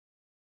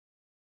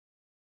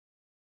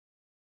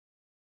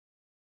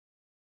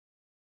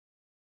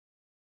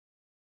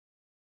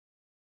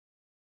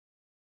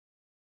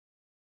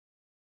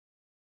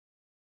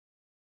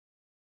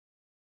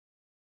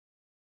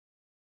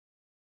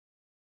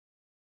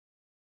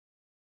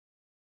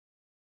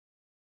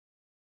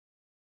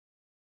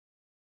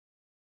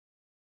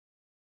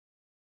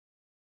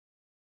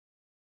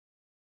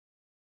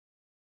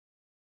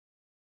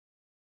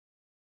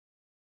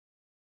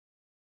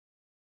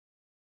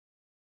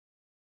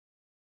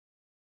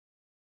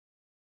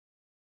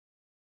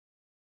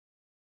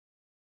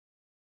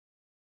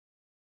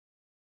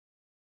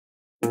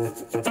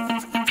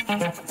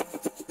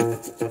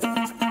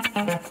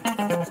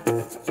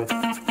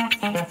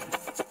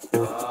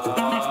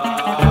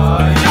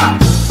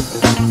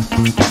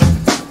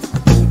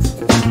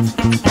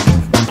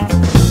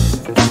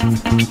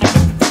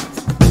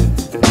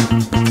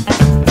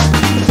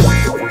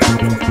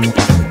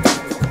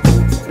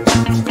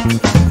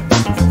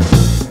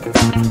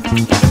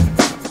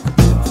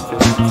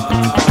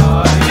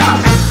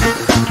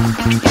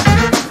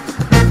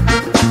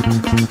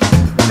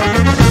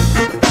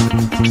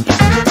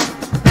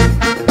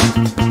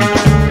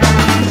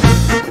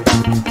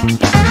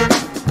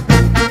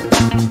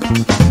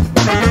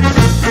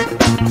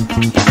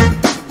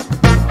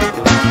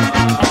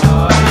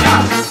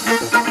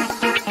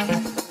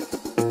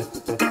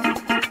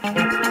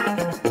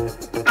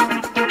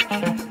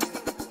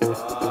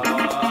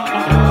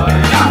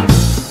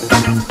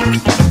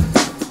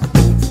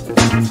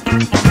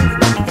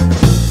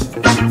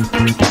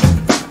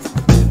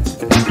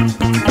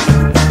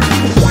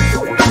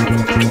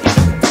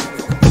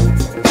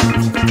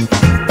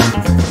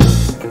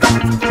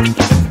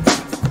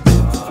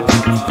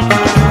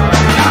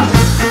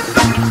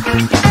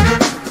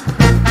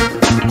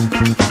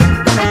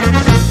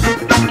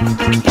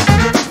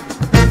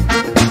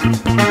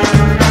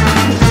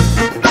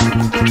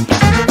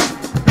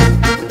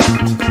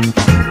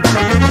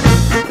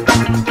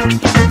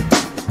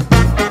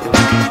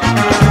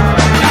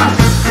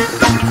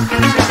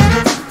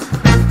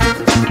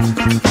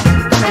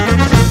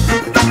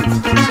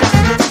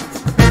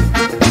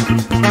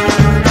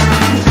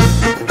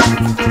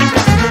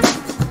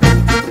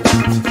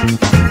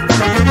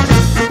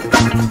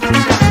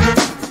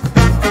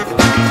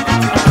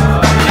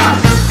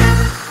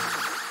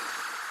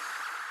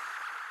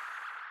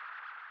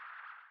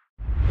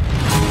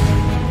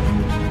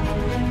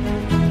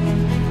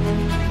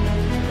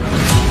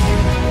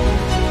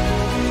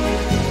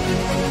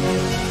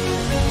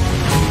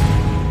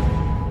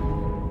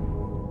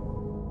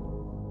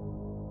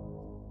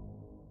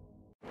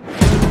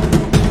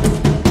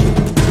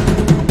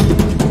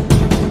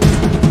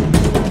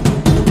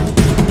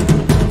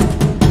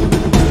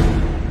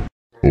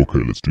Okay,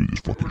 let's do this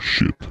fucking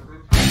shit.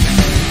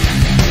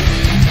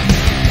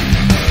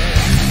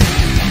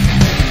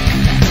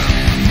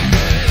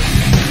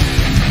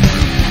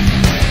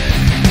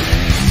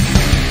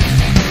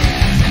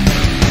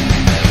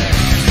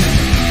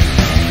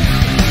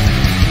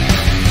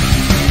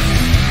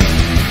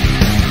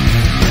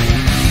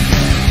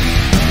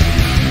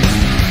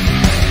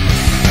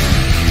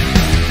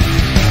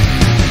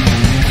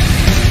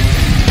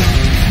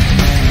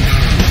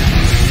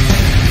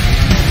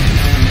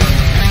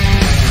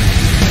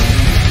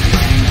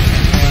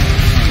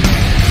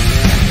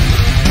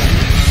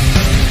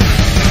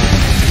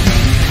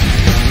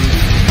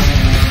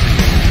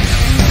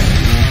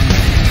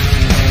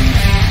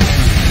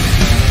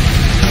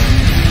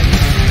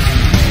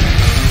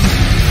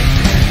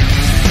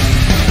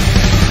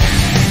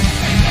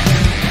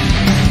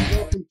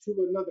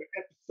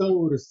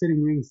 Episode of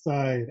Sitting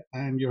Ringside.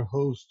 I'm your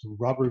host,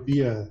 Robert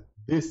Villa.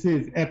 This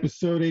is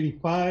episode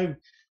 85.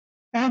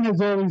 And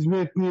as always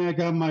with me, I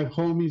got my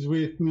homies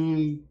with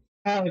me,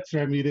 Alex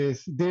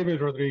Ramirez,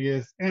 David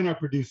Rodriguez, and our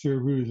producer,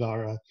 Rui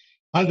Lara.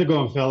 How's it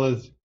going,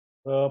 fellas?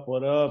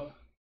 What up?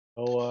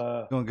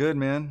 Going good,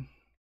 man.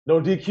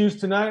 No DQs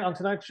tonight on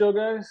tonight's show,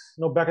 guys?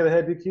 No back of the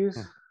head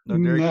DQs? No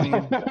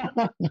Derek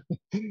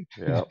King?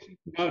 Yeah.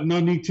 No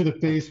need to the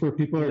face where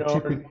people are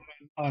tripping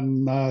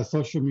on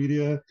social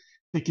media.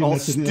 All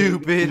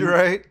stupid,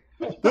 right?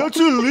 That's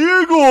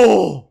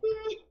illegal.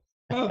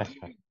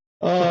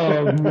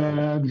 Oh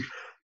man!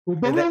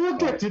 But we'll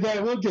get to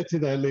that. We'll get to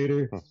that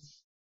later,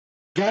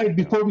 guys.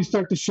 Before we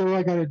start the show,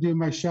 I gotta do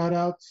my shout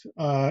outs.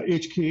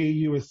 HKA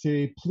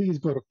USA. Please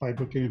go to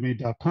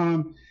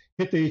fightbookmma.com.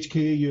 Hit the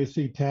HKA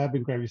USA tab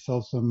and grab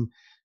yourself some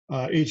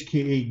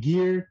HKA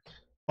gear.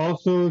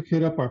 Also,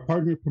 hit up our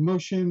partner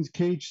promotions: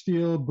 Cage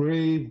Steel,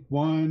 Brave,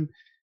 One.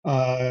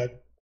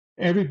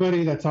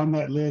 Everybody that's on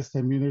that list,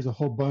 I mean, there's a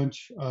whole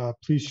bunch.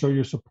 Please show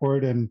your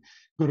support and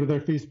go to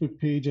their Facebook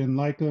page and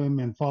like them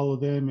and follow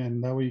them.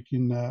 And that way you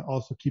can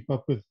also keep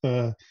up with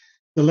the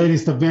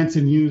latest events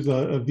and news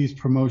of these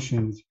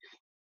promotions.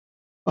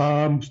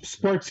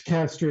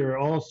 Sportscaster,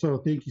 also,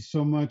 thank you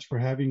so much for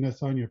having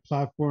us on your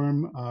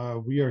platform.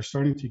 We are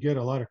starting to get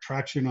a lot of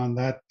traction on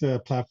that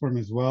platform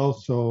as well.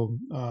 So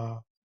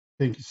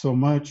thank you so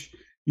much.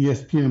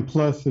 ESPN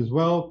Plus as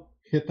well.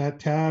 Hit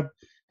that tab.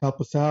 Help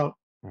us out.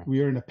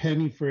 We earn a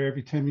penny for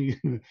every time you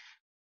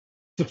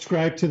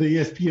subscribe to the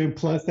ESPN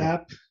Plus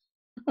app.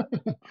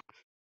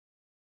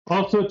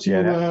 Also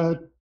to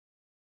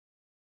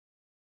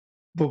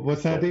but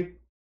what's that, Dave?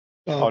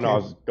 Oh, okay.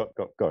 No,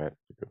 go ahead.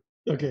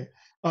 Okay.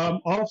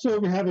 Also,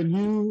 we have a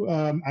new,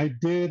 I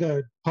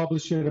did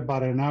publish it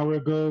about an hour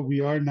ago. We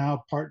are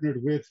now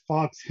partnered with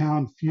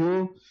Foxhound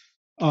Fuel.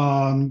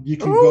 You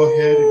can go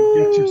ahead and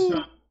get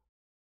yourself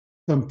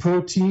some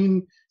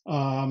protein.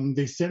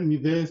 They sent me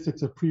this.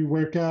 It's a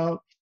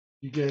pre-workout.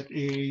 You get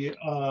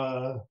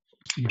a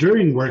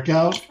during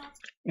workout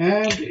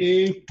and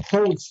a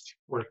post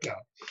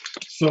workout.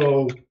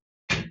 So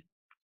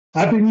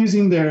I've been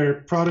using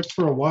their products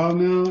for a while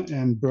now,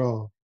 and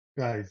bro,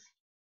 guys,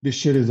 this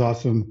shit is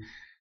awesome.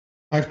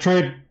 I've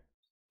tried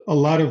a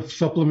lot of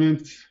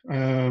supplements,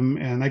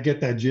 and I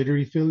get that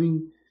jittery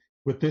feeling.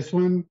 With this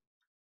one,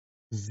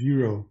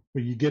 zero.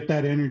 But you get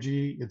that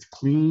energy. It's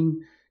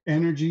clean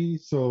energy.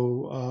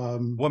 So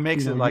what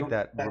makes it like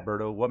that,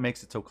 Roberto? What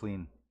makes it so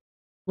clean?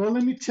 Well,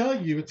 let me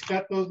tell you, it's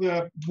got those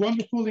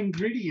wonderful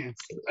ingredients.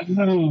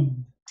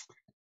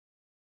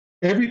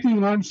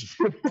 Everything on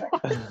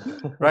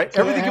right.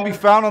 Everything can be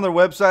found on their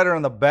website or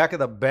on the back of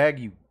the bag.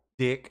 You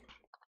dick.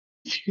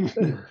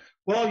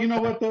 Well, you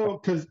know what though,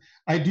 because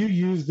I do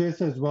use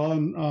this as well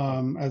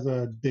as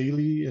a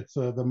daily. It's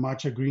the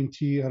matcha green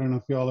tea. I don't know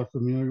if y'all are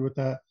familiar with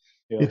that.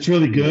 Yeah. It's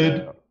really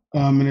good,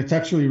 and it's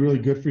actually really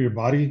good for your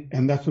body.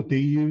 And that's what they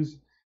use.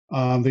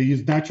 They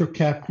use natural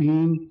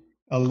caffeine,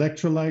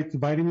 electrolytes,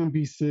 vitamin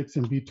B6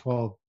 and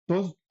B12.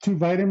 Those two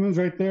vitamins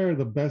right there are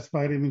the best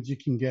vitamins you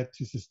can get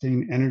to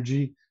sustain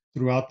energy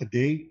throughout the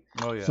day.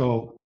 Oh yeah.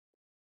 So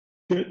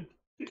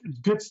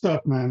good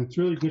stuff, man. It's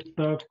really good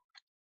stuff.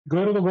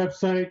 Go to the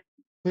website,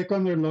 click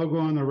on their logo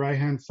on the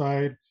right-hand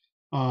side,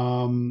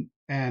 and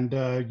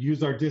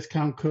use our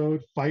discount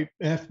code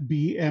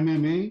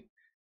FBMMA,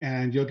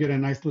 and you'll get a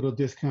nice little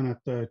discount at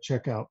the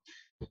checkout.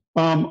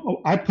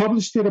 I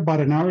published it about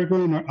an hour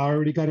ago, and I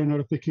already got a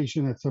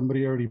notification that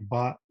somebody already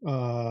bought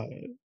a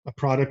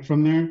product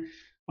from there.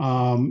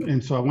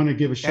 And so I want to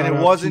give a shout out.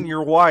 And it wasn't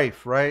your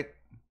wife, right?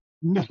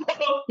 No,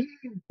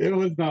 it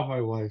was not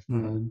my wife,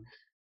 man.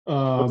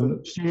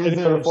 She is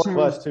a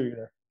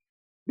 4+2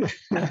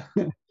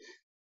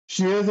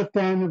 She is a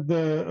fan of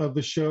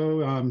the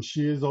show.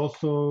 She is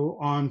also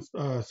on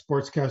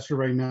Sportscaster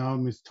right now,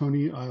 Miss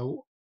Tony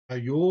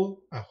Ayul.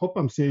 I hope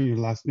I'm saying your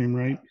last name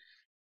right.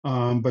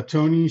 But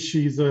Tony,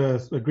 she's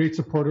a great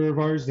supporter of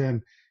ours,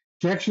 and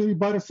she actually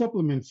bought a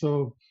supplement.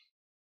 So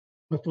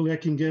hopefully I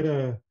can get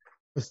a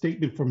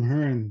statement from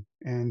her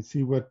and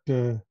see what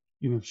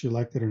if she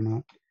liked it or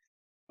not.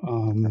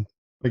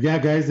 But yeah,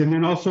 guys, and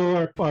then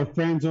also our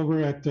friends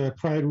over at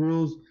Pride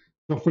Rules.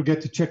 Don't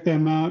forget to check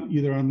them out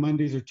either on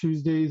Mondays or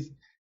Tuesdays.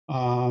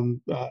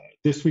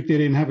 This week they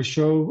didn't have a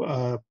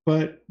show,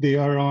 but they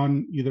are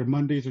on either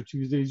Mondays or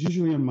Tuesdays,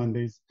 usually on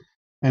Mondays.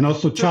 And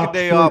also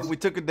We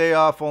took a day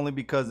off only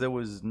because there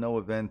was no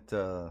event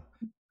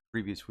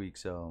previous week.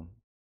 So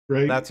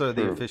right. That's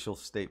the official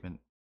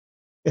statement.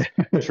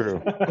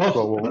 True.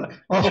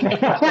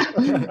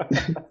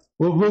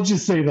 Well, we'll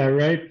just say that,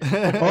 right?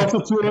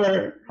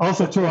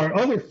 Also to our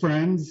other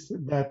friends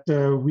that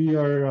we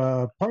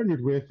are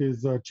partnered with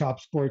is Chop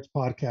Sports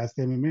Podcast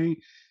MMA.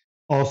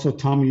 Also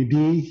Tommy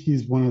D,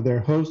 he's one of their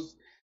hosts.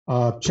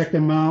 Check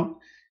them out.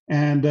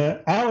 And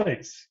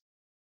Alex,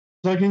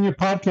 plug in your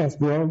podcast,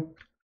 bro.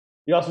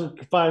 You also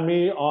can find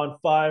me on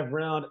 5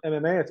 Round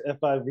MMA. It's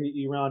FIVE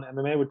Round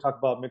MMA. We talk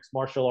about mixed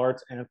martial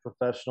arts and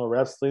professional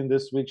wrestling.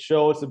 This week's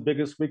show is the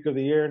biggest week of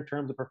the year in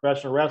terms of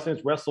professional wrestling.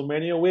 It's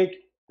WrestleMania week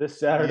this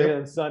Saturday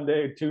and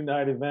Sunday,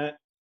 2-night event.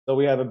 So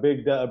we have a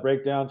big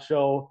breakdown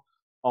show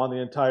on the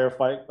entire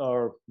fight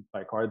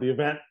card, the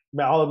event,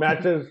 all the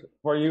matches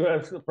for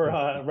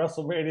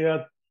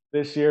WrestleMania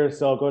this year.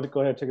 So go ahead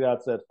and check it out.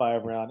 It's at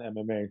 5 Round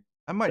MMA.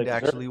 I might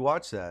actually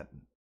watch that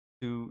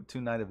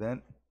two-night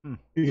event.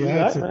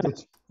 Yeah.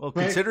 Well,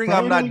 considering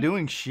I'm not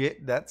doing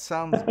shit, that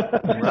sounds right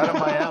up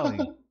my alley.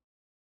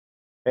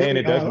 And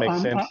it does make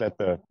sense that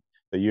the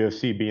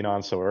UFC being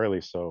on so early.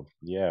 So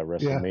yeah,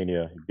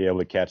 WrestleMania, you'd be able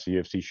to catch the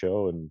UFC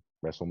show and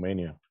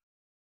WrestleMania.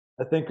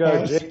 I think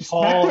Jake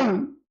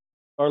Paul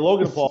or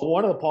Logan Paul,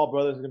 one of the Paul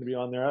brothers is going to be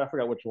on there. I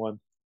forgot which one.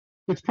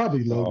 It's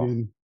probably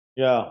Logan.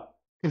 Yeah.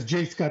 Because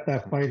Jake's got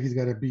that fight. He's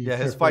got to be. Yeah,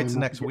 his fight's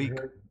next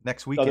weekend.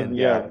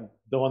 The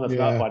one that's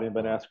not fighting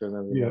Ben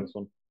Askren. This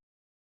one.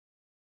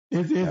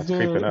 That's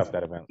creeping up,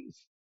 that event.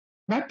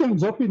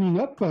 SmackDown's opening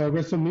up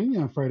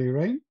WrestleMania on Friday,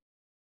 right?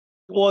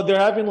 Well, they're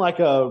having like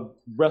a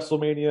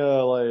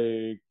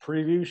WrestleMania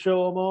preview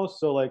show almost.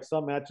 So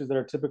some matches that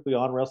are typically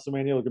on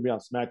WrestleMania are going to be on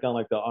SmackDown,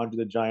 like the Andre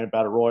the Giant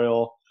Battle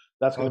Royal.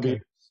 That's going to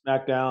be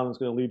SmackDown. It's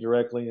going to lead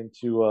directly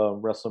into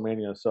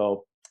WrestleMania.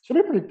 So should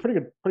be pretty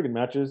good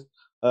matches.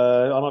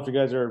 I don't know if you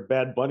guys are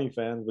Bad Bunny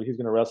fans, but he's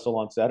going to wrestle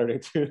on Saturday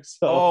too.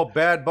 So. Oh,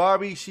 Bad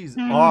Bobby, she's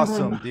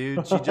awesome,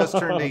 dude. She just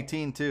turned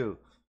 18 too.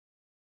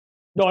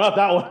 No, not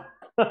that one.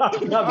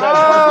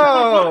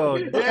 Oh,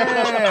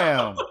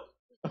 damn.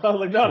 I was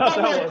like, no, not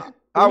that one.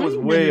 I was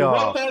way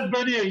off. What Bad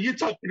Bunny are you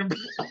talking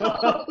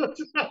about?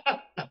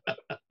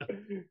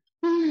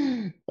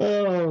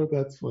 Oh,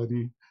 that's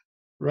funny.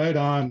 Right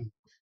on.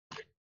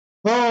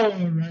 Oh,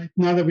 right.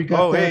 Now that we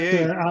got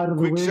out of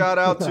the way. Quick shout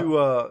out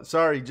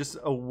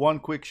to, one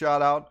quick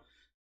shout out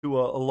to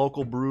a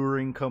local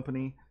brewing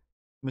company,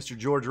 Mr.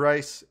 George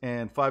Rice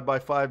and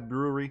 5x5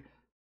 Brewery.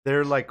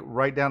 They're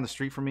right down the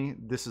street from me.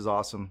 This is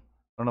awesome.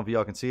 I don't know if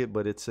y'all can see it,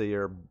 but it's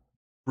a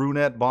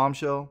brunette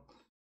bombshell.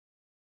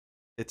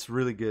 It's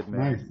really good,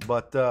 man. Nice.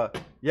 But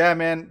yeah,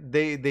 man,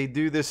 they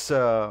do this.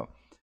 They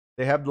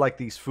have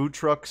these food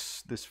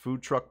trucks, this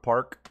food truck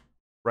park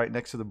right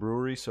next to the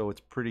brewery, so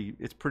it's pretty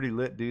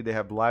lit, dude. They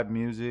have live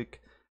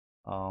music.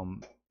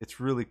 It's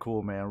really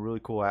cool, man.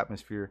 Really cool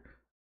atmosphere.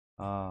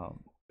 But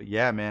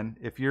yeah, man,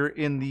 if you're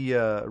in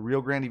the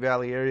Rio Grande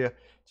Valley area,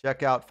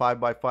 check out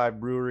 5x5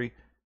 Brewery.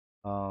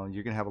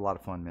 You're gonna have a lot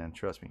of fun, man.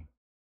 Trust me.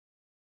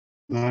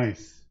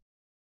 Nice,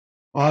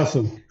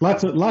 awesome.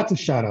 Lots of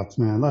shout outs,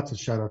 man. Lots of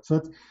shout outs.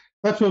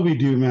 That's what we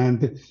do,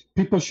 man.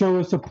 People show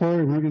us support,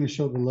 and we're gonna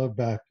show the love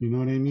back. You know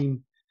what I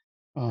mean?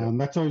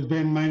 That's always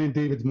been mine and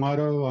David's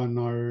motto on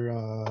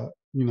our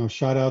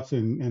shout outs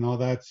and all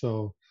that.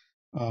 So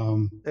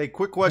hey,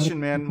 quick question,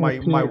 man.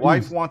 My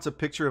wife wants a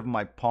picture of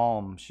my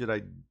palm. Should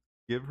I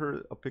give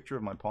her a picture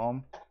of my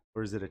palm,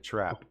 or is it a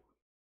trap?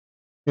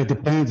 It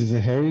depends. Is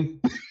it hairy?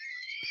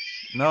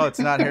 No, it's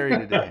not hairy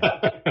today.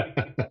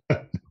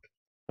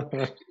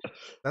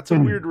 That's a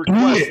weird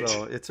request,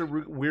 though. It's a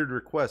weird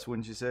request,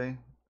 wouldn't you say?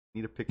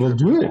 Need a picture of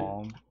your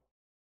palm.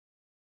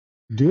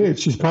 Do it.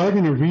 She's probably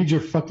gonna read your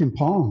fucking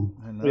palm.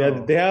 Yeah,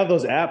 they have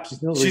those apps.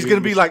 She's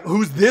gonna be like,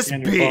 "Who's this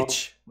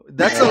bitch?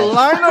 That's a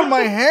line on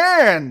my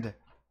hand."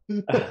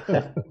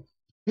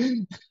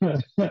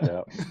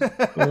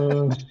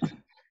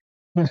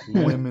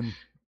 Women.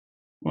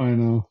 I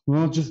know.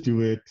 Well, just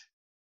do it.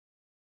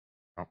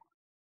 All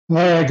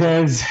right,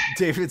 guys.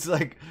 David's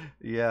like,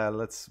 "Yeah,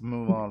 let's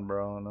move on,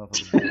 bro. Enough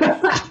of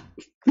the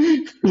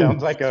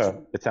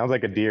It sounds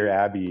like a Dear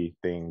Abby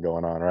thing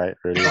going on, right?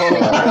 Really? Oh my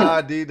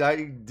god, dude! I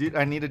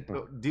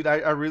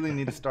really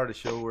need to start a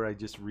show where I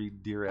just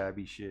read Dear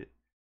Abby shit.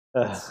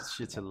 That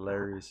shit's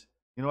hilarious.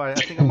 You know, I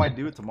think I might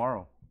do it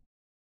tomorrow.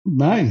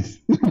 Nice.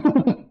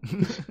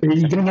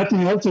 You got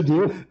nothing else to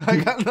do? I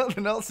got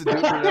nothing else to do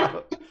for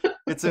now.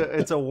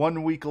 It's a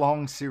 1 week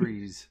long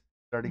series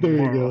starting there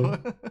tomorrow. You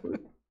go.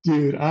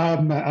 Dude,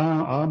 I'm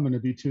gonna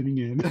be tuning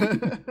in.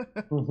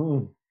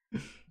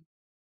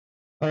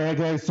 All right,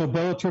 guys. So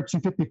Bellator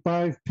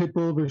 255,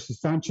 Pitbull versus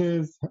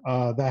Sanchez.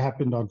 That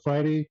happened on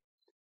Friday.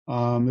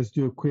 Let's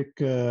do a quick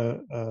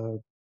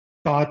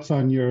thoughts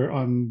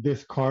on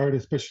this card,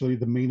 especially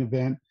the main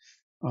event.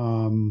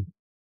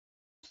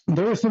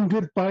 There were some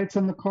good fights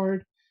on the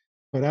card,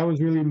 but I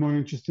was really more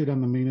interested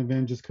on the main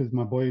event just because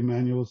my boy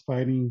Emmanuel was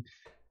fighting.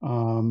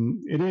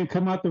 It didn't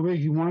come out the way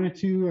he wanted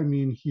to. I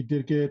mean, he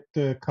did get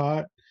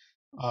caught.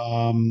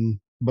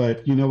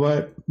 But you know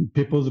what?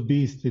 Pitbull's a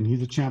beast, and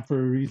he's a champ for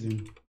a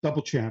reason.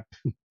 Double champ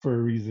for a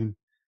reason.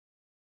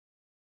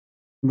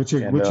 What's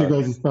your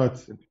guys'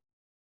 thoughts?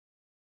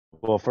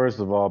 Well, first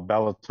of all,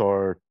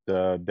 Bellator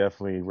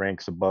definitely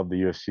ranks above the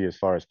UFC as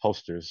far as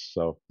posters.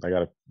 So I got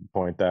to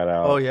point that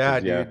out. Oh yeah,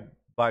 dude,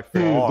 by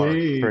far,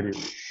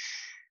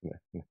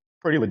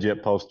 pretty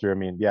legit poster. I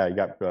mean, yeah, you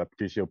got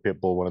Patricio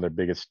Pitbull, one of their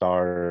biggest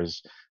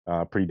stars.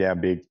 Pretty damn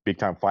big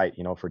time fight,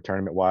 for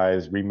tournament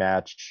wise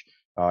rematch.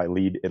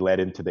 It led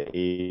into the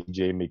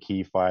AJ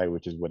McKee fight,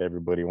 which is what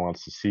everybody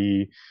wants to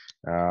see.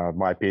 In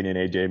my opinion,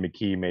 AJ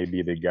McKee may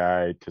be the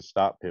guy to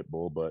stop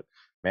Pitbull, but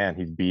man,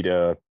 he's beat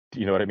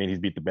you know what I mean? He's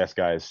beat the best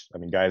guys. I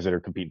mean, guys that are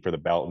competing for the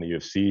belt in the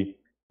UFC.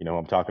 You know what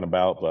I'm talking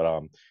about?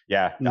 But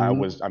yeah,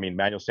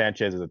 Manuel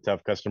Sanchez is a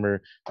tough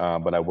customer,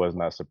 but I was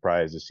not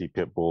surprised to see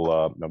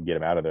Pitbull get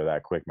him out of there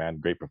that quick, man.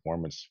 Great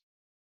performance.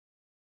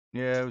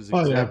 Yeah, it was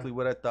exactly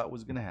what I thought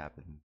was going to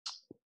happen.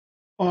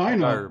 Oh, I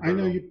know. I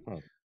know you.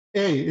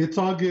 Hey, it's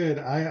all good.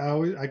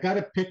 I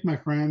gotta pick my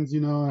friends.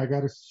 I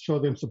gotta show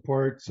them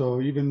support.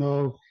 So even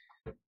though,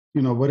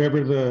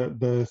 whatever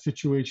the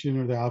situation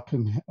or the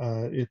outcome,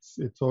 it's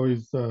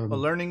always a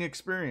learning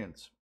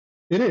experience.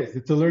 It is.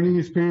 It's a learning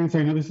experience.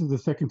 I know this is the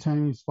second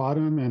time he's fought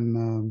him,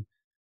 and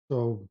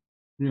so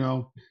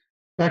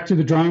back to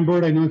the drawing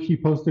board. I know he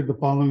posted the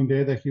following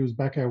day that he was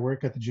back at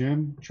work at the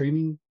gym,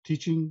 training,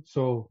 teaching.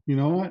 So you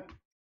know what?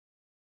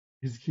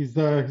 He's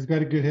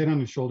got a good head on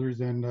his shoulders,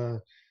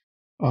 and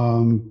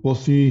we'll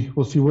see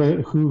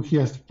who he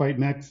has to fight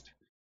next.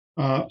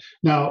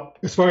 Now,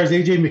 as far as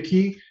AJ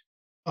McKee,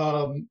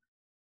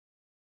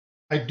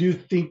 I do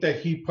think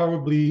that he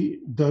probably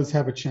does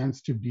have a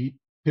chance to beat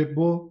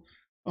Pitbull.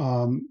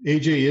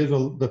 AJ is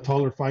the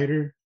taller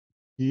fighter.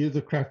 He is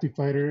a crafty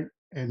fighter,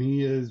 and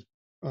he is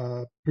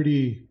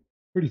pretty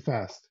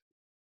fast.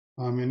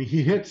 And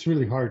he hits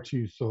really hard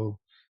too. So,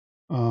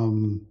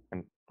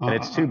 and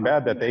it's too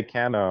bad that they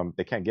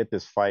can't get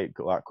this fight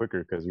a lot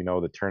quicker because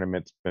the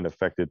tournament's been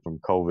affected from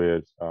COVID.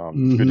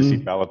 It's good to see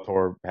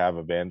Bellator have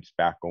events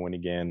back going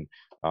again.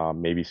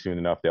 Maybe soon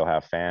enough they'll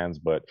have fans,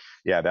 but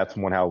yeah, that's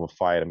one hell of a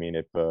fight. I mean,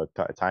 if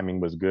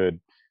timing was good,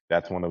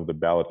 that's one of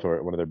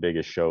their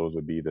biggest shows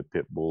would be the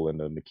Pitbull and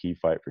the McKee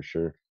fight for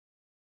sure.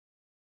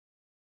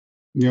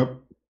 Yep.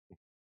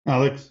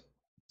 Alex?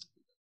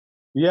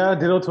 Yeah,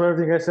 ditto to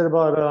everything I said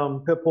about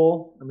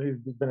Pitbull. I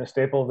mean, he's been a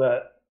staple of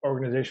that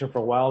organization for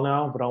a while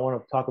now, but I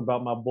want to talk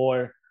about my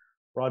boy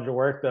Roger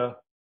Huerta.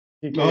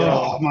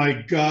 Oh my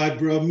God,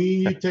 bro!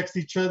 Me and you text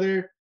each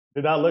other.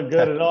 Did not look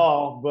good at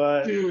all,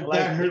 but dude,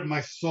 that hurt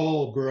my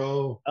soul,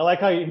 bro. I like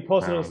how he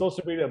posted on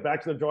social media,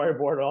 "Back to the drawing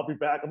board. I'll be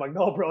back." I'm like,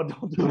 no, bro,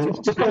 don't be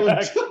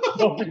back.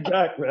 Don't be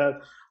back, man.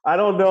 I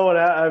don't know what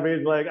I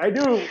mean. Like, I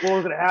knew what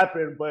was gonna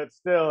happen, but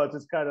still, it's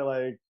just kind of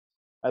like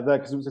I thought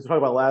because we were talking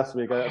about last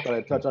week, I thought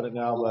I'd touch on it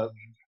now, but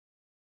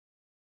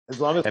as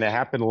long as And it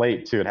happened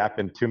late too. It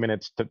happened 2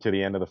 minutes to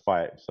the end of the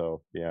fight.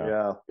 So yeah,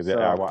 yeah, because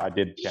I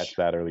did catch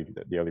that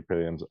the early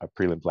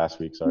prelims last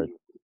week. Sorry.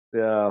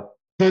 yeah.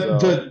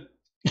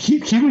 He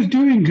was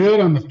doing good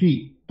on the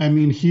feet. I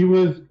mean, he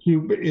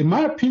in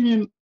my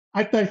opinion,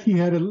 I thought he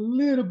had a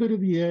little bit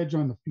of the edge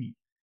on the feet.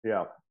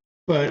 Yeah.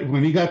 But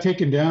when he got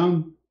taken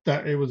down,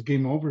 that it was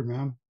game over,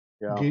 man.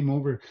 Yeah. Game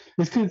over.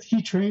 It's because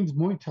he trains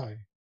Muay Thai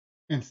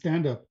and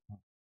stand up.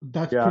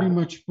 That's Yeah. pretty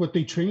much what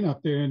they train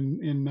up there in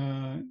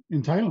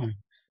Thailand.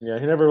 Yeah,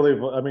 he never really.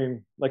 I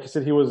mean, like you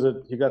said, he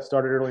got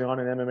started early on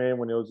in MMA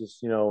when it was just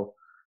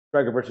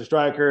striker versus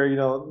striker.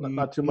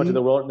 Not too much of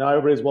the world. Now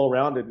everybody's well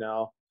rounded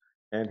now,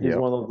 and he's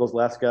one of those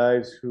last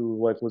guys who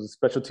was a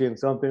specialty in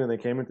something, and they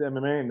came into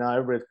MMA, and now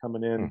everybody's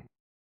coming in.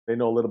 They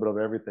know a little bit of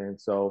everything,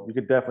 so you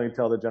could definitely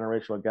tell the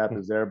generational gap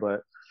is there.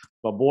 But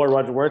boy,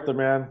 Roger Huerta,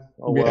 man,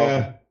 oh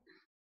well.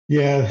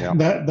 Yeah.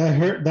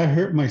 That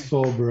hurt my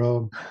soul,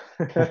 bro.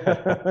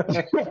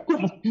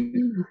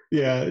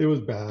 Yeah, it was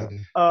bad.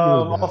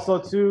 Also,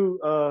 too,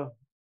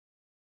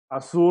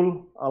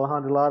 Azul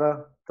Alejandra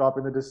Lara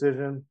dropping the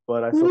decision,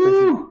 but I still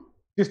think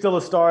she's still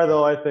a star,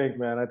 though. I think,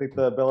 man. I think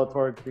the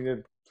Bellator need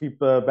to keep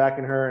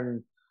backing her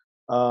and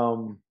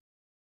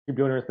keep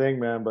doing her thing,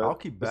 man. But I'll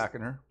keep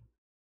backing her.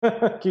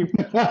 keep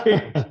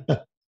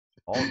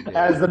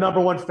as the number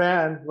one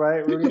fan,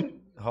 right, Rudy?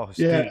 Oh,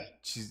 yeah.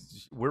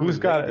 Who's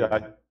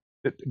got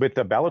with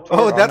the Bellator?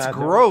 Oh, that's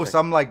gross.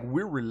 I'm like,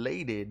 we're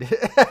related.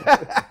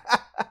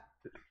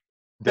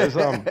 Does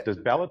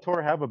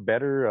Bellator have a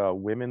better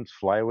women's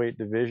flyweight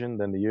division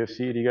than the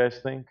UFC? Do you guys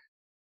think?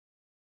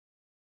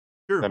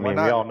 Sure. I mean,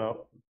 we all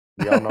know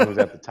who's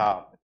at the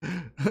top.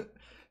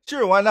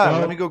 Sure, why not?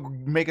 Let me go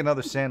make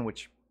another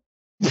sandwich.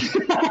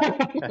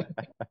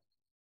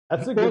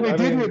 That's a good.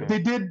 They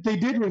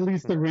did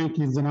release the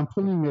rankings, and I'm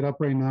pulling it up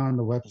right now on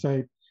the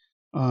website.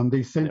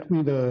 They sent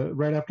me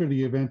right after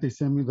the event. They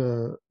sent me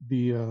the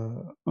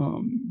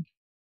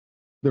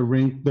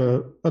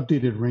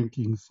updated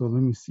rankings. So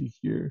let me see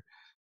here.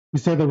 You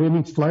said the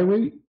women's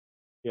flyweight?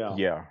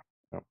 Yeah.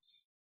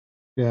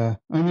 Yeah.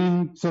 I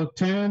mean, so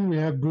 10 we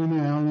have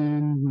Bruna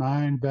Allen,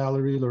 9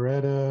 Valerie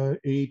Loretta,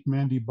 8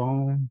 Mandy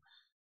Bone,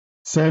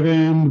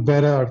 7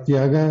 Vera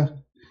Arteaga.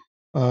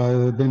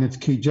 Then it's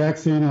Kate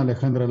Jackson,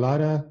 Alejandra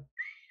Lara,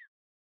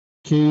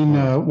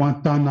 Kane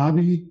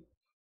Watanabe,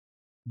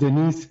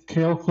 Denise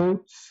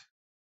Kale-Coates,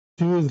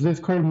 2 is Liz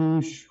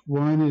Carmouche,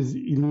 1 is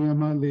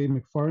Iliama Le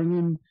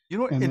McFarlane.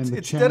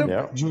 Instead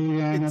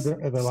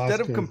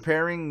of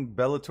comparing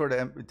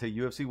Bellator to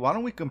UFC, why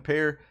don't we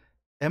compare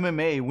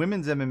MMA,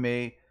 women's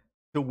MMA,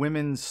 to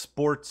women's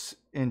sports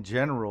in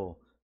general?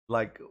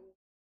 Like,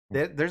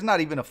 there's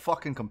not even a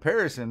fucking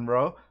comparison,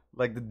 bro.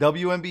 Like the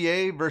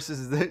WNBA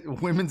versus the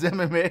women's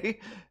MMA.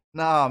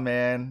 Nah,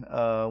 man.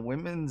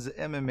 Women's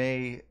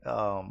MMA,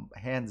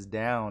 hands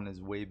down,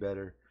 is way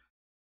better.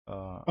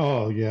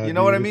 Oh yeah. You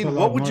know what I mean?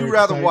 What would you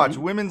rather watch,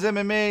 women's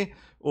MMA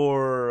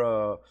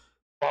or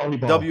volleyball?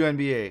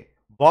 WNBA?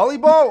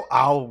 Volleyball?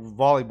 Oh,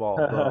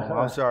 volleyball, bro.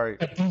 I'm sorry.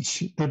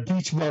 The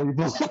beach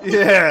volleyball.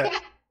 Yeah.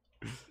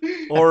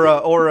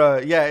 Or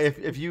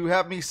if you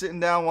have me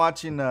sitting down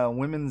watching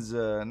women's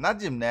not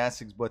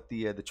gymnastics but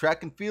the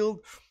track and field,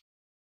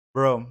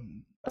 bro,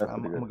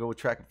 I'm gonna go with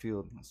track and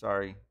field.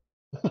 Sorry.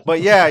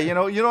 But yeah, you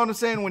know what I'm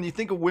saying? When you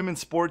think of women's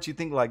sports, you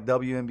think like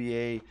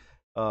WNBA,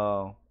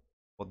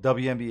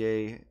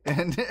 WNBA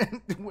and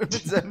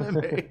women's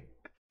MMA.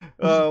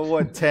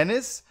 What,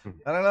 tennis?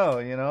 I don't know,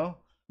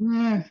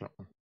 Yeah.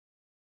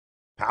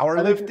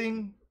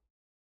 Powerlifting?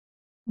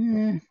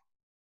 Yeah.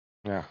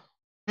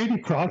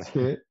 Maybe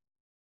CrossFit.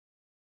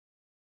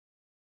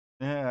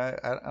 Yeah,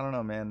 I don't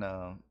know, man.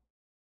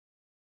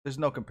 There's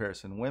no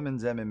comparison.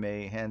 Women's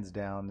MMA, hands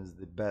down, is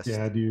the best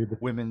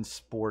women's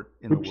sport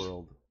in the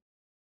world.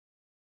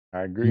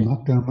 I agree.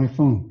 Knocked down my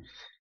phone.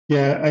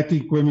 Yeah, I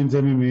think women's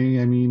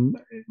MMA, I mean,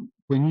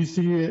 when you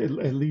see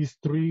at least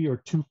 3 or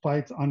 2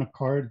 fights on a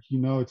card,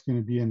 it's going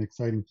to be an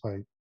exciting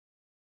fight.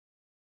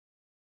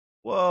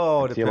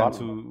 Whoa, it depends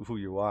who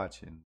you're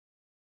watching.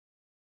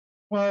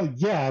 Well,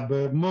 yeah,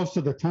 but most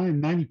of the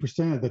time,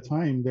 90% of the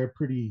time, they're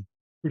pretty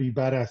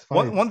badass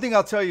fights. One thing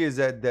I'll tell you is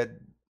that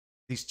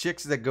these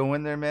chicks that go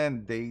in there,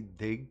 man, they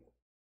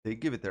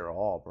give it their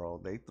all, bro.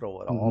 They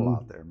throw it all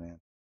out there, man.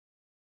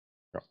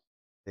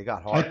 They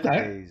got hard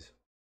days.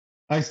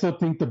 I still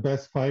think the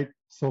best fight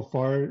so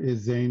far is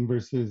Zane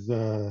versus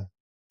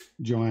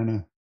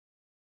Joanna.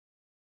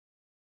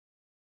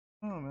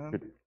 Oh man.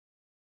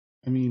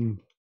 I mean,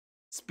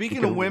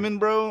 speaking of women,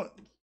 bro,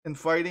 and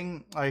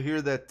fighting, I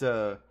hear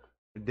that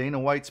Dana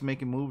White's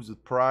making moves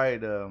with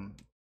Pride.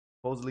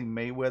 Supposedly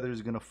Mayweather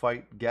is gonna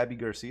fight Gabby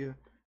Garcia.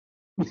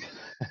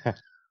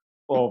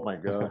 Oh my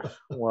gosh!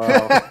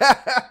 Wow.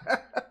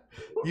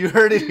 You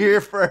heard it here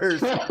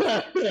first.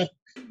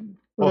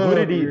 Well, who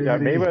did he?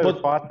 Mayweather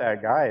fought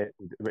that guy.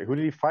 Who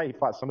did he fight? He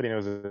fought somebody, and it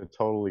was a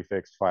totally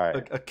fixed fight.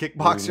 A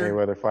kickboxer.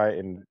 Mayweather fight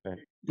in.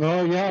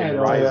 Oh yeah,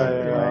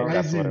 Ryzen.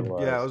 That's what it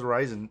was. Yeah, it was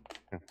Ryzen.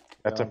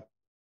 That's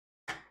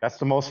That's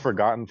the most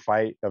forgotten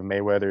fight of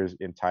Mayweather's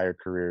entire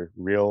career,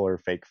 real or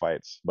fake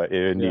fights. But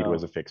it indeed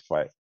was a fixed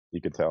fight. You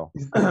could tell.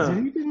 Is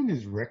it even on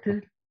his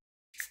record?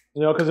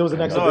 You know, because it was an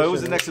exhibition. No, it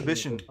was an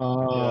exhibition.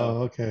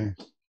 Oh, okay.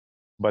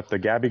 But the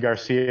Gabby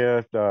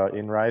Garcia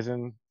in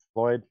Ryzen,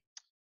 Floyd,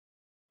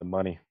 the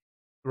money.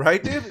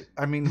 Right, dude?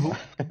 I mean, who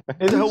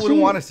the hell wouldn't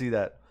want to see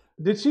that?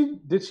 Did she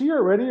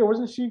already, or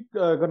wasn't she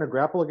going to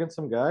grapple against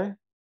some guy?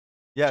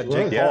 Yeah,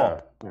 Jake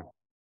Yeah. Paul.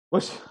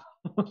 Was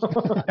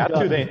That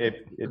too.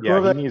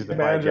 He needs to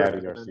fight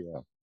Gabby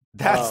Garcia.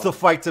 That's the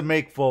fight to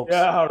make, folks.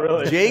 Yeah,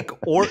 really. Jake,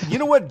 or you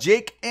know what?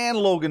 Jake and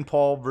Logan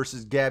Paul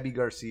versus Gabby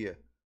Garcia.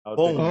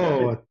 Boom.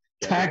 Oh, a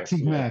tag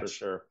team match. for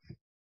sure.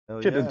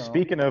 Hell Shit, yeah. and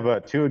speaking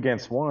of 2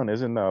 against 1,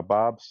 isn't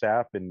Bob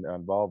Sapp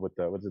involved with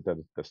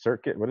the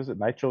circuit? What is it,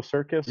 Nitro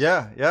Circus?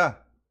 Yeah, yeah.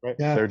 Right.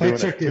 Yeah, They're Fight doing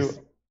Circus. it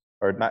too,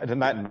 or not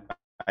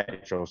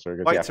Nitro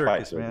Circus. Fight yeah,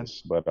 Circus, Fight man.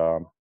 Circus. But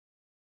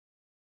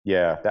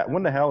yeah,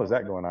 when the hell is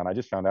that going on? I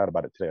just found out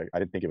about it today. I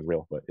didn't think it was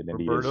real, but it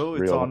indeed Roberto,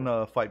 is it's real. on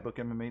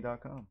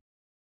fightbookmma.com.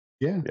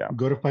 Yeah. Yeah.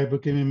 Go to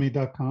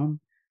fightbookmma.com.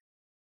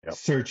 Yep.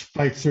 Search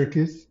Fight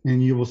Circus,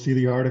 and you will see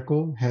the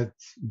article. Has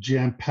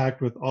jam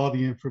packed with all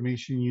the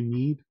information you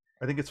need.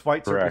 I think it's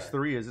Fight Correct. Circus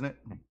 3, isn't it?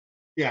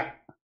 Yeah.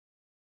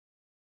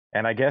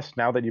 And I guess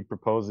now that you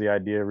propose the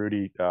idea,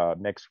 Rudy,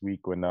 next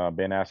week when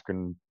Ben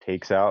Askren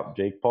takes out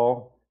Jake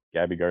Paul,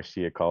 Gabby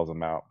Garcia calls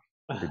him out,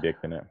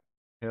 predicting it.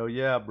 Hell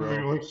yeah,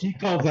 bro. He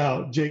calls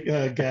out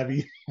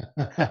Gabby.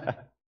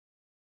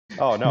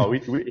 Oh no,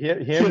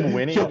 him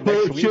winning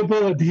next week.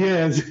 Chibolo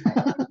Diaz.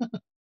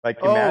 Like,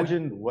 Oh,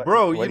 imagine what,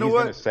 bro, you what know he's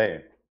what? gonna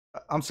say.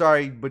 I'm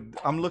sorry, but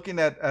I'm looking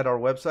at our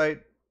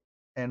website,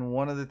 and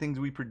one of the things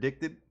we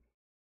predicted,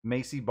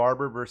 Macy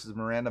Barber versus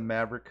Miranda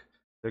Maverick,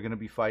 they're going to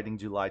be fighting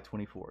July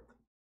 24th.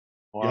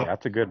 Yeah,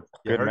 that's a good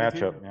You heard it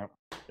matchup. here?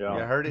 Yeah.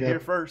 You heard it here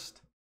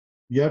first.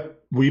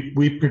 Yep, we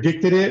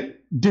predicted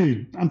it,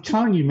 dude. I'm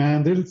telling you,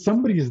 man.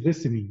 Somebody is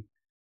listening.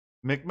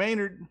 Mick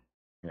Maynard.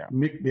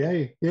 Mick,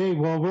 hey.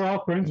 Well, we're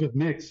all friends with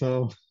Mick,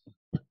 so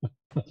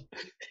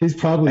he's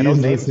probably I know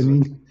is names.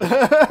 listening.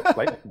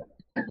 Like,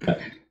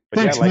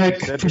 Thanks, like you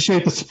Mick. said,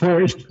 Appreciate the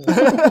support.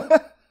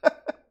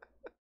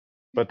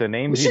 but the We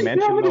names you should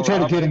mentioned, probably though, try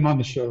to Rob, get him on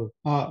the show.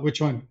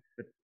 Which one?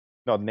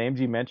 no, the names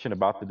you mentioned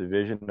about the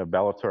division of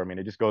Bellator. I mean,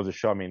 it just goes to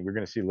show. I mean, we're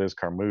going to see Liz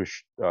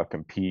Carmouche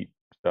compete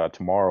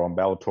tomorrow on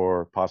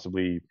Bellator,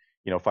 possibly,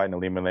 fighting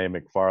Ilima-Lei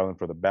McFarland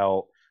for the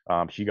belt.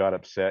 She got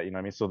upset, you know what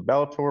I mean? So the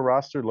Bellator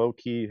roster low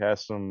key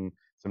has some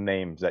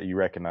names that you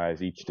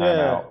recognize each time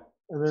out.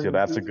 So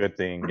that's a good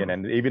thing. And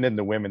then even in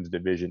the women's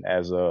division,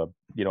 as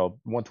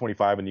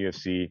 125 in the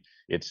UFC,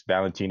 it's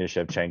Valentina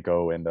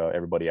Shevchenko and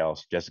everybody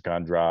else, Jessica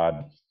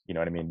Andrade. You know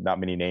what I mean? Not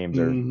many names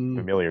are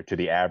familiar to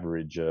the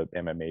average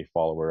MMA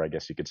follower, I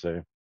guess you could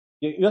say.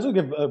 You also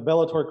give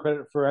Bellator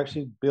credit for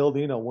actually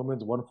building a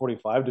women's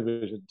 145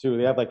 division too.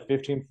 They have like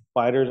 15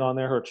 fighters on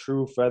there who are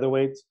true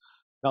featherweights,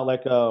 not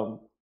like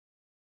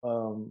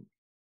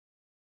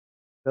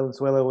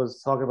Venezuela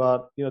was talking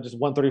about, just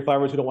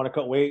 135ers who don't want to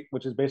cut weight,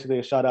 which is basically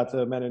a shout out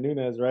to Amanda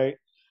Nunes, right?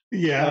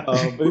 Yeah.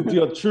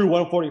 But true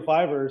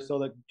 145ers. So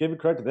like, give it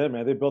credit to them,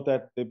 man. They built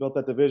that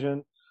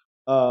division.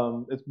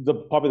 It's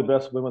probably the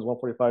best women's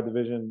 145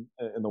 division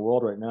in the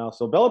world right now.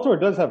 So Bellator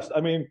does have.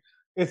 I mean,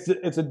 it's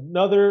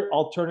another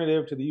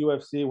alternative to the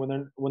UFC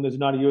when there's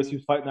not a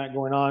UFC fight night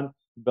going on.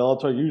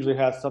 Bellator usually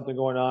has something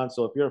going on.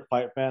 So if you're a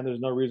fight fan, there's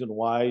no reason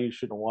why you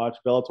shouldn't watch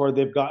Bellator.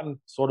 They've gotten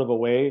sort of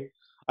away.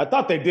 I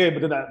thought they did,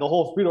 but then the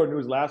whole Fedor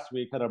news last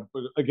week kind of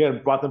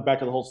again brought them back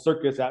to the whole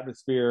circus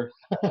atmosphere.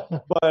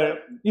 But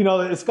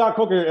Scott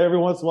Coker every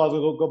once in a while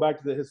will go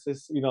back to his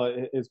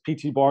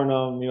PT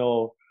Barnum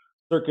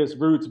circus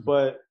roots,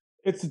 but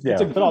it's a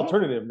good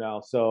alternative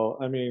now. So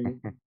I mean,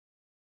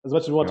 as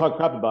much as we want to talk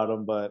crap about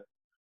him, but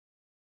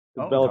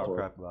I don't Bellator. talk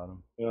crap about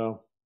him.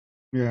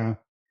 Yeah.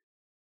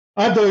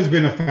 I've always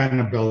been a fan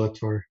of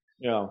Bellator.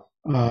 Yeah.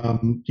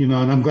 And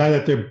I'm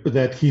glad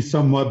that he's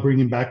somewhat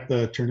bringing back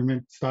the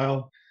tournament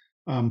style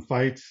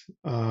fights,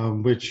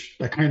 which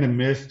I kind of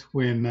missed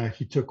when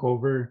he took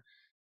over.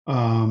 So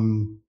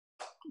I'm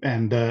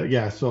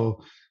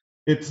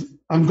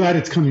glad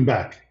it's coming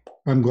back.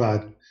 I'm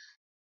glad.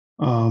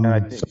 And I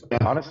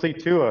think, honestly,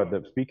 too,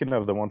 speaking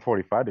of the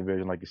 145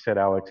 division, like you said,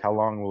 Alex, how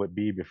long will it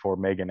be before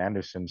Megan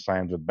Anderson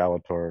signs with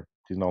Bellator?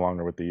 She's no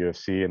longer with the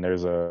UFC, and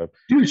there's a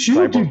she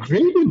would do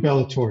great in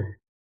Bellator.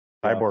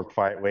 Cyborg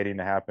fight waiting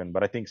to happen,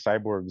 but I think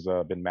Cyborg's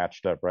been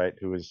matched up, right?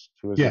 Who is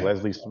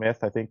Leslie Smith?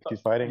 I think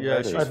she's fighting. Yeah,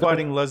 right? she's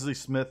fighting Leslie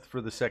Smith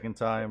for the second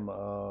time.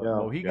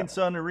 Mohegan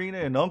Sun Arena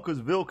in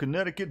Uncasville,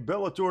 Connecticut,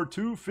 Bellator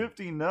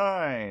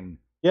 259.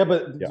 Yeah,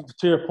 but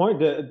to your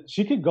point,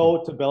 she could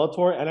go to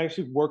Bellator and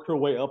actually work her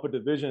way up a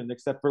division,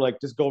 except for like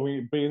just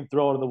being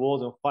thrown in the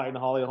wolves and fighting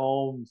Holly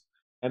Holmes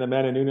and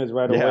Amanda Nunes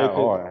right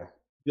away.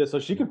 Yeah, so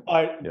she could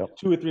fight 2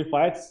 or 3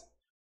 fights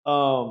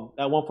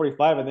at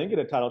 145 and then get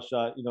a title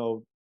shot.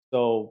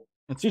 So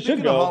and she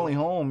should go. Of Holly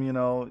Holm,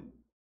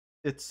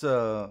 it's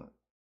she's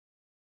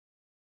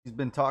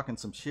been talking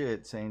some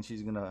shit, saying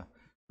she's gonna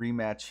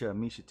rematch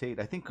Misha Tate.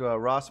 I think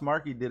Ross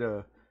Markey did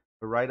a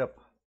write up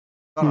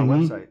on our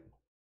website.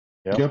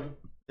 Yep.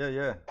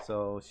 Yeah.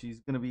 So she's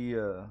gonna be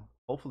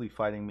hopefully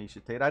fighting Misha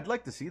Tate. I'd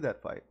like to see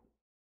that fight.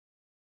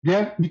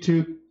 Yeah, me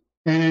too.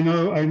 And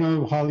I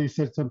know Holly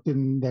said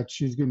something that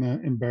she's gonna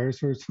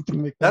embarrass her or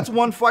something like that. That's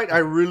one fight I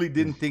really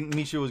didn't think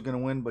Misha was gonna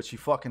win, but she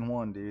fucking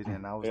won, dude.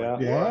 And I was like,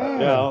 Yeah.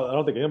 Yeah, I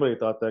don't think anybody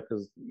thought that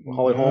because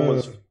Holly Holm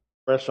was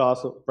fresh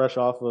off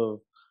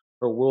of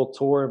her world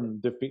tour and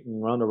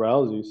defeating Ronda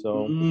Rousey.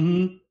 So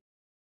Mhm.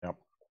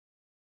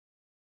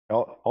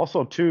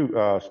 Also,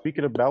 too,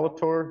 speaking of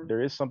Bellator,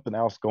 there is something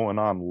else going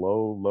on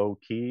low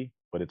key,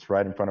 but it's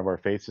right in front of our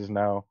faces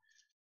now.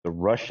 The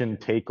Russian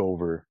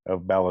takeover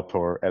of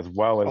Bellator, as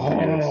well as the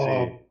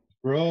UFC.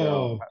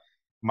 Bro.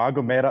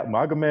 Magomedov,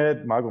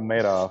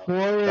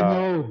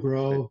 4-0,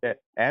 bro.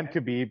 and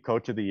Khabib,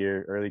 coach of the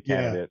year, early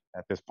candidate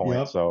at this point.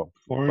 Yep. So,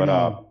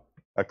 4-0.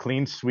 a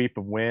clean sweep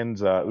of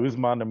wins.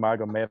 Usman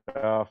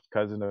Magomedov,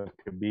 cousin of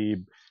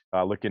Khabib,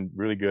 looking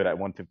really good at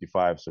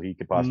 155, so he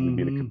could possibly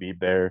be the Khabib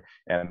there.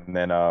 And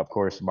then, of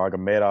course,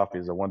 Magomedov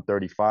is a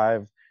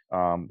 135.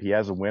 He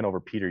has a win over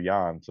Peter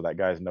Yan, so that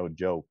guy's no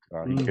joke.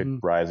 He could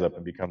rise up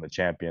and become the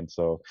champion.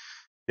 So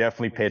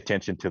definitely pay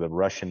attention to the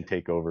Russian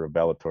takeover of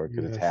Bellator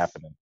because it's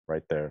happening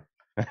right there.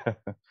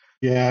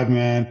 Yeah,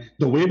 man.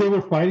 The way they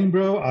were fighting,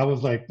 bro, I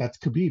was like, that's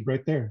Khabib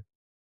right there.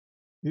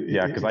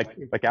 Yeah, because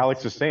like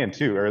Alex was saying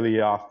too,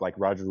 early off, like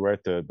Roger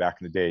Huerta back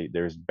in the day,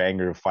 there's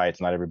banger fights.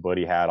 Not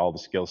everybody had all the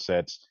skill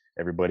sets.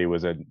 Everybody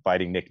was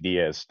fighting Nick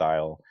Diaz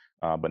style.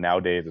 But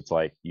nowadays, it's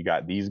like you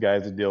got these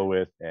guys to deal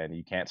with, and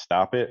you can't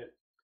stop it.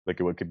 Look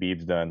at what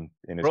Khabib's done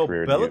in his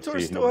career. Bellator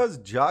still has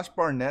Josh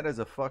Barnett as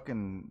a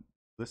fucking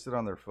listed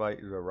on their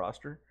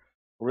roster.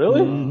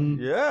 really,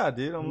 Yeah,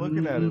 dude, I'm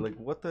looking at it like,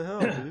 what the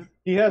hell, dude?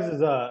 he has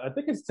his. I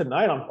think it's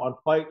tonight on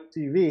Fight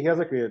TV. He has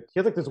like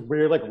this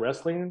weird like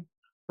wrestling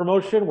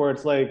promotion where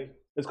it's like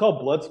it's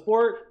called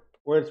Bloodsport,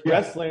 where it's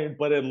wrestling,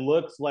 but it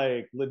looks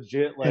like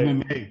legit, like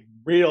MMA.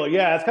 real.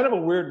 Yeah, it's kind of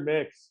a weird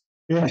mix.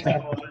 Yeah.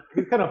 So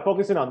he's kind of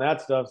focusing on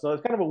that stuff. So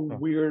it's kind of a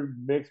weird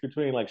mix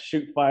between like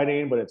shoot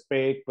fighting, but it's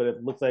fake, but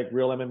it looks like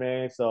real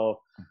MMA. So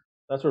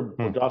that's what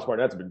Josh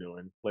Barnett's been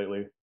doing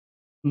lately.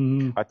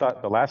 I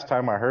thought the last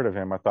time I heard of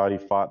him, I thought he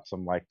fought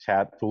some like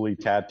fully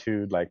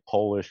tattooed like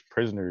Polish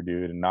prisoner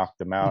dude and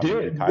knocked him out.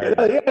 Dude,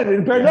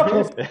 and bare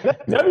knuckles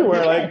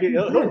everywhere. Like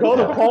he'll go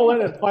to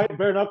Poland and fight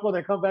bare knuckle, and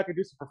then come back and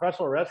do some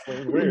professional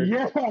wrestling. Weird.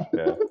 Yeah.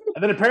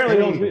 And then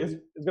apparently he's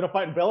going to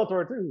fight in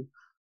Bellator too.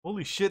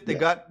 Holy shit, they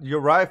got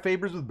Uriah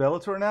Fabers with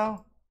Bellator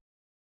now?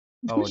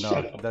 Oh,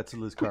 no, that's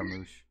Liz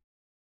Carmouche.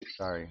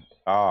 Sorry.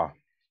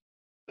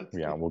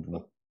 Yeah,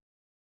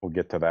 we'll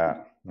get to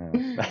that.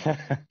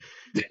 Yeah.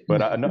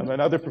 But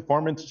another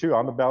performance too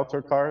on the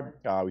Bellator card.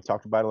 We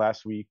talked about it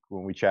last week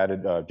when we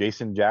chatted.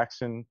 Jason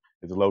Jackson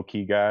is a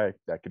low-key guy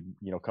that could,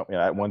 come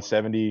at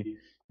 170,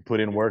 put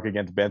in work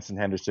against Benson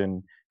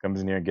Henderson, comes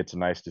in here and gets a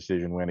nice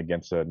decision win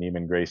against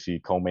Neiman Gracie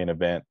co-main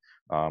event.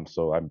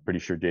 So I'm pretty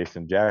sure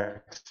Jason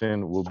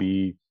Jackson will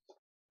be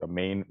a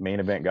main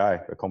event guy,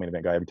 a co-main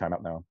event guy every time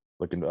out now.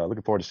 Looking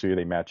forward to see who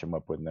they match him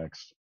up with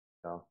next.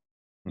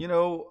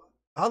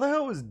 How the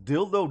hell is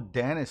Dildo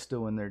Danis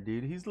still in there,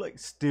 dude? He's like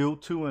still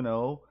 2-0.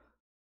 Bro,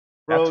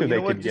 that's who they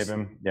could give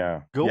him.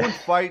 Yeah. Go and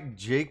fight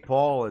Jake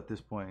Paul at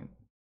this point.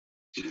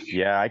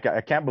 Yeah, I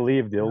can't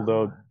believe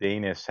Dildo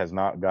Danis has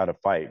not got a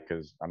fight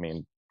because, I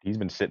mean, he's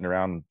been sitting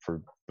around for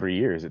 3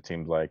 years, it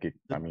seems like.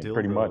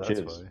 Pretty much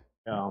is. Why.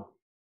 Yeah.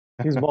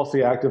 He's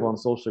mostly active on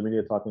social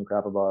media talking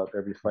crap about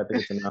every fight that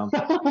gets announced.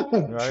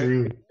 Right?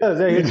 True.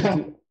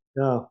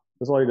 Yeah,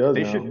 that's all he does.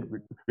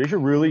 They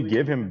should really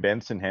give him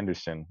Benson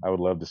Henderson. I would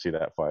love to see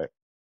that fight.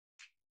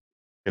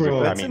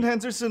 Benson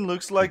Henderson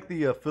looks like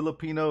the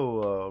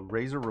Filipino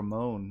Razor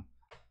Ramon.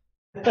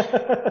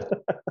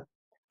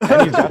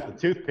 And he's got the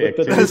toothpick.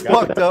 That's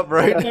fucked up,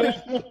 right?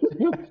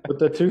 With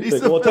the toothpick.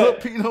 He's a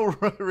Filipino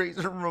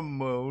Razor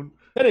Ramon.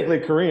 Technically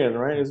Korean,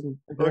 right?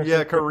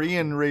 Yeah,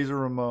 Korean Razor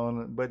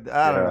Ramon. But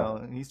I don't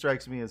know. He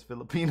strikes me as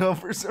Filipino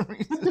for some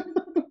reason.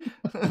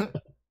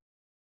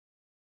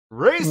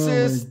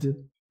 Racist.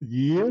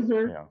 Yes,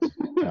 sir.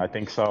 Yeah, I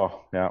think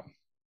so. Yeah.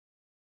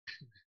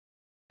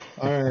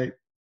 All right.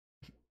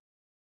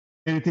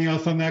 Anything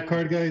else on that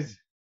card, guys?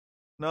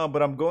 No,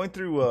 but I'm going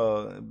through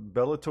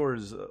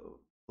Bellator's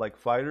like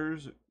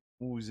fighters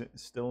who's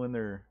still in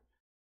there.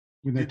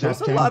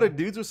 There's a lot of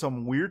dudes with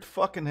some weird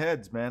fucking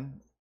heads, man.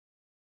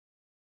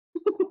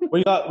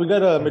 We got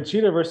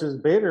Machida versus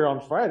Bader on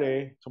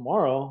Friday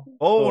tomorrow.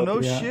 Oh,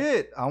 so,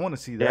 shit! I want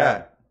to see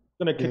that. It's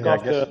gonna kick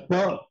off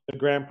the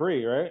Grand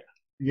Prix, right?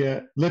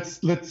 Yeah. Let's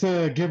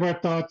give our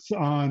thoughts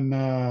on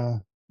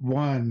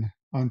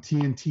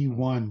TNT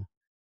 1.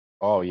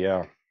 Oh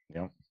yeah.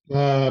 Yeah.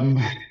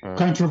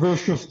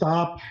 Controversial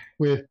stop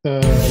with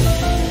the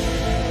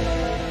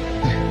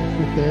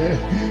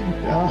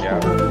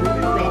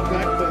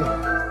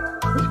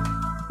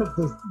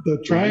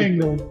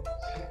triangle.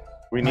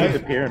 We need the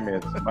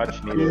pyramids.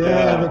 Much needed.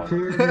 Yeah, the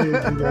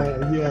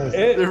pyramids.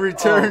 Yes. The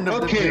return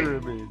of the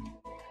pyramid.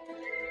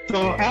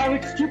 So,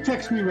 Alex, you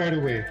text me right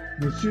away.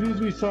 As soon as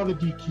we saw the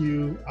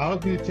DQ, I was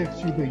going to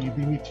text you, but you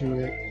beat me to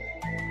it.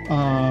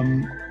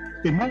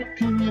 in my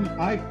opinion,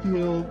 I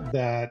feel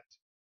that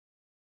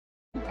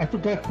I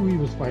forgot who he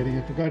was fighting.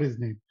 I forgot his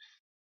name.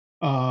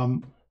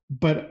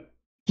 But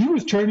he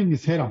was turning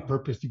his head on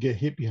purpose to get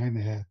hit behind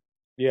the head.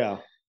 Yeah.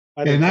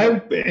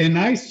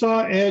 I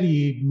saw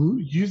Eddie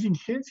using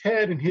his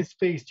head and his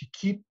face to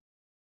keep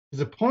his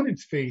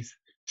opponent's face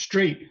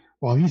straight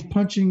while he's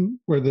punching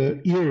where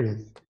the ear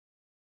is.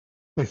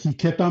 But he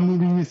kept on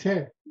moving his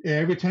head.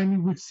 Every time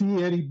you would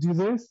see Eddie do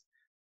this,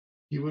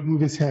 he would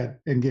move his head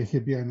and get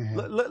hit behind the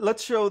head.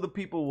 Let's show the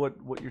people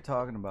what you're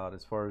talking about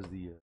as far as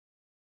the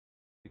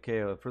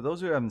KO. For those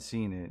who haven't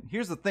seen it,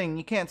 here's the thing: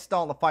 you can't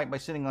stall the fight by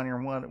sitting on your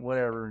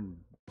whatever.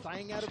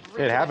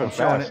 It happened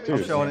fast too.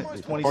 I'm showing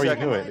it. 20 Before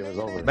seconds. you knew it, it was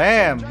over.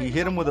 Bam! He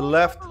hit him with a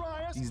left.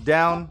 He's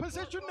down.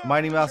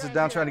 Mighty Mouse is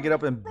down trying to get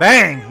up, and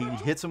bang! He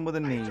hits him with a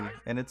knee,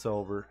 and it's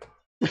over.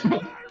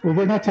 Well,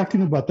 we're not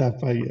talking about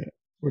that fight yet.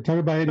 We're talking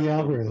about Eddie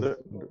Alvarez.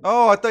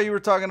 Oh, I thought you were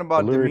talking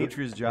about Lurie.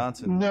 Demetrius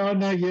Johnson. No,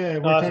 not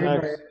yet. We're talking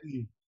about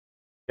Eddie.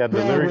 Yeah, the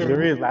Yeah,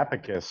 Lurie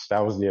Lapicus, that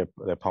was the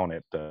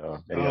opponent. Eddie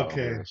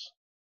Okay. Alvarez.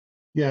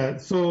 Yeah,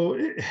 so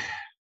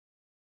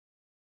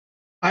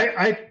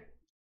I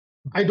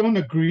don't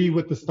agree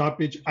with the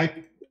stoppage.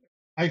 I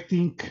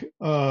think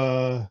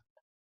it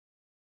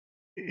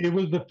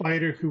was the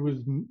fighter who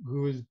was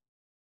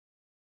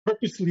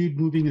purposely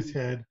moving his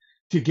head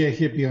to get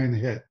hit behind the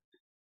head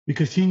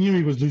because he knew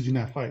he was losing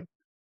that fight.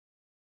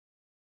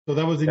 So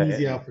that was an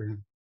easy out for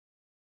him.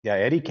 Yeah,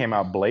 Eddie came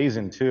out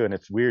blazing too, and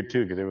it's weird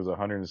too because it was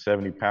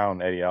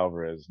 170-pound Eddie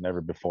Alvarez,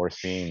 never before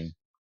seen.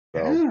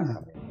 So,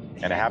 Yeah.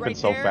 and it happened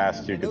so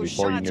fast too because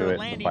before you knew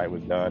it, the fight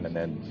was done, and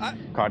then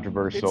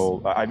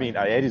controversial. I mean,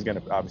 Eddie's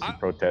going to obviously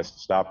protest the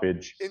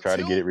stoppage, try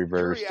to get it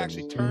reversed,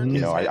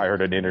 and I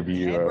heard an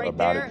interview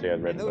about it too. I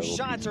read a little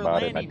piece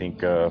about it. And I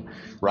think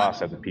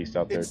Ross has a piece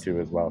out there too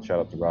as well. Shout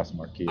out to Ross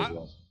Marquis as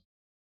well.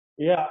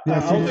 Yeah.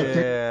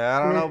 Yeah,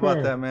 I don't know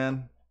about that,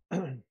 man.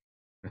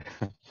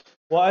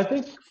 Well, I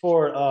think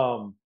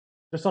for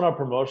just on a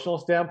promotional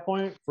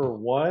standpoint, for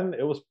one,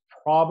 it was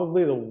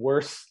probably the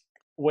worst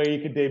way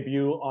you could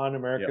debut on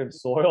American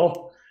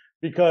soil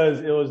because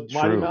it was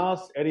Mighty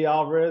Mouse, Eddie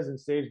Alvarez, and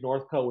Sage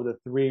Northcutt were the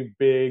three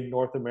big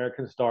North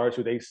American stars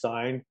who they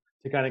signed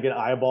to kind of get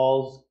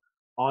eyeballs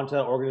onto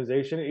that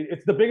organization.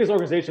 It's the biggest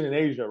organization in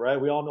Asia, right?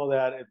 We all know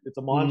that. It's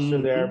a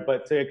monster there,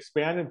 but to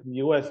expand into the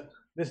U.S.,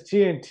 this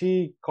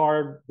TNT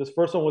card, this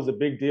first one was a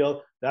big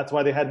deal. That's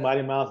why they had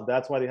Mighty Mouse.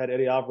 That's why they had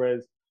Eddie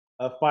Alvarez,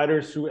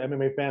 fighters who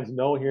MMA fans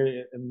know here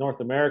in North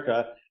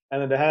America.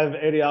 And then to have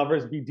Eddie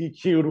Alvarez be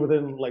DQ'd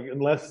within in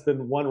less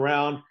than one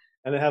round,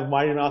 and then have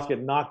Mighty Mouse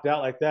get knocked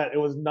out like that, it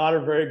was not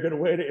a very good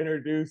way to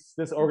introduce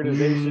this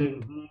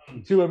organization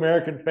to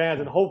American fans.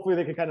 And hopefully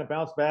they can kind of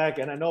bounce back.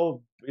 And I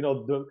know,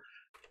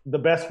 the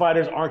best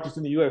fighters aren't just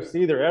in the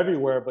UFC; they're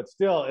everywhere. But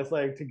still, it's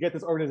like to get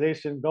this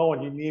organization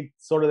going, you need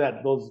sort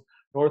of those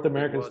North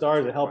American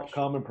stars to help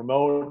come and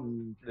promote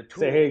and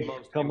say, hey,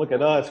 come look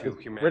at us.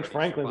 Because Rich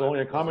Franklin's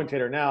only a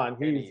commentator now,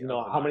 and he's,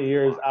 how many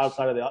years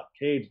outside of the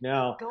cage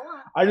now.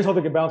 I just hope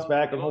they can bounce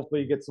back and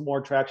hopefully get some more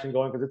traction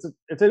going because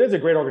it is a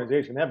great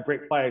organization. They have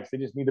great fights. They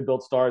just need to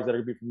build stars that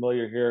are going to be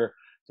familiar here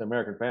to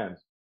American fans.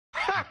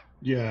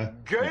 Yeah.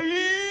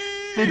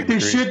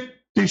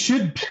 They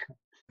should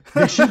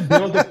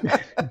build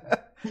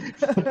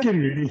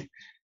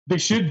they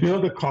should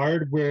build a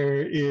card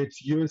where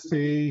it's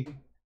USA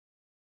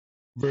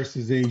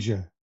versus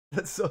Asia.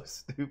 That's so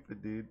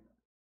stupid, dude.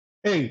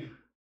 Hey,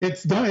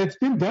 it's done. It's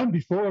been done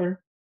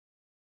before.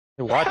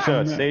 Watch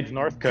Sage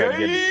Northcutt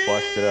get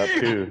busted up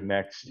too.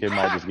 Next, he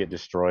might just get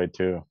destroyed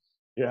too.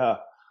 Yeah,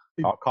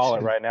 I'll call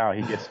it right now.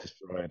 He gets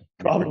destroyed.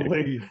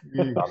 Probably.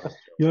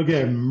 You'll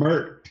get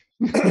murked.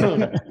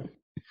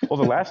 Well,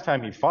 the last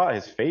time he fought,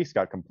 his face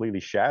got completely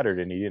shattered,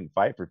 and he didn't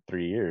fight for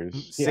 3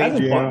 years.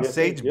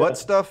 Sage butt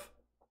stuff.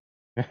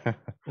 Yeah,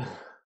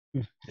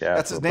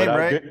 that's his name,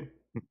 right?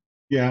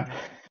 Yeah.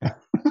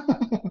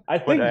 I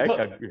think.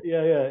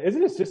 Yeah.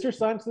 Isn't his sister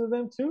signed to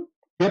them too?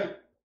 Yep.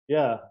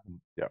 Yeah.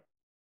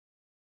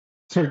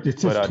 So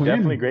it's but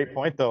definitely great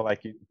point though.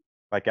 Like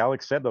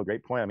Alex said though,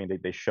 great point. I mean,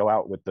 they show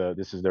out with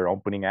this is their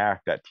opening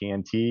act at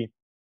TNT.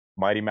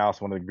 Mighty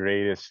Mouse, one of the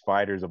greatest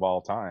fighters of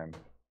all time,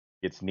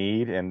 gets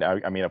kneed, and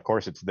I mean, of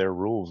course, it's their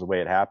rules the way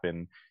it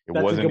happened. It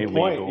wasn't illegal.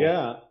 Point.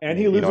 Yeah, and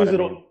he loses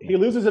it. He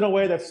loses in a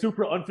way that's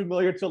super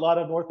unfamiliar to a lot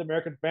of North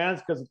American fans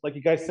because, like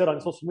you guys said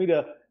on social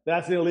media,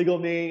 that's an illegal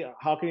knee.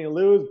 How can you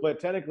lose? But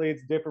technically,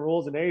 it's different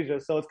rules in Asia,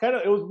 so it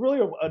was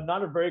really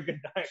not a very good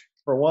night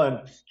for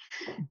one.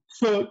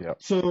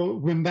 So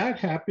when that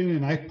happened,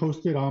 and I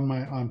posted on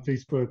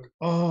Facebook,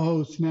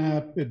 oh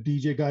snap,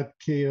 DJ got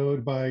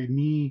KO'd by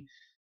knee.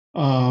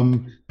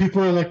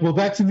 People are like, well,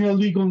 that's an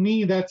illegal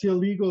knee. That's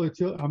illegal.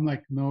 I'm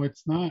like, no,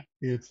 it's not.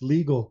 It's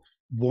legal.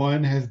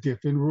 One has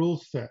different rule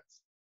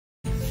sets,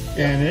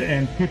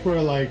 and people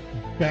are like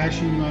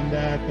bashing on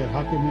that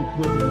how come it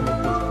wasn't a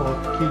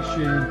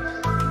disqualification?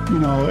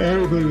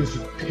 Everybody was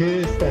just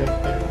pissed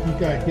that he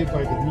got hit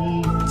by the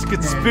knee. It's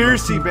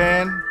conspiracy,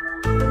 man.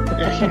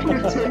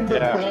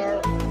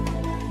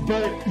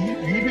 But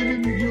even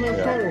in the U.S.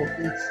 Yeah. title,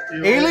 it's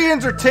still,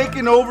 Aliens are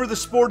taking over the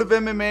sport of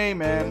MMA,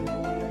 man.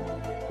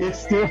 It's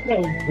still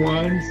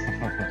one's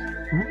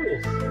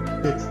rules.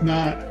 It's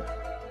not.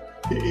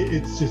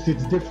 It's just.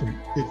 It's different.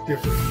 It's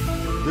different.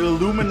 The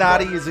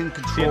Illuminati is in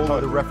control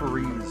of the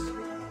referees.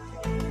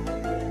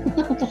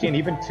 And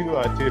even to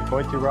your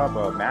point to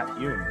Rob, Matt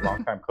Hume,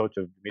 longtime coach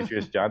of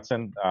Demetrius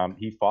Johnson,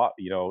 he fought,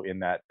 in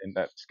that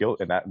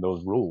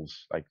those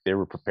rules. Like they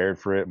were prepared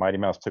for it. Mighty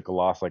Mouse took a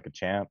loss like a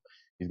champ.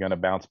 He's gonna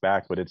bounce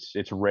back, but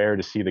it's rare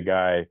to see the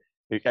guy.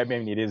 I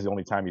mean, it is the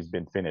only time he's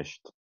been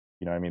finished.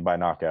 You know what I mean, by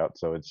knockout.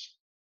 So it's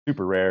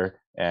super rare,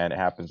 and it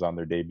happens on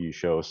their debut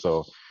show.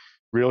 So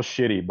real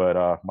shitty,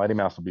 but Mighty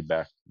Mouse will be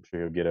back. I'm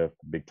sure he'll get a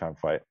big time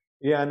fight.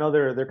 Yeah, I know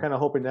they're kind of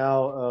hoping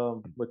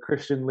now with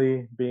Christian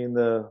Lee being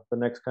the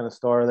next kind of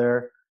star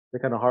there. They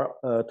kind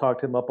of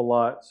talked him up a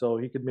lot, so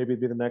he could maybe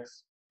be the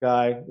next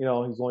guy.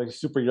 He's only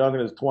super young in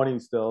his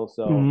 20s still.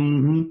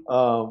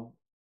 So,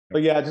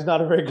 but yeah, just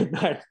not a very good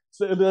night.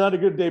 So not a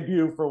good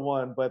debut for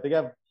one. But they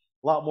have a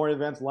lot more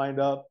events lined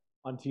up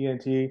on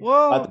TNT.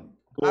 Well,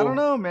 I don't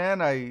know, man.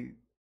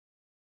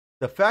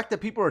 The fact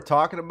that people are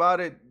talking about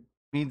it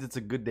means it's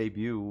a good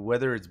debut,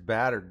 whether it's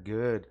bad or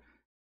good.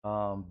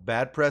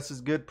 Bad press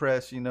is good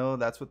press,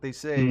 that's what they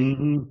say.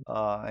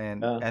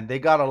 And they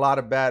got a lot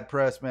of bad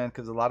press, man,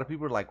 because a lot of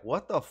people are like,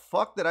 what the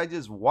fuck did I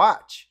just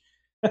watch?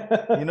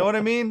 You know what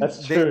I mean?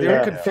 That's true.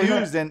 They're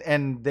confused,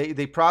 and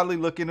they probably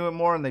look into it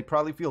more, and they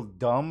probably feel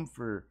dumb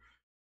for,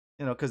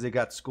 because they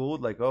got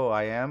schooled, like, oh,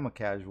 I am a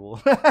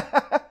casual.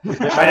 I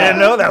didn't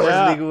know that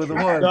was legal with the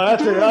one.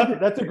 No,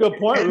 that's a good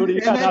point, Rudy.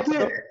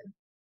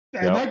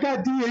 And I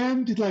got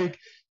DM'd like,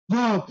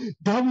 wow,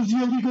 that was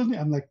illegal.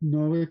 I'm like,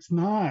 no, it's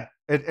not.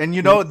 And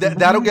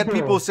that'll get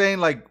people saying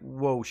like,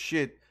 whoa,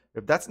 shit.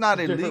 If that's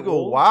not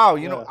illegal, wow,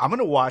 I'm going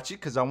to watch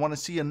it because I want to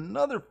see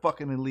another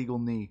fucking illegal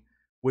knee,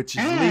 which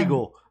is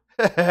legal.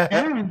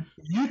 And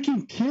you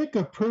can kick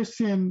a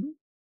person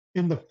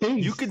in the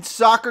face. You can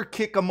soccer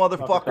kick a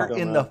motherfucker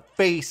in the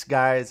face,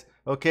 guys.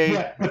 Okay?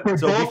 Yeah,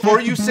 so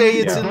before you say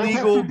it's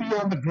illegal. Both have to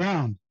be on the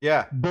ground.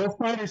 Yeah. Both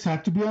fighters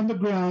have to be on the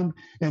ground.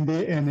 And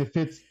if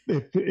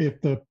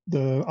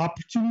the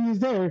opportunity is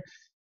there,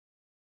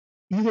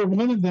 either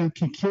one of them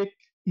can kick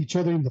each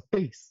other in the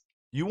face.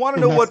 You want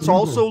to know what's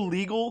also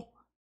legal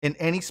in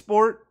any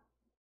sport?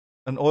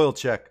 An oil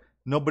check.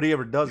 Nobody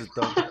ever does it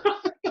though.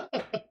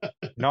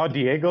 No,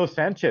 Diego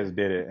Sanchez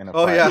did it in a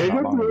fight.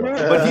 Yeah.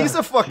 But he's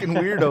a fucking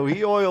weirdo.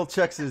 He oil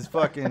checks his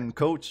fucking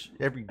coach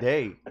every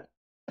day.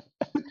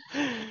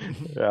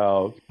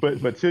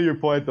 But to your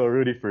point though,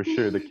 Rudy, for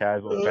sure, the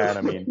casual fan.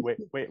 I mean,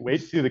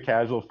 wait till the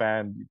casual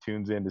fan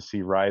tunes in to see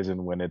Ryzen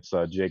when it's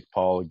Jake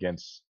Paul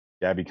against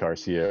Gabby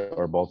Garcia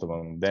or both of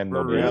them. Then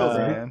they'll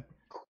be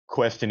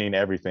questioning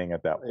everything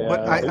at that point.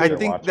 But I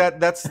think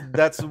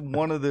that's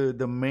one of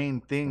the main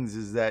things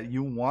is that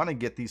you want to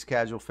get these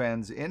casual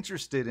fans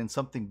interested in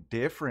something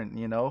different,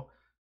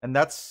 and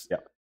that's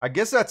I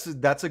guess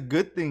that's a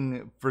good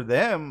thing for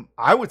them.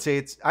 I would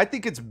say I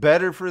think it's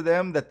better for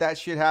them that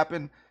shit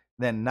happened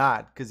than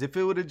not, because if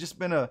it would have just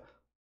been a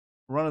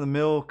run of the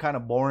mill kind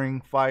of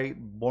boring fight,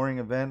 boring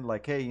event,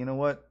 like, hey, you know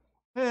what,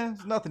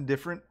 it's nothing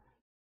different.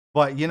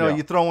 But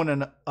you throw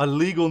in a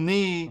legal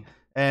knee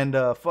and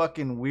a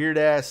fucking weird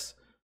ass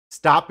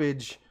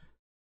stoppage,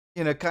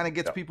 kind of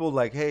gets people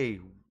like, hey,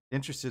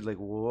 interested, like,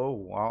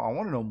 whoa, I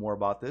want to know more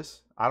about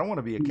this. I don't want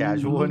to be a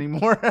casual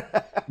anymore.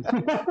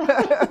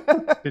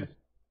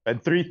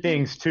 And three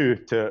things too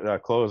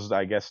to close,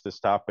 I guess, this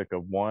topic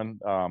of one.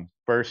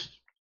 First,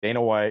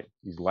 Dana White,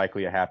 he's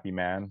likely a happy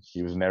man.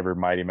 He was never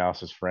Mighty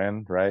Mouse's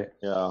friend, right?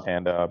 Yeah.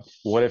 And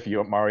what if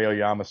Mario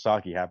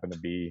Yamasaki happened to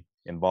be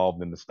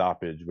involved in the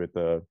stoppage with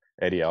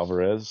Eddie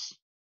Alvarez,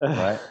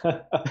 right?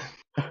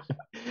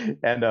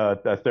 And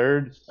the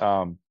third,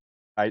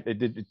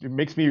 it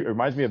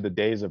reminds me of the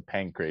days of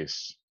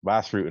Pancrase.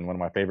 Bas Rutten, one of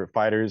my favorite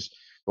fighters.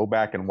 Go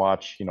back and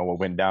watch, what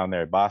went down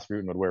there. Bas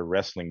Rutten would wear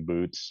wrestling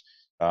boots,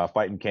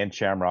 fighting Ken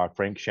Shamrock,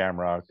 Frank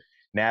Shamrock,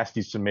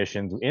 nasty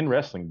submissions in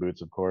wrestling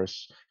boots, of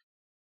course,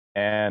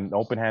 and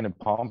open-handed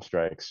palm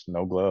strikes,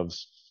 no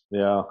gloves.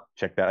 Yeah,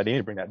 check that. I need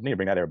to bring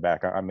that era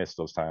back. I miss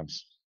those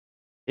times.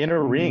 In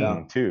a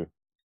ring too.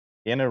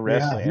 In a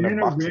wrestling, in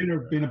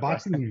a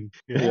boxing ring.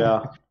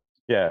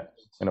 Yeah,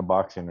 in a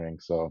boxing ring.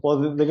 So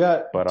they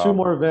got two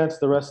more events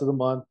the rest of the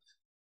month.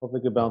 Hope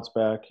they can bounce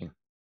back.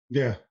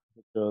 Yeah,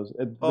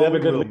 they have a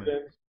good lead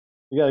in.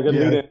 You got a good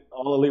lead in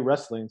All Elite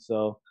Wrestling.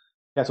 So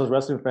catch those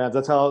wrestling fans.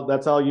 That's how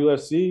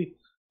UFC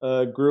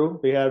grew.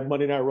 They had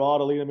Monday Night Raw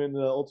to lead them into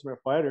the Ultimate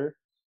Fighter.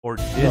 Or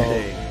did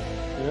they?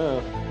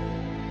 Yeah.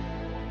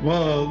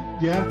 Well,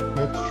 yeah,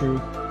 that's true.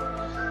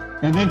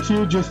 And then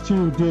too, just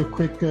to do a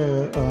quick,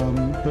 after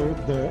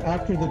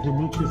the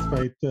Demetrius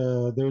fight,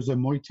 there was a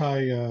Muay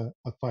Thai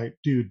fight.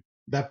 Dude,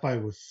 that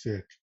fight was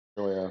sick.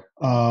 Oh yeah.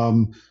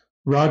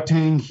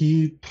 Rodtang,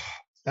 he's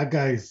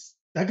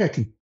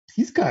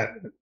got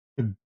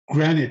a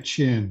granite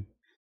chin.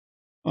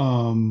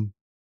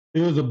 It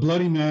was a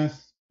bloody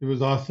mess. It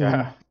was awesome.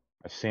 Yeah,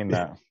 I've seen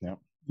that. Yeah.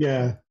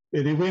 Yeah.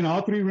 they win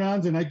all 3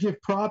 rounds, and I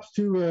give props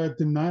to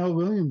Niall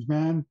Williams,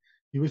 man.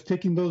 He was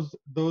taking those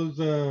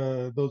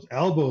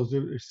elbows.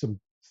 There's some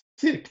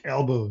sick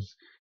elbows.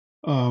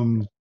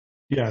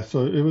 Yeah,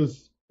 so it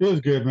was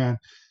good, man.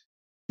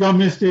 If y'all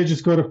missed it,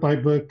 just go to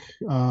Fightbook.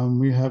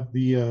 We have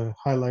the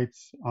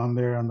highlights on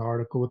there on the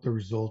article with the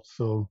results.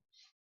 So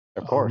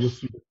Of course. you'll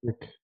see the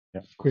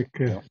Yeah. quick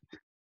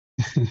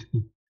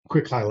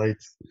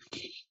highlights.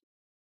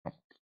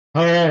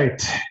 All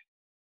right,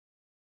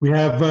 we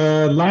have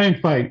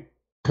Lion Fight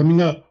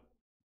coming up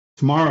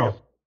tomorrow.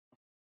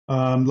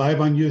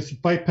 Live on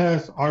UFC Fight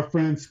Pass. Our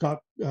friend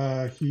Scott,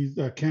 he's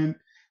Kent,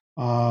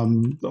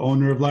 the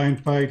owner of Lion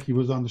Fight. He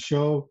was on the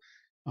show.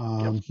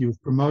 He was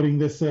promoting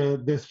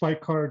this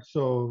fight card.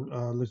 So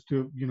let's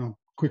do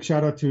quick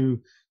shout out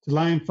to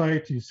Lion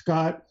Fight, to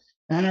Scott,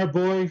 and our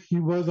boy. He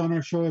was on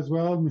our show as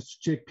well, Mr.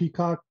 Jake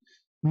Peacock,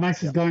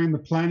 nicest guy on the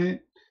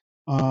planet.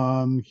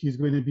 He's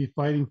going to be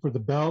fighting for the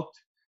belt.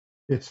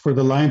 It's for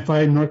the Lion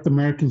Fight North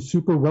American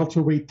Super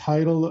Welterweight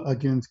title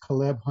against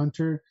Caleb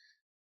Hunter,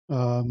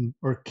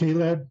 or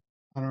Caleb.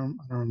 I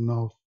don't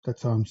know if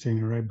that's how I'm saying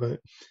it right, but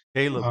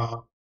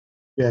Caleb.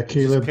 Yeah,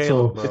 Caleb.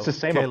 Caleb, So It's the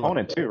same Caleb.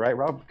 opponent too, right,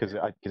 Rob? Because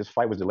his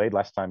fight was delayed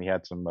last time. He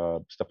had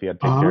some stuff he had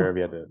to take care of.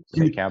 He had to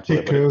cancel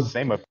it. But it's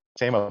the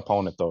same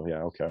opponent, though.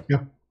 Yeah, okay.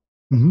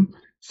 Mm-hmm.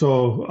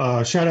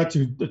 So shout out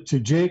to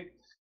Jake.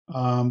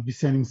 Be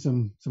sending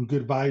some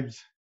good vibes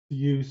to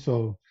you.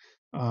 So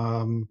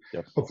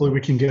hopefully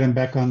we can get him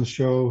back on the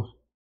show.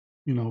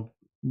 3-4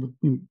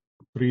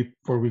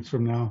 weeks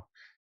from now.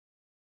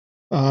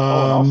 And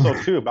also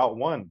too about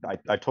one.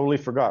 I totally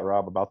forgot,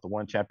 Rob, about the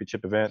one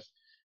championship event.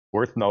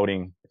 Worth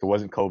noting, if it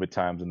wasn't COVID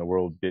times and the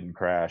world didn't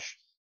crash,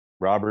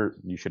 Robert,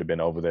 you should have been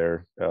over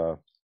there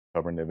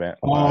covering the event.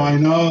 Oh, I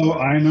know.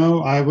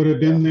 I would have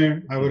been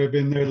there. I would have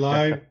been there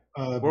live.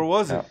 Where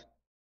was it?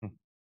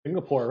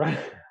 Singapore, right?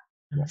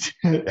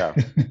 Yeah.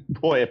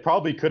 Boy, it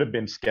probably could have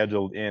been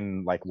scheduled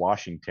in like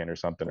Washington or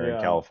something, or in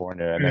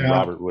California, and then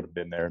Robert would have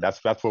been there.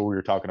 That's what we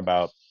were talking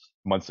about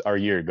months or a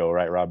year ago,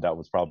 right, Rob? That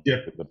was probably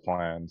the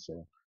plan.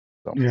 So.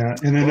 Yeah,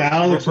 and then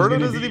Alex. Roberto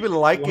doesn't even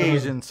like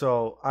Asian,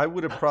 so I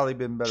would have probably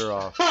been better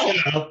off.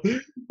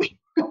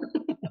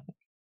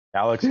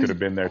 Alex could have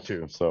been there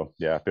too. So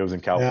yeah, if it was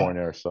in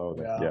California or so,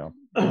 then,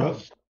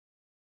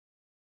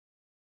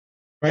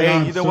 Right hey,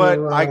 on. you know what?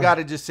 I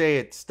gotta just say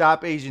it.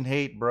 Stop Asian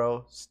hate,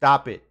 bro.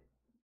 Stop it.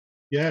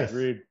 Yes.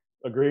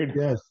 Agreed.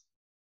 Yes.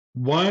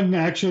 One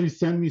actually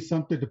sent me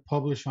something to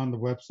publish on the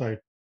website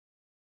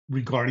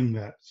regarding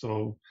that.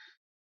 So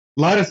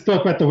a lot of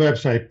stuff at the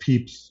website,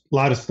 peeps. A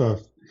lot of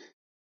stuff.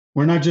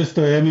 We're not just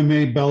a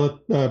MMA,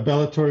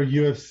 Bellator,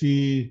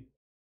 UFC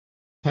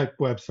type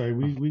website.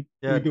 We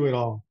do it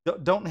all.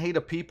 Don't hate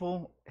a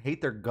people,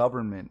 hate their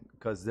government,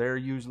 because they're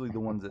usually the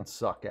ones that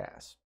suck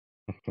ass.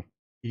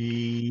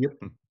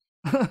 Yep.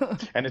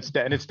 And it's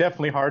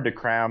definitely hard to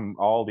cram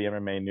all the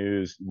MMA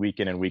news week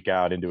in and week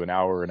out into an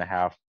hour and a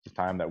half the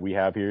time that we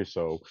have here.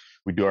 So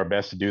we do our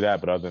best to do that.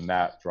 But other than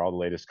that, for all the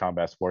latest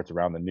combat sports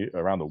around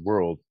the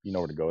world, you know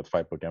where to go. It's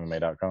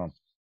fightbookmma.com.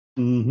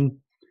 Mm-hmm.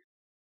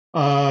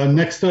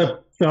 Next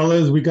up,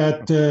 fellas, we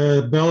got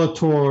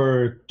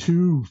Bellator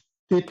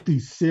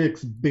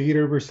 256,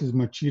 Bader versus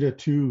Machida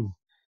 2.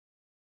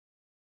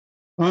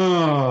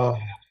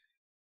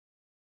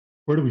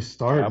 Where do we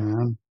start,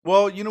 man?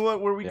 Well, you know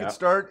what? Where we could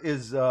start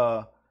is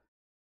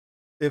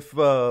if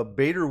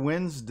Bader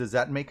wins, does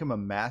that make him a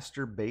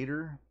master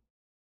Bader?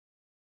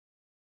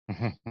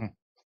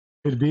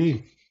 Could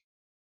be.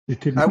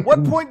 At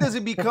what point does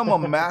he become a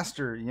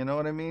master? You know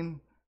what I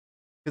mean?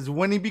 Because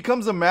when he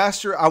becomes a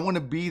master, I want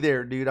to be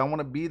there, dude. I want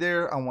to be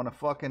there. I want to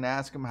fucking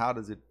ask him, how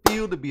does it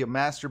feel to be a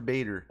master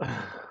Bader?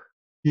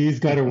 He's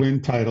got to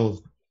win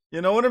titles. You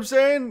know what I'm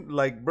saying?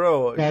 Like,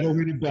 bro. Got to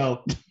win a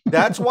belt.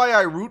 That's why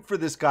I root for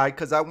this guy,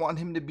 because I want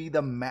him to be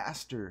the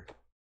master.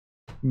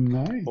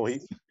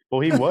 Nice.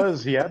 He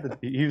was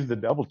the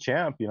double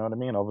champ, you know what I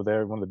mean? Over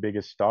there, one of the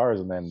biggest stars,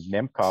 and then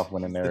Nemkov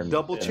went in there.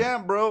 Double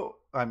champ, bro.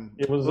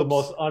 It was the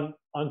most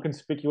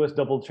unconspicuous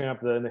double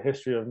champ in the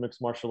history of mixed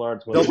martial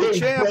arts. Double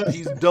champ.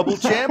 He's double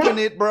champing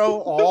it,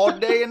 bro, all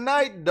day and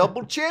night.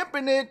 Double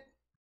champing it.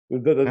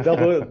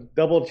 The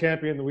double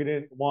champion we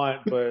didn't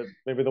want, but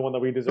maybe the one that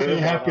we deserve. It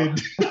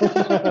happened.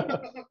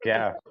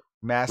 Yeah,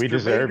 master we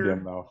deserved Bader.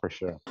 him though, for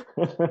sure.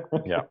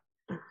 Yeah.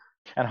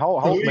 And how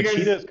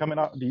Machida is coming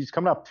up? He's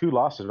coming up 2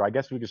 losses. Right? I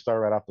guess we could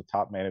start right off the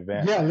top main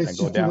event. Yeah, let's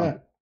go just do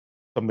that.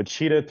 So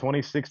Machida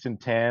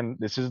 26-10.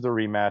 This is the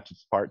rematch.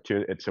 It's part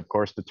 2. It's of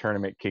course the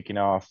tournament kicking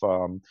off.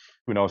 Who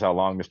knows how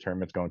long this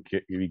tournament's going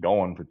to be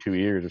going, for 2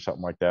 years or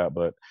something like that.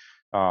 But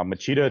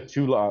Machida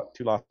 2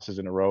 losses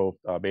in a row.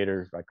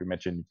 Bader, like we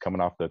mentioned,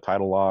 coming off the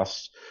title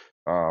loss.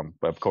 But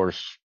of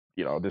course,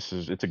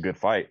 it's a good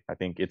fight. I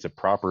think it's a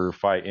proper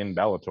fight in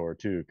Bellator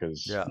too,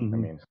 because I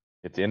mean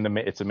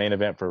it's a main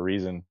event for a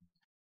reason.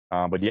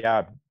 But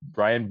yeah,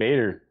 Brian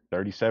Bader,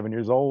 37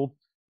 years old,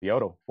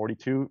 Lyoto,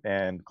 42,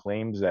 and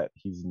claims that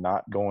he's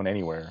not going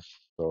anywhere.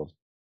 So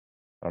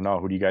I don't know.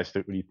 What do you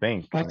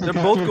think? They're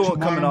both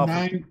coming off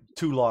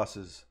 2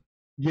 losses.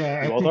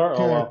 Yeah,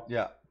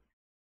 yeah.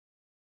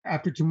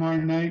 after tomorrow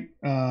night,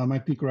 I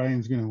think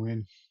Ryan's gonna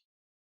win.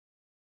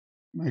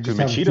 I Because just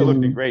have a Machida looked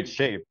in feeling. great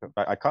shape.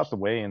 I caught the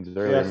weigh-ins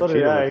earlier. Yeah, so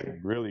did Machida I.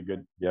 looked really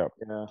good. Yeah.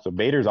 Yeah. So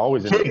Bader's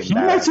always in He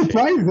might badass shape.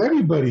 surprise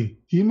everybody.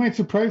 He might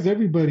surprise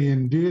everybody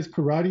and do his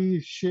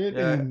karate shit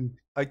Yeah, and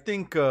I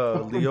think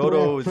fucking throw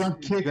Lyoto a is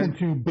front kick gonna,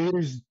 into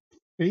Bader's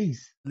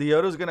face.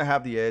 Lyoto's gonna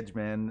have the edge,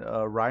 man.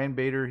 Ryan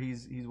Bader,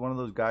 he's one of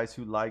those guys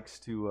who likes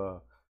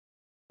to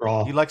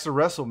Raw. he likes to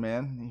wrestle,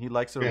 man. He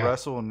likes to Yeah.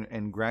 wrestle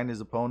and grind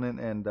his opponent.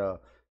 And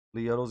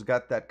Lyoto's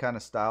got that kind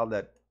of style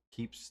that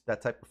keeps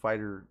that type of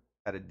fighter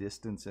at a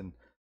distance. And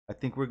I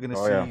think we're gonna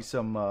Oh, see yeah.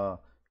 some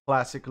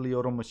classic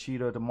Lyoto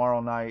Machida tomorrow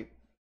night.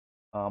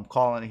 I'm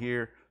calling it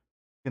here.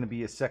 It's gonna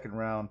be a second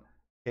round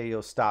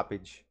KO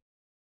stoppage.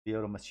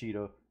 Lyoto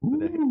Machida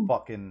with a Ooh.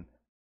 fucking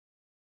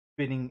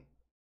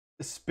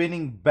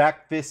spinning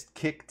back fist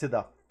kick to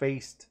the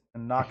face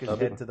and knock his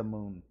head to the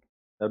moon.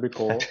 That'd be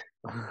cool.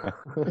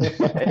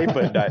 Hey,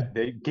 but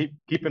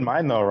keep in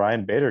mind though,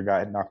 Ryan Bader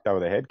got knocked out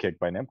with a head kick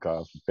by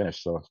Nemkov and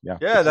finished. So yeah.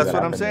 Yeah, that's that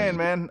what I'm happened. saying,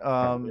 man.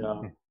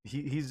 Yeah.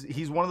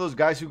 He's one of those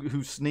guys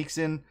who sneaks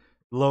in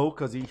low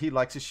because he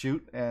likes to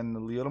shoot. And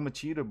Lyoto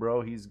Machida,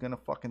 bro, he's gonna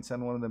fucking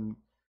send one of them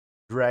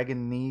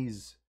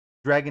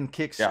dragon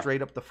kicks Yeah.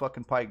 straight up the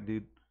fucking pike,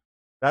 dude.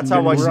 That's how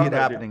I We're see on it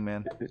that, happening,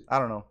 man. I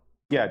don't know.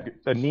 Yeah,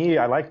 the knee.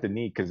 I like the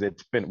knee because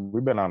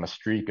we've been on a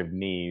streak of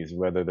knees,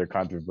 whether they're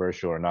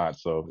controversial or not.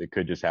 So it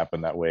could just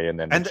happen that way. And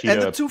then And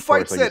Machida, the two of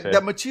course, fights like you that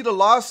said- Machida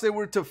lost,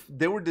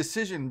 they were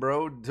decision,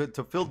 bro,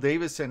 to Phil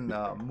Davis and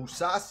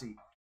Musasi.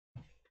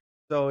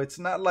 So it's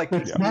not like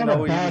It's you not know a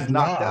he was bad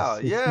knocked loss. out.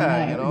 It's Yeah,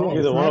 not- you know. it's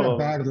Either one not of a them.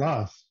 bad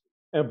loss.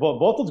 And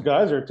both those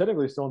guys are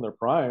technically still in their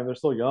prime. They're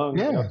still young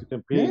Yeah, enough to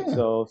compete. yeah.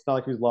 So it's not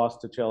like he's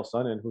lost to Chael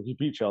Sonnen, who he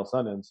beat Chael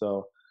Sonnen.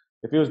 So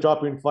if he was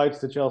dropping fights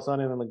to Chael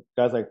Sonnen and like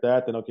guys like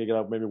that, then okay, you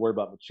gotta maybe worry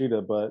about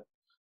Machida. But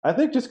I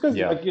think just because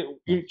Yeah. like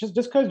you just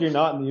because you're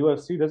not in the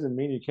UFC doesn't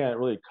mean you can't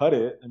really cut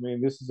it. I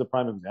mean, this is a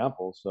prime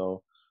example.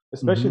 So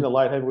especially in the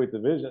light heavyweight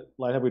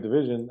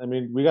division. I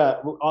mean, we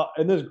got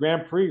in this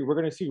Grand Prix, we're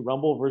gonna see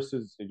Rumble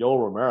versus Yoel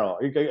Romero.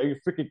 Are you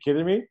freaking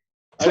kidding me?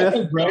 I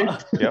mean,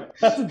 Right? Yep.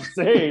 that's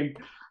insane.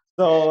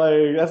 So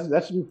like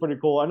that should be pretty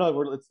cool. I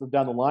know it's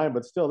down the line,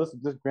 but still, this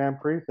Grand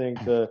Prix thing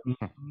to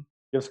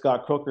give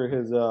Scott Coker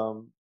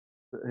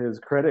his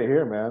credit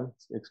here, man.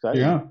 It's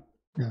exciting. Yeah.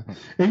 Yeah.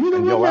 And you know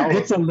And what, man?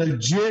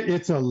 Yoel-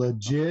 It's a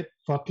legit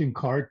fucking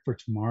card for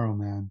tomorrow,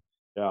 man.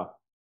 Yeah,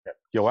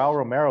 Yoel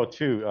Romero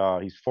too.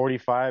 He's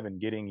 45 and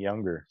getting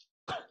younger.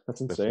 that's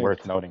That's insane.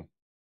 worth noting.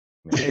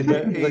 And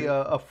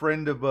a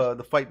friend of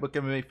the Fight Book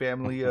MMA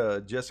family,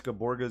 Jessica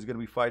Borga, is going to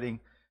be fighting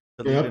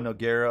Talita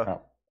Nogueira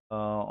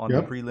on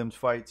the prelims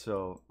fight.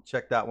 So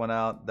check that one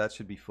out. That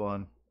should be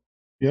fun.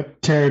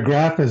 Yep. Tara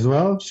Graff as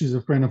well. She's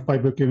a friend of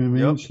Fight Book MMA.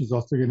 Yep. She's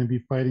also going to be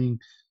fighting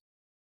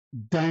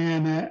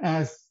Diana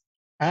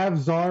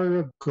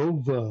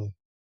Avzaragova.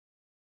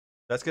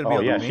 That's going to be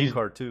on yeah, the main she's-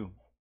 card too.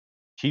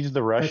 She's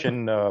the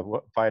Russian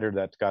fighter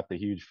that's got the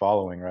huge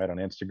following, right, on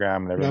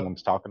Instagram, and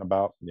everyone's talking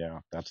about. Yeah,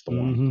 that's the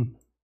one.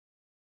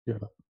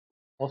 Mhm.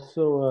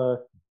 Also,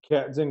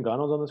 Kat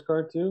Zingano's on this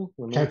card too.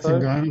 the main Kat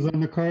card. Zingano's on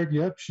the card.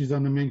 Yep. She's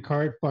on the main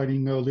card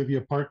fighting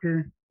Olivia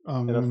Parker.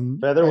 And a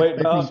featherweight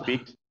I bout.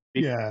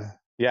 Yeah.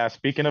 Yeah,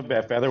 speaking of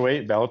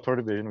featherweight, Bellator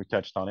division, we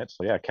touched on it.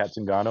 So yeah, Kat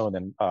Zingano, and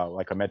then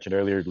like I mentioned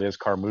earlier, Liz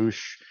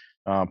Carmouche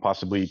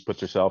possibly puts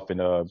herself in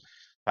a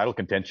title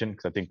contention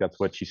because I think that's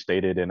what she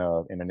stated in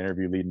an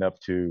interview leading up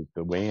to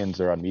the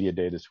weigh-ins or on media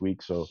day this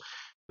week. So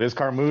Liz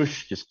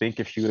Carmouche, just think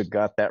if she would have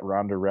got that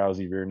Ronda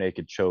Rousey rear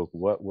naked choke,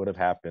 what would have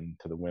happened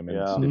to the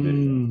women's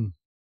division?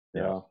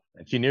 Yeah,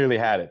 and she nearly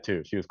had it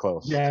too. She was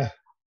close. Yeah.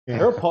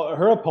 Her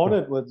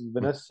opponent was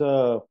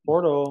Vanessa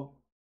Porto,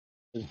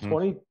 is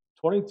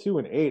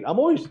 22-8. I'm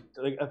always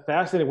like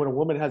fascinated when a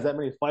woman has that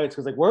many fights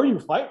because like where are you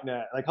fighting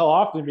at? Like how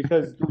often?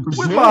 Because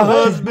With my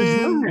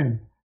husband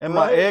and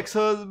my Right.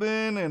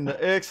 ex-husband and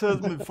the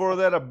ex-husband before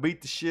that, I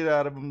beat the shit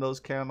out of him. Those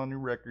count on your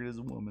record as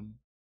a woman.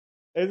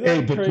 isn't Hey,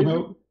 that but crazy? you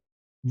know,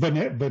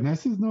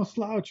 Vanessa's no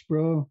slouch,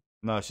 bro.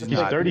 No, she's She's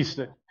not.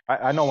 30.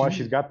 I know why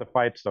she's got the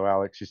fights though,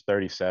 Alex. She's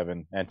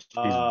 37 and she's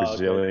Okay.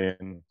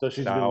 Brazilian. So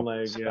she's been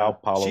like, yeah. Sao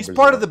Paulo, She's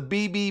Brazil. part of the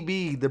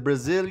BBB, the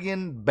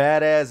Brazilian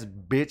Badass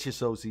Bitch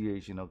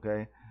Association.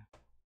 Okay,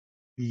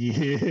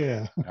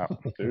 Yeah. Yeah.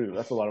 Dude,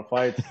 that's a lot of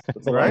fights.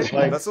 That's a lot right? of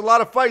fights. That's a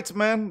lot of fights,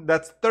 man.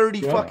 That's 30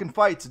 Yeah. fucking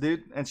fights,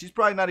 dude. And she's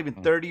probably not even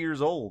 30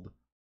 years old.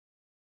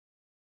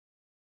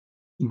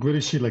 What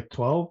is she, like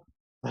 12?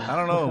 I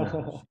don't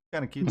know.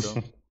 Kind of cute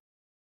though.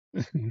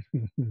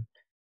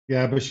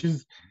 Yeah, but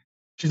she's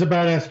a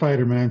badass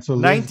fighter, man. So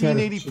Liz gotta-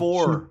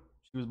 1984.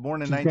 She was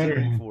born in she's better.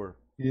 1984.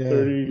 Yeah.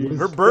 30. Liz-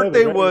 Her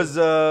birthday was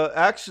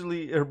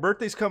actually her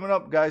birthday's coming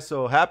up, guys.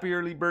 So happy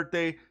early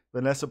birthday,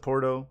 Vanessa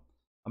Porto.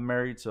 I'm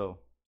married, so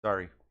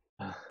sorry.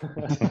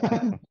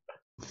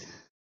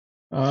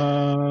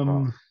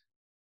 All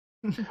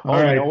You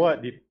right. know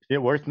what?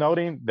 Worth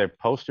noting, the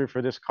poster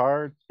for this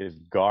card is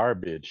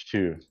garbage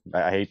too.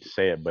 I hate to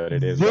say it, but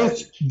it is.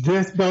 This garbage.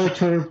 this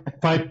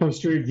Bellator fight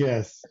poster,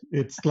 yes,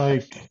 it's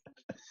like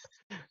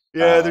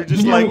Yeah, they're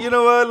just you like, know- you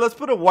know what? Let's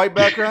put a white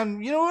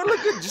background. You know what? Look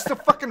at just a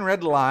fucking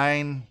red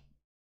line.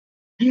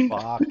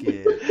 Fuck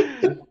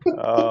it.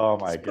 Oh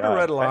my Just put a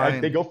red god!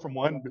 line. They go from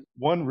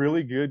one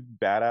really good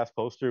badass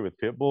poster with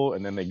Pitbull,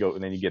 and then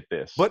you get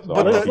this. But So I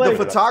but don't the, know if you the think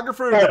about-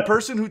 photographer, the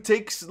person who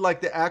takes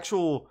like the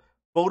actual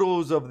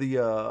photos of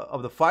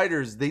the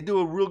fighters, they do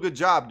a real good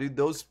job, dude.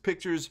 Those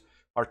pictures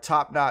are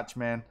top notch,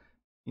 man.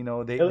 You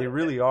know, they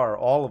really are.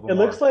 All of them. It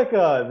looks like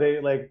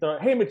they like they're,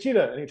 hey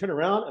Machida, and you turn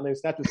around and they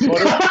snap his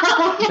photo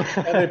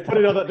and they put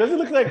it on. Doesn't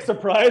it look like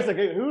surprise? Like,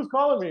 hey, who's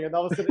calling me? And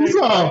all of a sudden, What's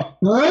up?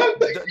 What?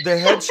 the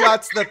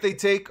headshots that they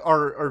take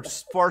are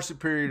far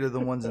superior to the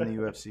ones in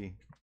the UFC.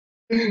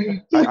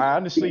 I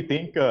honestly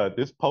think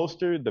this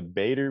poster, the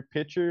Bader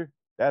picture,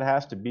 that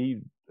has to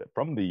be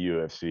from the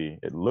UFC.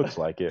 It looks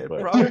like it, It but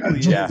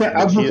probably yeah, is.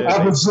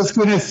 I was just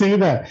gonna say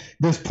that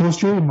this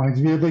poster reminds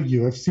me of a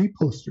UFC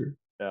poster.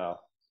 yeah.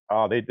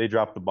 Oh, they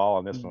dropped the ball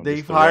on this one. They've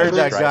Just the hired red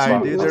that stripes guy,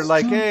 on dude. it. They're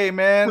like, hey,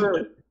 man,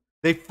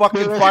 they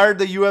fucking fired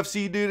the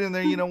UFC dude, and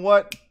they're, you know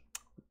what?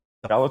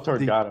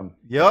 Bellator got him.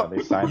 Yep,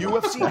 They signed him.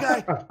 UFC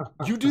guy.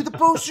 You do the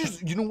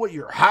posters. You know what?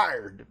 You're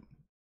hired.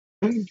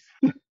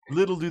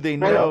 Little do they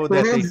know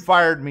that they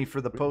fired me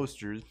for the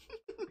posters.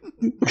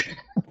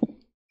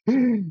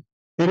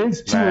 It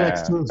is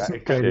 2x Man, to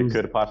it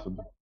could have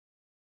possibly.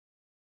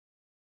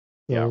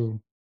 So,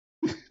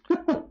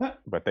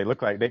 But they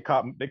look like they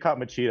caught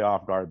Machida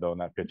off guard though in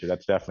that picture.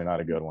 That's definitely not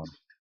a good one.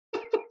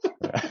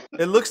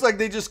 It looks like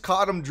they just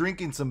caught him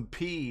drinking some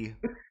pee.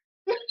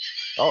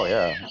 Oh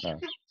yeah.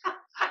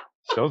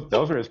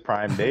 Those were his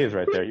prime days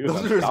right there. He was Those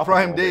are his unstoppable.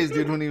 prime days,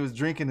 dude, when he was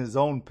drinking his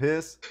own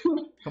piss.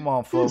 Come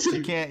on, folks.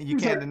 You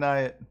can't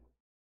deny it.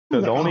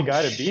 The only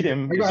guy to beat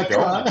him I was got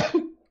Jones. caught.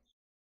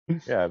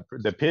 Yeah,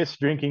 the piss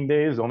drinking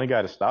days, the only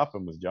guy to stop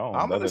him was Jones.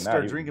 I'm gonna Other than that,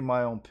 start he- drinking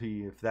my own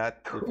pee if it's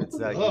that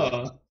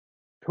good.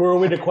 who are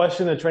we to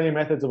question the training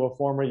methods of a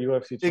former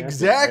UFC champion?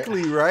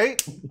 Exactly,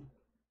 right?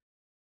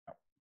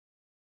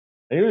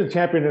 And he was a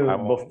champion I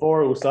won't-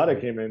 before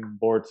USADA came in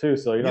board too.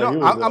 So you know, he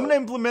was, I'm gonna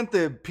implement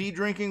the pee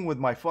drinking with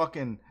my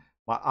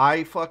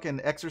eye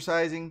fucking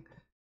exercising.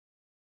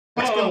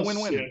 It's gonna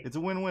win-win. shit. It's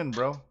a win-win,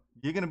 bro.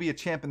 You're gonna be a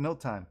champ in no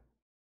time.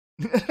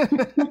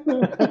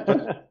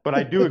 But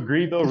I do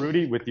agree though,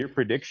 Rudy, with your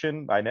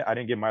prediction. I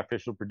didn't get my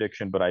official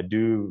prediction, but I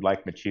do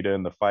like Machida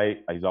in the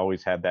fight. He's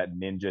always had that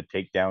ninja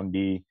takedown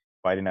D,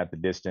 fighting at the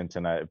distance,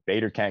 and if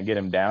Bader can't get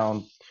him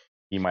down,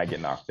 he might get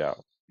knocked out.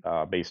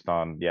 Based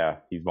on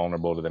he's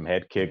vulnerable to them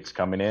head kicks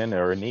coming in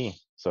or a knee.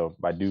 So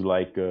I do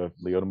like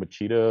Lyoto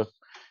Machida.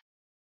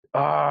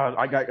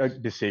 I got a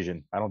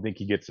decision. I don't think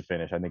he gets a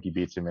finish. I think he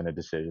beats him in a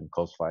decision,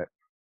 close fight.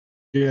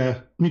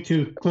 Yeah, me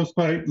too. Close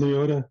fight,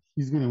 Lyoto.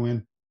 He's gonna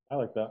win. I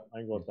like that. I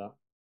can go with that.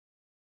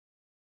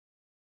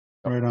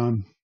 Right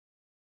on.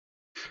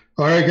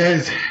 All right,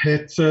 guys.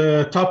 It's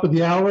top of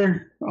the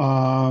hour.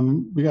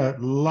 We got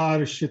a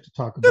lot of shit to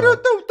talk about.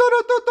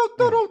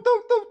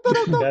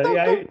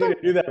 Yeah, you need to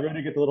do that. We're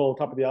gonna get the little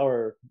top of the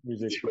hour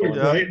music. going.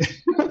 Yeah.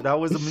 Right? That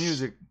was the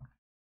music.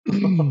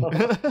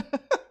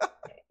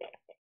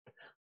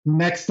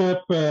 Next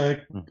up,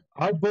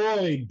 our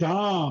boy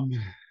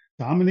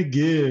Dominic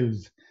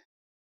Gibbs.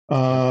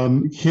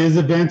 His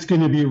event's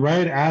going to be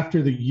right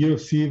after the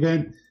UFC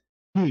event.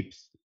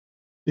 Peeps,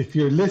 if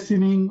you're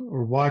listening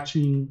or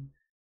watching,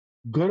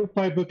 go to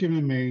Fightbook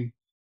MMA,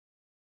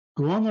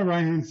 go on the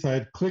right-hand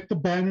side, click the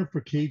banner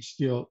for Cage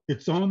Steel.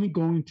 It's only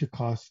going to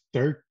cost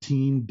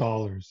 $13,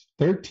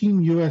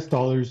 $13 US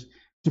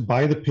to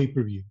buy the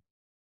pay-per-view.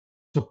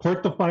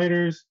 Support the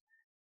fighters,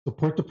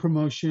 support the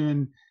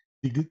promotion.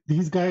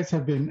 These guys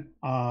have been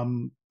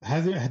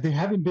they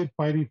haven't been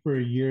fighting for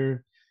a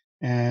year,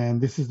 and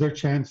this is their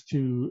chance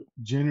to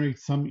generate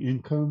some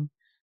income.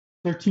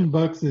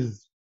 $13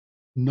 is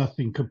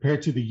nothing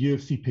compared to the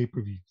UFC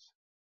pay-per-views.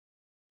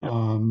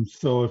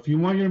 So if you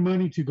want your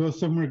money to go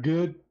somewhere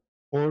good,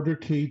 order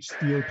Cage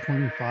Steel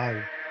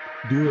 25.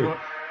 Do it.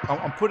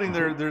 I'm putting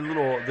their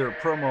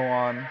promo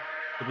on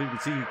so people can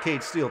see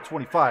Cage Steel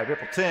 25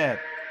 April 10th,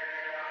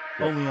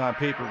 only on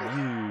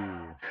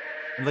pay-per-view.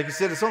 And like you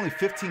said, it's only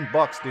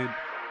 $15, dude.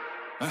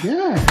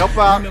 Yeah. Help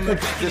out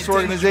this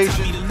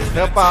organization,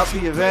 help out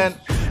the event,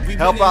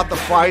 help out the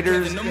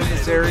fighters in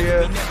this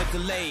area.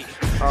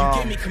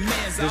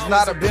 There's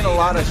not been a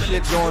lot of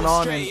shit going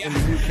on in the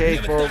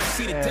UK, folks,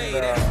 and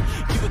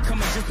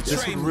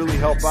this would really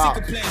help out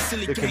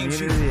the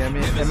community, the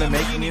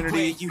MMA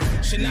community,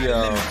 just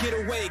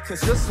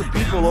the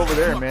people over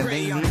there, man.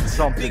 They need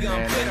something,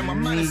 man.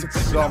 They need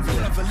something.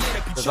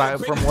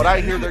 Because from what I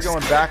hear, they're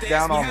going back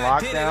down on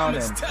lockdown, and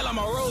that's some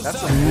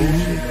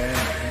bullshit,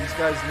 man. These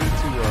guys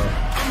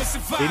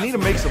they need to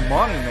make some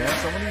money, man.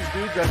 Some of these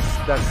dudes,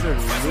 that's their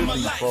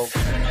living, folks. So,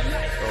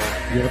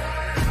 Yep.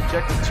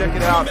 check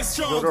it out.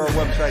 Go to our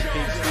website,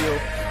 Cage Steel,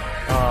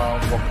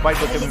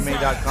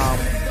 FightBookMMA.com,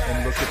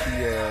 and look at the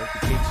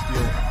Cage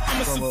Steel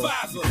promos.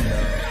 You can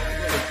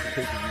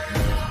take the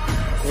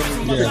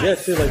Yeah,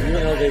 too, like even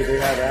though they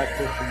have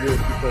access to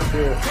UFC Plus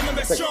here,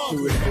 it's like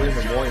 2 and 3 in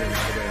the morning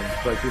for them.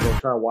 So like people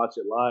try to watch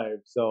it live.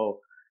 So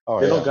Oh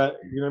They yeah. don't got,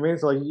 you know what I mean?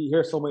 So like you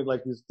hear so many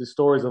like these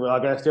stories of I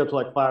gotta stay up till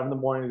like 5 in the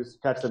morning just to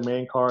catch the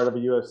main card of a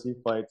UFC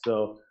fight.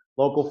 So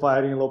local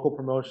fighting, local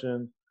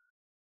promotion,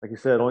 like you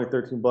said, only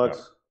 $13.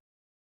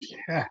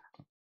 Yeah,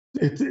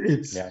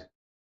 it's Yeah.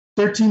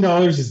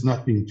 $13 is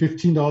nothing.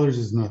 $15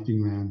 is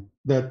nothing, man.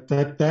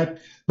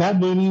 That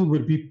money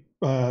would be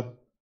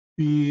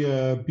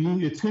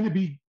being it's going to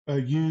be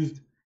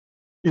used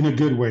in a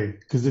good way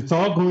because it's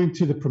all going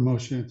to the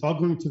promotion. It's all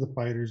going to the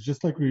fighters,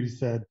 just like Rudy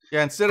said.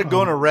 Yeah, instead of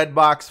going to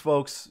Redbox,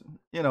 folks,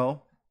 you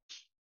know,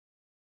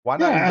 why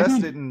not Yeah, I invest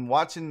mean- it in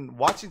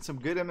watching some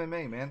good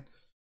MMA, man?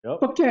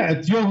 But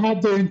yeah, you'll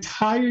have the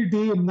entire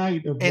day and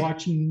night of And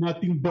watching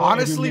nothing but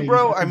honestly, MMA.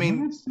 bro, You got I the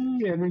mean-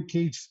 UFC and then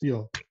Cage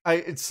Steel.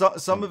 It's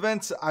some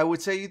events I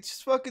would say you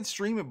just fucking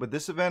stream it, but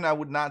this event I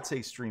would not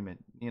say stream it.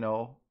 You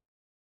know,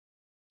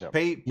 Yep.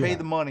 pay Yeah.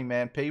 the money,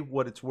 man. Pay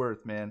what it's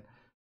worth, man.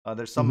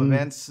 There's some Mhm.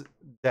 events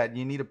that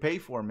you need to pay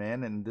for,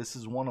 man, and this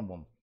is one of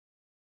them.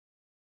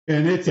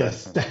 And it's a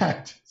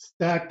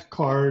stacked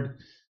card.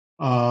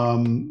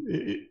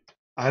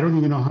 I don't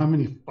even know how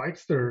many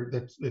fights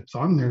that's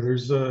on there.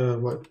 There's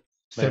what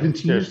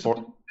 17 or There's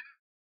something?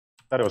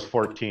 I thought it was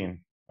 14.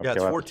 Yeah, Okay,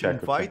 it's I'll have to 14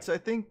 check with fights, I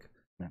think.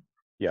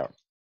 Yeah.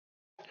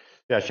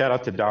 Yeah, shout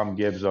out to Dom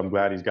Gibbs. I'm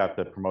glad he's got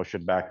the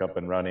promotion back up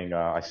and running.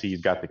 I see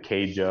he's got the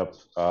cage up.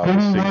 The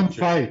 21 signature-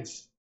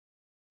 fights.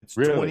 It's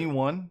Really?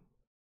 21.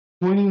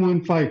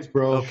 21 fights,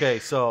 bro. Okay,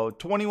 so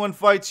 21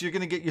 fights, you're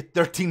gonna get your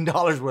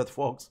 $13 worth,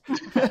 folks.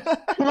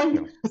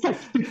 It's like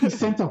 50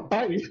 cents a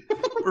fight.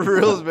 For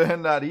reals,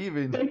 man, not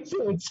even. 10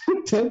 cents,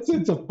 10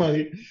 cents a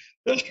fight.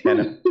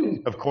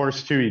 And of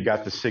course, too, you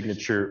got the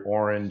signature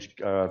orange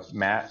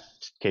matte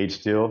cage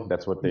steel.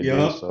 That's what they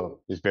Yeah. do. So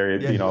it's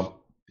very, Yeah. you know,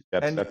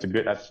 And- that's a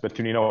good. But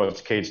you know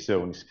it's cage steel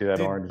when you see that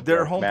Dude, orange.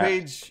 their matte.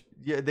 homepage,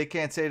 yeah, they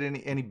can't say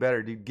it any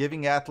better, dude.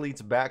 Giving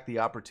athletes back the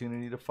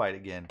opportunity to fight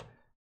again.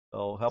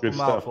 So help Good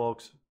them out, stuff.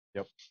 folks.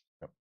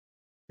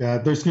 Yeah,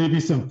 there's going to be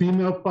some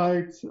female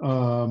fights.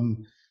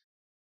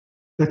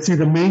 Let's see,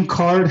 the main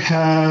card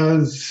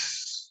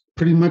has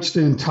pretty much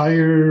the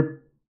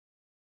entire.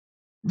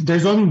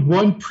 There's only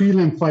one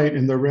prelim fight,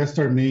 and the rest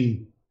are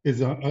main. Is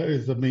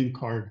the main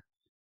card.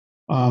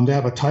 They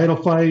have a title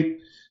fight.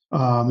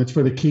 It's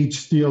for the Cage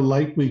Steel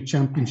Lightweight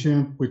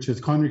Championship, which is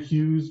Connor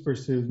Hughes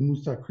versus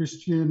Musa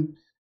Christian.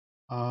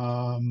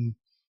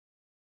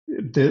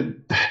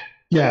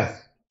 Yeah,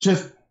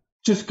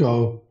 just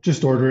go,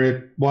 just order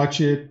it,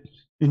 watch it,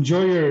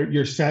 enjoy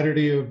your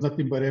Saturday of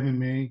nothing but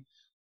MMA,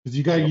 because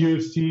you got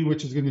UFC,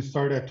 which is going to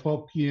start at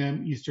 12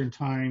 p.m. Eastern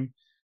time,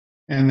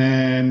 and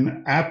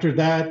then after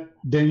that,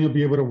 then you'll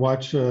be able to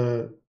watch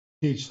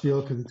Cage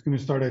Steel because it's going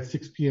to start at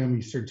 6 p.m.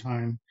 Eastern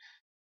time.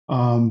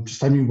 I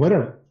mean, what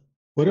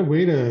a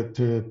way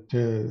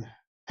to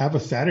have a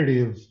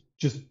Saturday of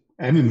just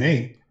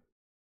MMA.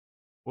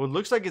 Well, it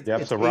looks like it's, Yeah,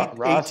 it's so eight-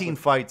 Ross 18 would-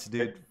 fights,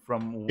 dude,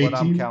 from what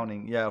I'm 18?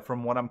 counting. Yeah,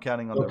 from what I'm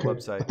counting on their I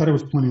website. thought it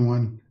was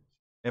 21.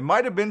 It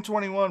might have been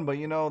 21, but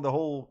you know, the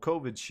whole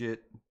COVID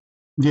shit.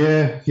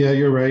 Yeah,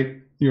 you're right.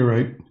 You're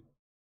right.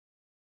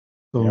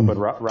 So, Yeah, but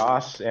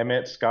Ross,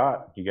 Emmett,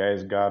 Scott, you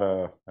guys got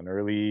an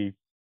early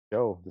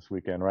show this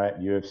weekend, right?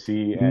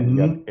 UFC, and you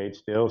got the cage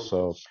steel.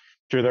 So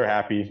sure they're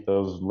happy.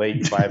 Those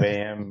late 5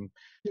 a.m.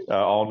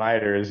 All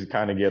nighters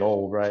kind of get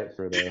old, right?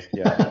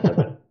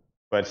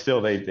 But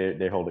still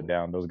they hold it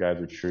down. Those guys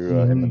are true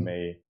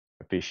MMA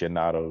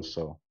aficionados.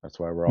 So that's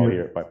why we're all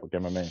here at Fight Book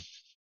MMA.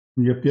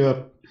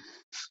 Yep.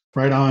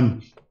 Right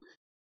on.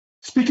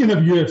 Speaking of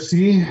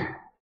UFC on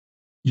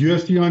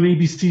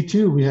ABC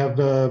too. We have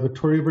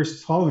Vittoria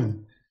versus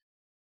Holland.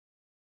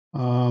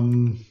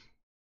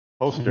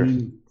 Poster. I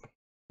mean,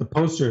 the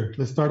poster.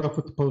 Let's start off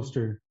with the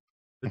poster.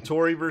 The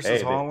Tory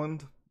versus Hey,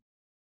 Holland.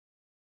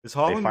 Is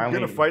Holland finally-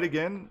 gonna fight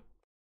again?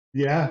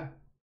 Yeah.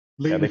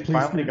 Yeah, Late they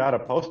finally replacement. got a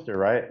poster,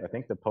 right? I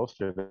think the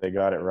poster they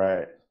got it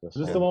right. Is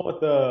this the one with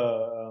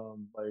the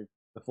like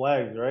the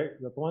flags, right?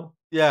 Is that the one?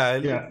 Yeah,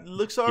 it Yeah.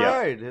 looks all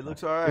right. It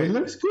looks all right. It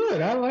looks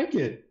good. I like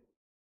it.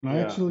 I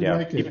Yeah. actually Yeah,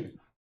 like it. even-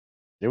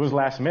 it was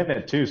last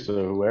minute too.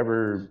 So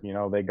whoever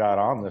they got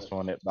on this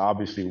one, it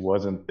obviously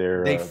wasn't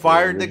their. They their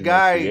fired the original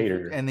guy,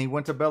 creator. and they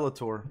went to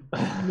Bellator.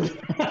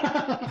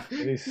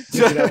 And he's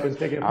sticking up and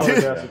taking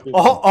photographs of people.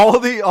 all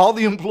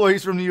the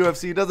employees from the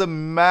UFC. It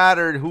doesn't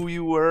matter who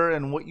you were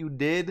and what you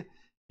did.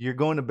 You're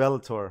going to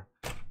Bellator.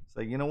 It's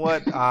like, you know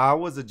what? I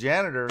was a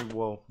janitor.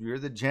 Well, you're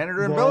the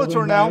janitor in Well, Bellator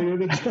then now. you're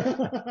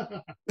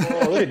the-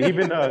 Oh, look,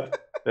 even that.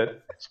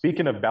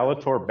 Speaking of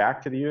Bellator,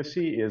 back to the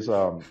UFC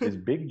is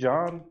Big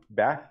John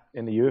back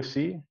in the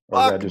UFC? Or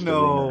is that Fuck just a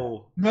rumor?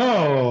 no.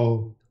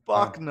 No.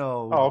 Fuck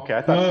no. Oh, okay.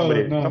 I thought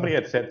No. somebody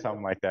had said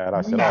something like that.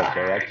 I said, No.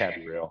 okay, that can't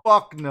be real.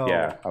 Fuck no.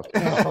 Yeah.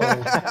 Okay.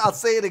 I'll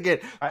say it again.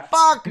 I-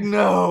 Fuck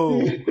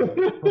no.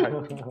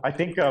 I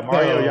think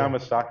Mario No.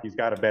 Yamasaki's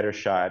got a better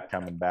shot at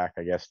coming back,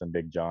 I guess, than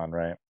Big John,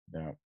 right?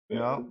 Yeah.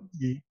 No.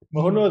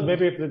 Well, who knows?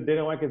 Maybe if the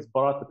Dana White gets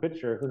bought off the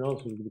picture, who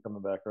knows who's gonna be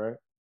coming back, right?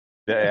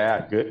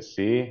 Yeah, good.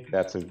 See,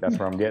 that's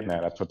where I'm getting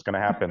at. That's what's gonna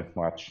happen.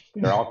 Watch,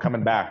 they're all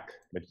coming back.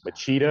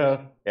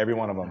 Machida, every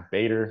one of them.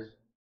 Bader,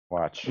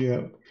 Watch.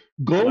 Yeah.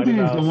 Goldie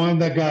is the Mouse. one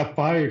that got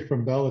fired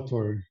from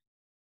Bellator.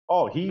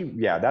 Oh,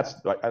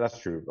 that's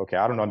true. Okay,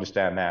 I don't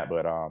understand that,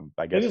 but I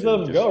They guess just it let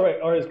was him just go, right?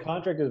 Or his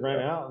contract is ran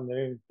out, and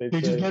they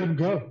They just let him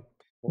go.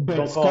 But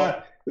Don't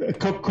Scott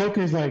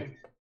Coker's like,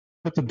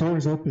 but the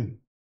door's open.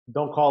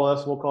 don't call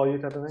us, we'll call you,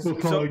 type of So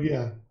thing. call,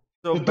 yeah.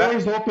 So The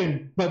door's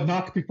open, but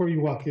knock before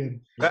you walk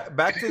in.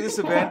 back to this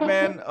event,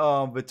 man.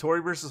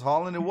 Vettori versus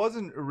Holland. It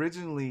wasn't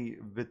originally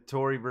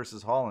Vettori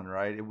versus Holland,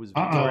 right? It was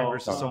Vettori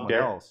versus someone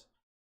else.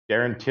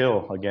 Darren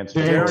Till against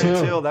Darren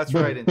Vettori. Till, that's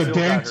right. And But Till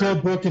Darren got Till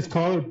hurt. broke his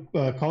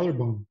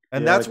collarbone.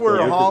 And Yeah, that's like where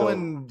 2 years ago.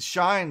 Holland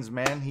shines,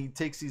 man. He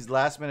takes these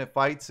last minute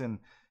fights, and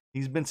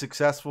he's been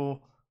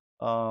successful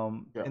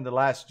in the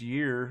last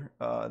year.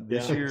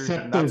 This Yeah. year,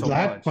 Except not his so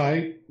last much.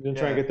 fight. He's been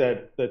trying to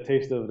get that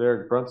taste of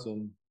Derek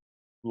Brunson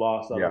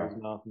lost out Yeah. of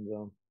his mouth and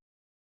zone.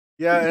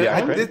 Yeah, Yeah,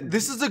 and I bet.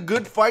 this is a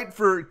good fight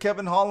for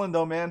Kevin Holland,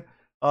 though, man.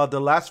 The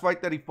last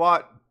fight that he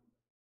fought,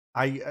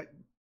 I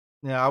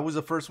was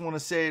the first one to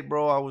say it,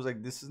 bro. I was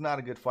like, this is not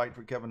a good fight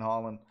for Kevin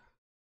Holland.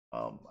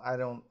 I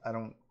don't.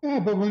 Yeah,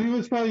 but when he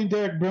was fighting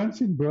Derek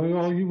Brunson, bro,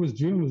 all he was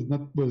doing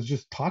was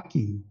just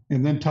talking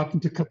and then talking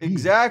to Khabib.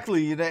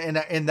 Exactly, you know,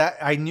 and that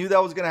I knew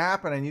that was gonna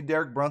happen. I knew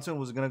Derek Brunson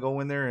was gonna go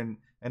in there and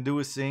do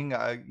his thing.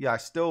 I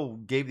still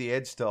gave the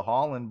edge to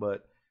Holland,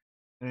 but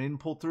it didn't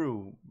pull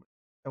through.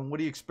 And what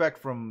do you expect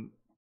from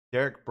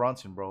Derek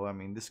Brunson, bro? I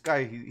mean, this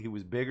guy, he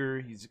was bigger.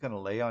 He's gonna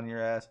lay on your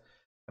ass,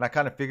 and I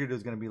kind of figured it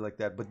was gonna be like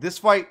that. But this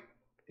fight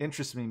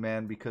interests me,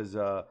 man, because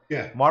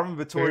Marvin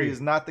Vettori very.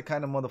 is not the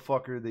kind of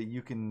motherfucker that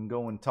you can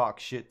go and talk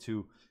shit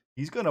to.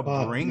 He's gonna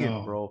bring no.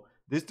 it, bro.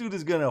 This dude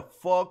is gonna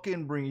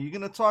fucking bring it. You're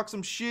gonna talk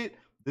some shit.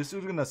 This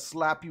dude's gonna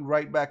slap you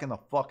right back in the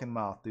fucking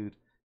mouth, dude.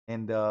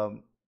 And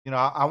you know,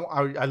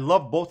 I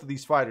love both of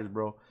these fighters,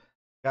 bro.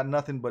 Got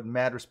nothing but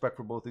mad respect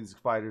for both of these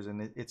fighters,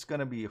 and it's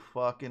gonna be a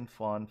fucking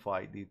fun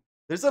fight, dude.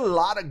 There's a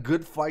lot of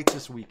good fights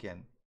this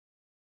weekend.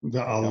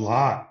 A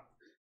lot.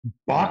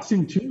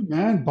 Boxing too,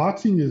 man.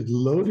 Boxing is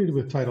loaded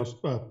with title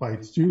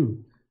fights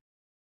too.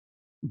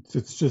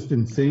 It's just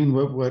insane.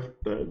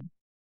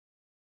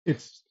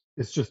 It's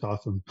just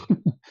awesome.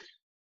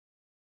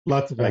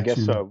 Lots of I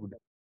action. guess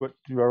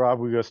Rob,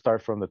 we're gonna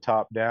start from the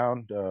top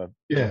down to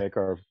Yeah. make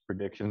our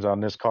predictions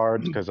on this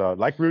card because,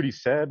 like Rudy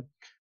said,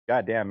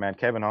 goddamn man,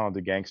 Kevin Holland's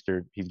a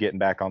gangster. He's getting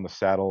back on the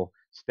saddle,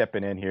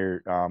 stepping in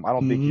here. I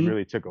don't think he Mhm.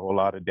 really took a whole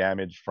lot of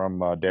damage from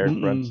Derek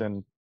Mm-mm.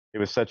 Brunson. It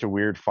was such a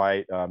weird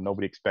fight.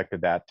 Nobody expected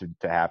that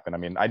to happen. I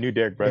mean, I knew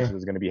Derek Brunson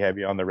was going to be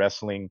heavy on the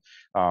wrestling.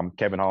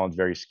 Kevin Holland's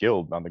very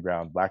skilled on the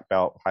ground, black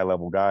belt, high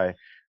level guy.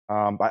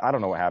 I don't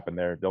know what happened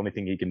there. The only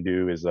thing he can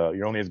do is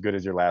you're only as good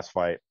as your last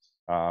fight.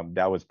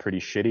 That was pretty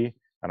shitty.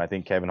 And I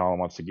think Kevin Holland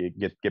wants to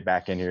get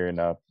back in here and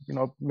you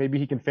know, maybe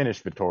he can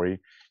finish Vettori.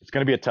 It's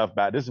going to be a tough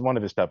battle. This is one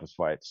of his toughest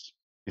fights.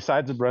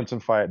 Besides the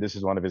Brunson fight, this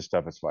is one of his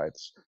toughest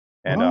fights.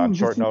 And on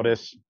short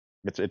notice,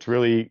 it's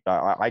really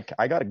I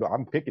gotta go.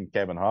 I'm picking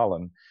Kevin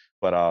Holland,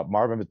 but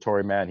Marvin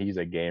Vettori, man, he's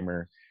a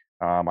gamer.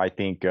 I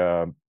think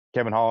Kevin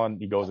Holland,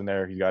 he goes in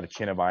there, he's got a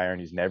chin of iron.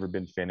 He's never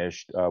been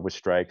finished with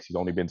strikes. He's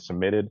only been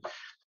submitted.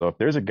 So if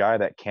there's a guy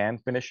that can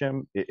finish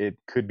him, it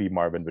could be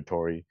Marvin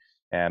Vettori.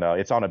 And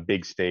it's on a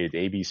big stage,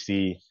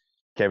 ABC.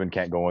 Kevin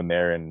can't go in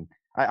there, and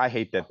I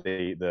hate that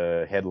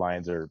the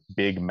headlines are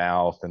big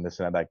mouth and this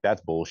and that. Like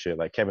that's bullshit.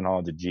 Like Kevin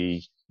Holland's a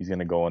G. He's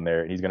gonna go in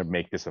there. He's gonna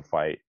make this a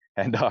fight,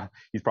 and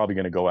he's probably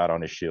gonna go out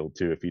on his shield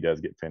too if he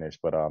does get finished.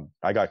 But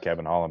I got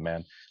Kevin Holland,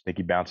 man. I think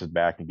he bounces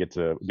back and gets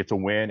a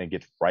win and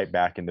gets right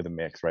back into the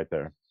mix right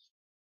there.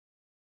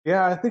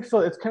 Yeah, I think so.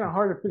 It's kind of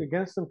hard to pick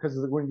against him because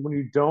when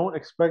you don't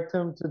expect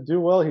him to do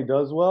well, he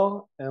does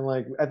well. And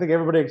like I think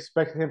everybody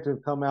expected him to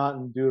come out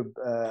and do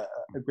a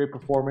great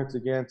performance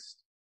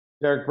against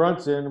Derek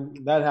Brunson.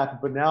 That happened,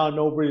 but now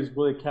nobody's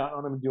really counting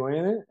on him doing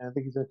it. And I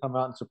think he's going to come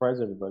out and surprise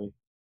everybody.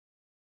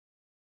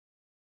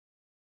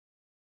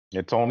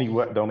 It's only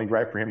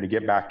right for him to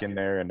get back in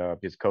there, and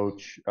his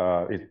coach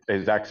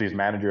is actually his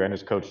manager and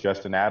his coach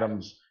Justin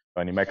Adams,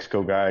 a New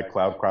Mexico guy,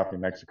 Cloudcroft, New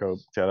Mexico.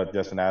 Shout out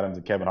Justin Adams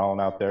and Kevin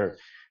Holland out there.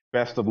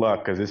 Best of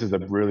luck because this is a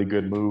really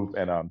good move,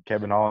 and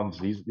Kevin Holland,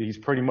 he's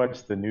pretty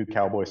much the new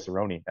Cowboy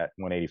Cerrone at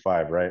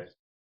 185, right?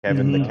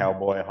 Kevin the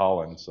Cowboy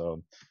Holland.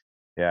 So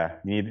yeah,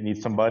 you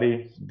need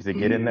somebody to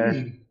get in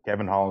there.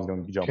 Kevin Holland's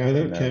going to jump in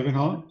there. Kevin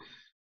Holland,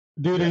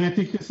 dude, and I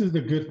think this is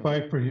a good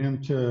fight for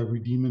him to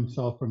redeem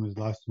himself from his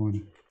last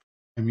one.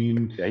 I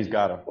mean, yeah, he's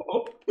got him.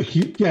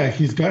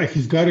 He's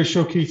got to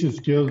showcase his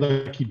skills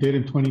like he did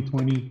in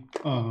 2020.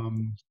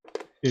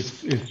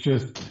 It's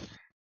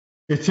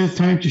his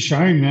time to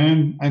shine,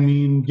 man. I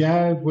mean,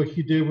 yeah, what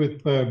he did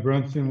with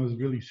Brunson was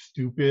really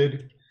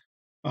stupid.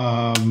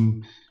 But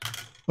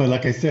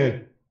like I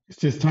said,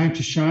 it's his time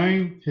to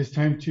shine. His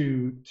time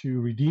to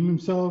redeem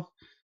himself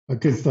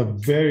against a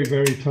very,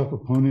 very tough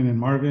opponent in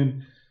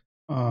Marvin.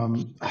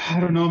 I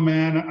don't know,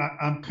 man.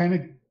 I'm kind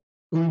of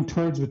going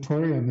towards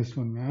Vettori on this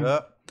one, man.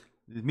 Yep.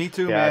 Me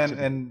too, Yeah, man.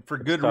 And for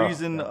good tough,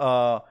 reason.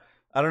 yeah.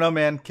 I don't know,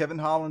 man. Kevin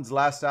Holland's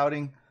last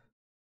outing,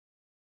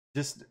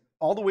 just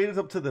all the way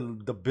up to the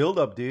build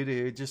up, dude.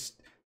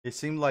 It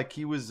seemed like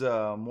he was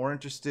more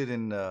interested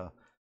in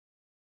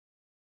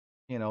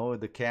you know,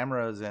 the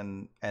cameras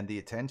and the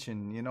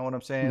attention. You know what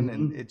I'm saying?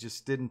 And it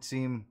just didn't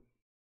seem.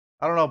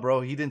 I don't know,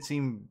 bro. He didn't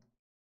seem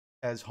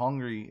as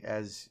hungry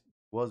as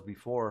he was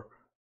before.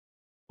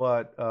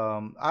 But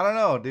I don't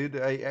know, dude.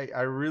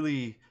 I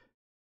really,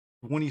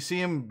 when you see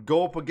him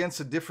go up against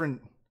a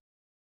different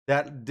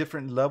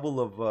level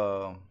of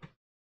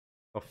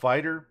a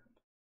fighter,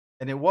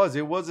 and it was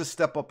a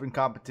step up in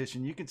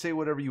competition. You can say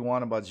whatever you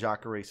want about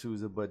Jacare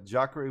Souza, but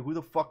Jacare, who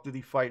the fuck did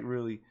he fight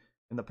really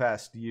in the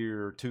past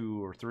year or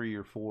 2 or 3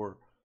 or 4?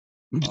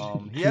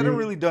 He hadn't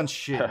really done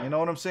shit. You know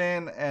what I'm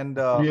saying? And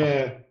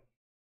yeah,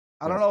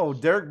 I don't know.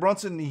 Derek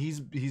Brunson, he's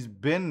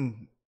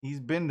been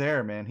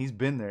there, man. He's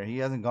been there. He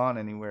hasn't gone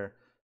anywhere.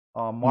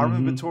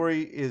 Marvin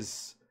Vettori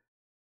is,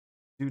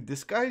 dude.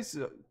 This guy's,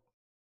 I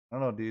don't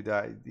know, dude.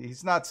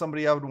 He's not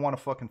somebody I would want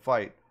to fucking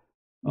fight.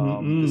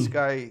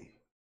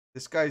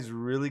 This guy's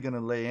really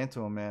gonna lay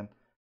into him, man.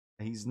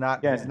 He's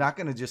not. He's not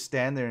gonna just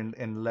stand there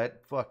and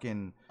let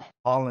fucking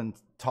Holland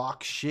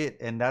talk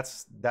shit. And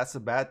that's a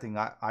bad thing.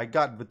 I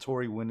got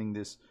Vettori winning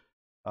this.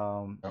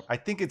 I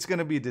think it's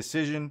gonna be a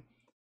decision.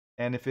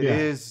 And if it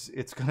is,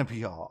 it's going to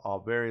be a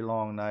very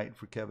long night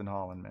for Kevin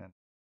Holland, man.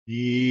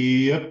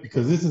 Yep,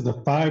 because this is a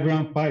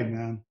 5-round fight,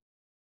 man.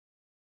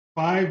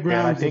 5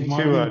 rounds of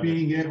Marvin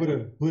being able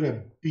to put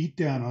a beat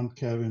down on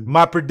Kevin.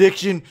 My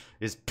prediction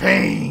is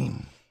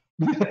pain.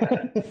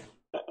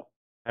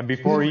 And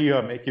before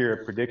you make your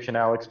prediction,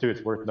 Alex, too,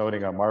 it's worth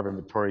noting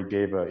Marvin Vettori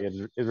gave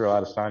Israel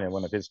Adesanya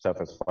one of his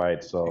toughest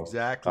fights. So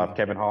exactly.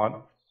 Kevin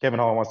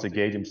Holland wants to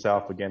gauge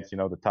himself against, you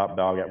know, the top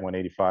dog at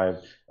 185.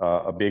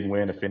 A big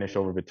win, a finish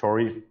over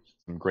Vettori.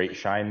 Some great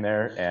shine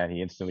there, and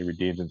he instantly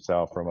redeemed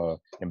himself from a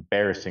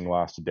embarrassing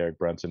loss to Derek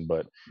Brunson.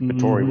 But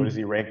Vettori, what is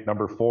he ranked?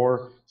 Number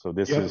 4. So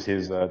this is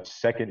his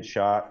second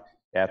shot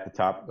at the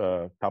top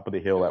of the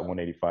hill at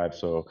 185.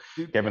 So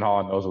Kevin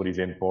Holland knows what he's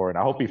in for, and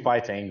I hope he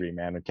fights angry,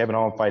 man. When Kevin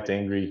Holland fights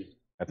angry,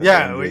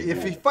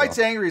 if he fights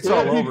angry, it's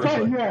all over.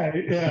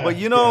 But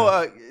you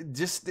know,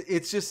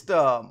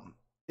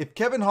 if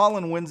Kevin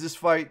Holland wins this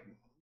fight,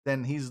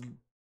 then he's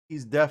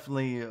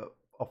definitely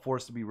a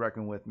force to be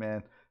reckoned with,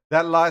 man.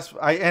 That last,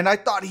 I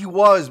thought he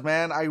was,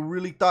 man. I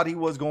really thought he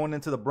was going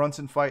into the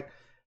Brunson fight,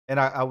 and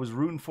I was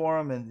rooting for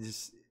him, and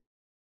just,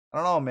 I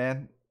don't know,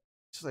 man.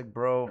 Just like,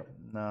 bro,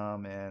 nah,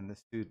 man,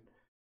 this dude.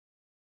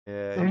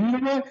 Yeah. And you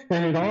know what?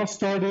 And it all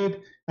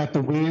started at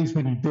the weigh-ins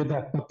when he did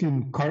that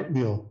fucking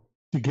cartwheel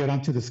to get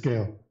onto the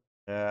scale.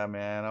 Yeah,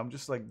 man. I'm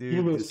just like, dude. He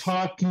was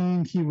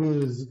talking. He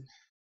was.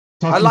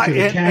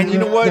 And you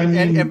know what?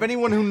 And if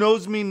anyone who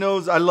knows me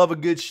knows, I love a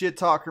good shit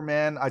talker,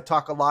 man. I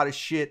talk a lot of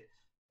shit,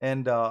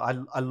 and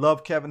I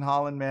love Kevin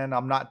Holland, man.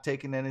 I'm not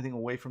taking anything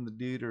away from the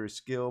dude or his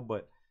skill,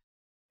 but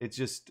it's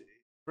just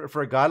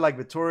for a guy like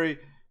Vettori,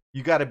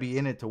 you got to be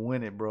in it to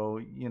win it, bro.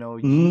 You know,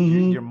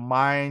 your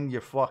mind,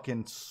 your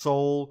fucking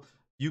soul.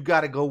 You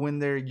got to go in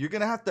there. You're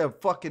gonna have to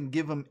fucking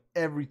give him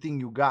everything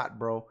you got,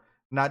 bro.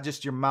 Not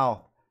just your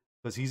mouth,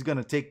 because he's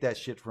gonna take that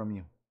shit from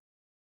you.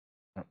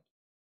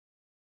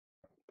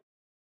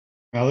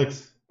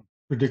 Alex,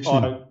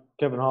 prediction.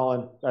 Kevin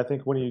Holland. I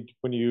think when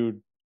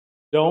you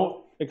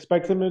don't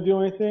expect him to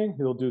do anything,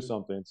 he'll do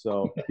something.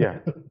 So yeah.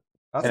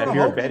 And if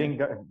you're betting,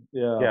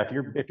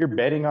 if you're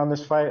betting on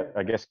this fight,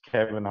 I guess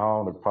Kevin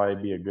Holland would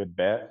probably be a good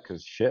bet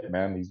because shit,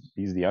 man,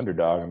 he's the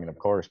underdog. I mean, of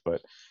course,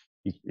 but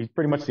he's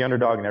pretty much the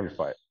underdog in every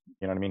fight.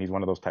 You know what I mean? He's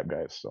one of those type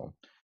guys. So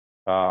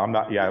I'm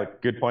not. Yeah,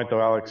 good point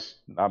though, Alex.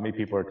 Not many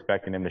people are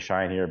expecting him to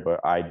shine here, but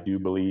I do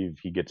believe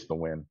he gets the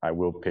win. I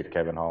will pick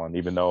Kevin Holland,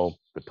 even though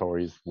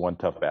Vettori's one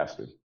tough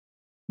bastard.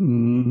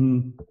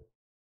 Ooh,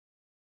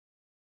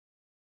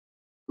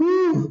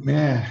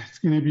 man, it's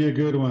gonna be a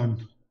good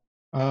one.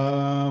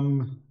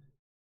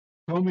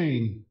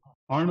 Co-main,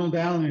 Arnold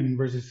Allen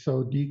versus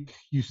Sodiq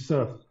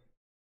Yusuff.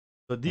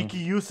 Sodiq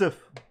Yusuff.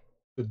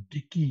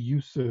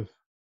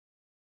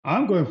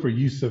 I'm going for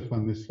Yusuff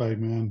on this fight,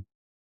 man.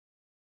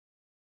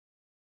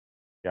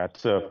 Yeah,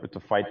 it's a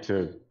fight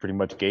to pretty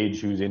much gauge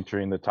who's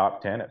entering the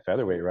top 10 at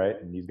featherweight,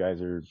 right? And these guys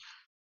are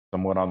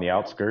somewhat on the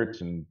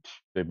outskirts, and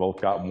they both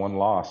got one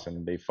loss,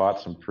 and they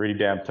fought some pretty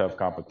damn tough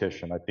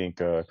competition. I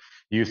think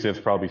Yusuff's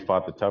probably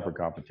fought the tougher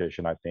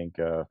competition, I think.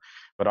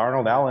 But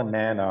Arnold Allen,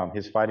 man,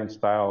 his fighting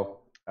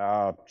style,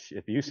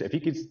 if he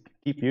could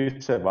keep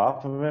Yusuff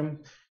off of him,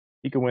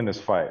 he could win this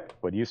fight.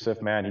 But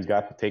Yusuff, man, he's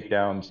got the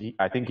takedowns.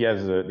 I think he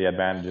has the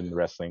advantage in the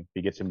wrestling. If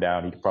he gets him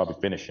down, he could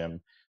probably finish him.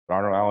 But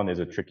Arnold Allen is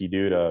a tricky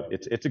dude.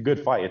 It's a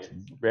good fight. It's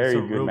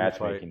very good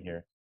matchmaking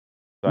here.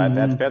 So at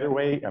that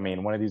featherweight, I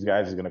mean, one of these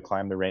guys is going to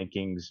climb the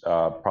rankings,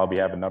 probably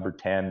have a number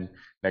 10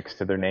 next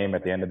to their name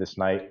at the end of this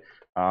night.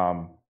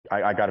 I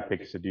got to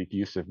pick Sodiq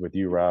Yusuff with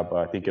you, Rob.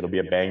 I think it'll be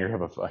a banger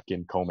of a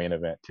fucking co-main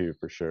event too,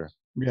 for sure.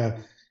 Yeah,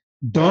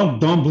 don't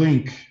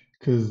blink,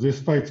 because this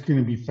fight's going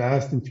to be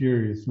fast and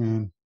furious,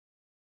 man.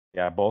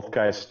 Yeah, both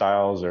guys'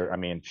 styles are. I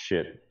mean,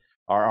 shit.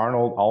 Our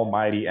Arnold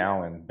Almighty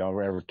Allen,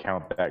 don't ever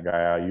count that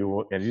guy out.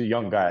 And he's a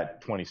young guy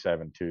at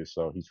 27 too,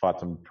 so he's fought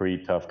some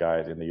pretty tough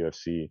guys in the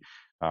UFC.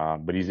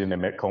 But he's in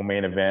the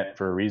co-main event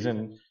for a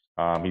reason.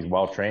 He's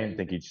well trained. I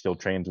think he still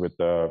trains with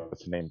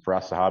what's his name,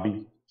 Firas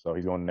Zahabi. So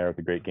he's going there with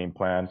a great game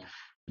plan.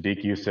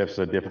 Sadiq Youssef's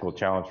a difficult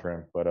challenge for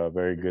him, but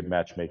very good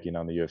matchmaking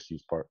on the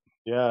UFC's part.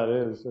 Yeah, it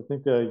is. I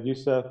think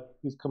Youssef,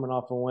 he's coming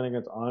off a win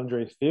against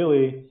Andre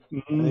Fili,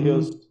 and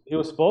Mhm. he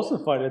was supposed to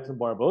fight Edson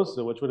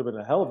Barbosa, which would have been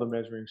a hell of a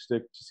measuring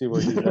stick to see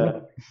where he's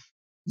at.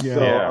 Yeah.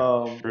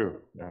 So, Yeah,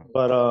 true. Yeah.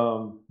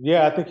 But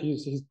yeah, I think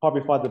he's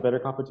probably fought the better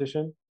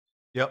competition.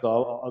 Yep.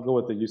 So I'll go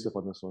with the Youssef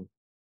on this one.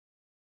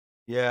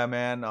 Yeah,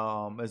 man.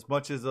 As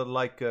much as I'd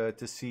like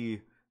to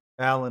see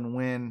Allen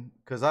win,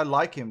 because I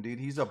like him, dude.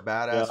 He's a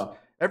badass. Yeah.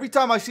 Every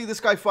time I see this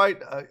guy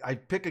fight, I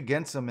pick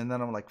against him, and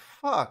then I'm like,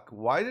 "Fuck!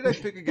 Why did I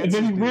pick And against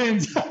then he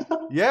this dude?"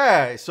 wins.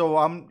 Yeah,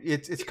 so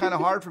it's kind of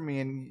hard for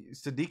me. And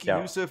Sadiq Yeah.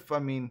 Youssef, I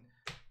mean,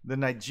 the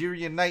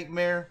Nigerian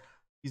Nightmare.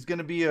 He's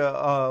gonna be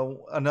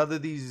another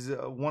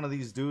one of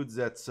these dudes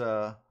that's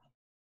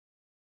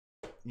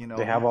you know,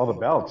 They have all the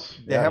belts.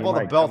 they have all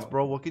the belts,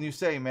 bro. What can you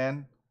say,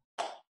 man?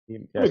 Yeah,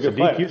 Pretty good Sadiq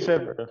fight.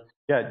 Youssef.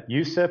 Yeah,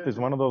 Youssef is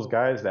one of those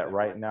guys that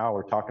right now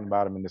we're talking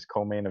about him in this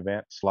co-main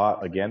event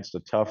slot against a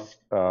tough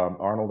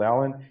Arnold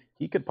Allen.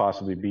 He could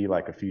possibly be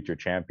like a future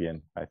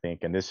champion, I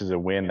think. And this is a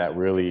win that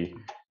really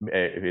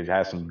it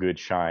has some good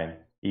shine.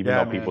 Even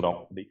Yeah, though people man.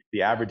 don't,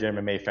 the average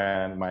MMA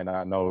fan might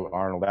not know who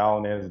Arnold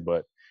Allen is,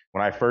 but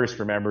when I first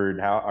remembered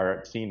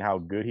seen how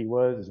good he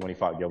was is when he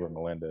fought Gilbert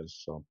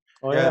Melendez. So,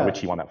 Oh Yeah. yeah, which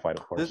he won that fight,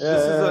 of course.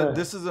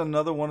 This is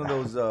another one of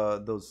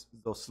those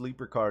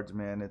sleeper cards,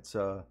 man. It's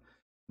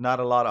not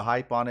a lot of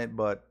hype on it,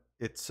 but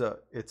it's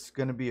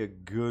gonna be a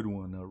good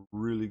one, a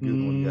really good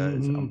one,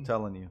 guys. I'm Mhm.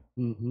 telling you,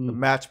 the Mhm.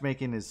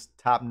 matchmaking is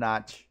top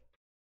notch.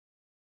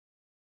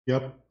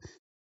 Yep.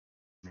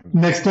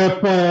 Next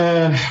up,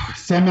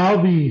 Sam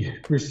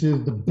Alvey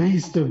versus the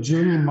Beast of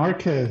Julian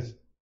Marquez.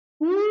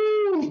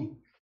 Woo!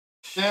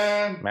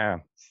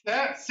 Man,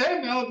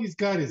 Sam Alvey's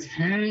got his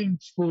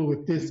hands full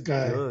with this He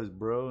guy. does,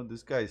 bro.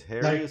 This guy's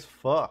hairy Like- as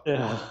fuck.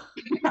 yeah.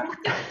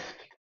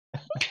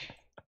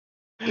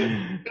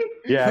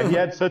 yeah, he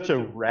had such a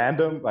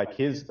random, like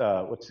his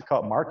what's it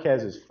called,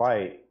 Marquez's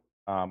fight.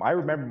 I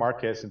remember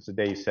Marquez since the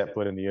day he set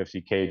foot in the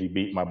UFC cage. He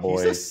beat my boy.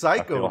 He's a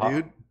psycho, Phil Haas.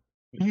 dude.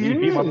 He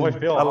beat my boy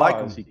Phil I like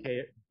Haas. him.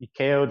 He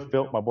KO'd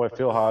my boy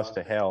Phil Haas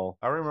to hell.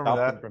 I remember Stopped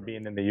him that. from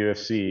being in the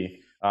UFC.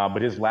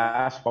 But his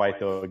last fight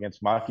though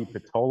against Maki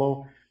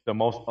Pitolo, the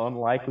most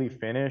unlikely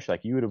finish.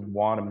 Like you would have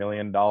won $1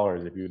 million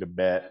if you would have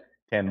bet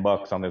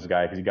 $10 on this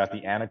guy because he got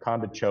the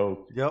anaconda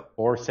choke. Yep.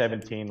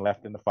 4:17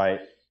 left in the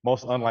fight.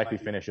 Most unlikely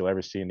finish you'll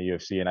ever see in the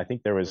UFC, and I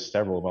think there was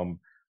several of them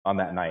on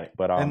that night.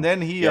 But And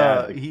then he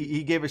yeah,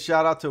 he gave a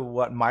shout out to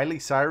what, Miley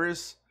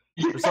Cyrus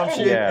or some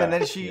shit, Yeah, and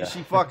then she yeah.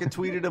 fucking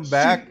tweeted him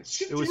back.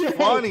 It was Yeah.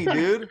 funny,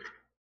 dude.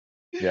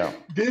 yeah,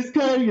 This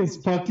guy is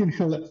fucking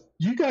hilarious.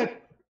 You got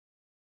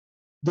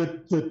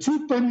the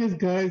two funniest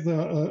guys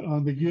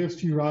on the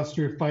UFC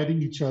roster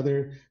fighting each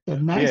other. The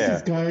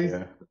nicest guys.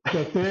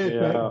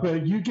 yeah.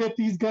 But you get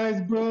these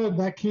guys, bro.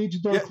 That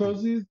cage door Yeah.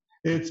 closes.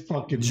 It's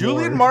fucking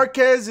Julian war.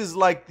 Marquez is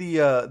like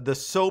the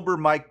sober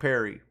Mike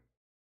Perry.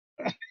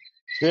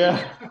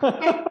 Yeah.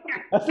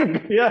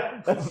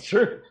 That's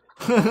true.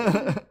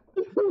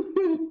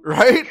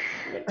 Right?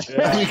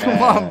 Yeah. I mean,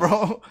 come on,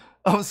 bro.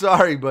 I'm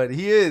sorry, but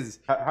he is.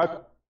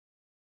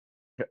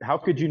 How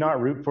could you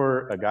not root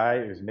for a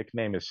guy whose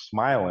nickname is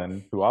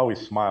Smilin, who always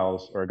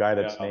smiles, or a guy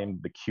that's Yeah. named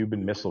the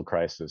Cuban Missile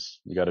Crisis?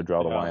 You got to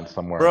draw the Yeah. line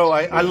somewhere. Bro,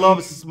 I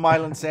love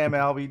smiling Sam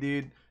Alvey,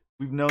 dude.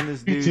 We've known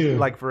this Me dude too.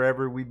 like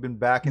forever. We've been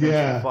backing him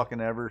Yeah. for fucking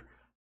ever.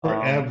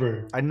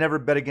 Forever. I never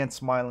bet against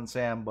Smiling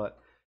Sam, but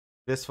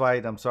this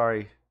fight, I'm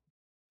sorry,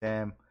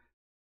 Sam.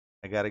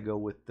 I got to go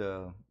with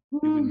the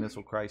Cuban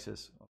Missile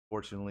Crisis,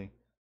 unfortunately.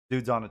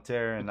 Dude's on a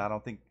tear, and I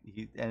don't think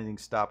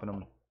anything's stopping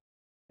him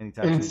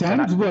anytime And soon.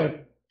 Sam's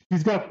what?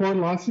 He's got 4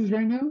 losses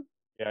right now.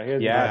 Yeah, he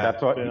hasn't Yeah,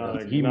 that's what been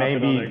on he not may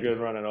been on a be. good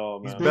run at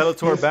all, He's man.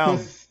 Bellator bound.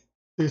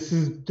 This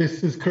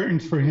is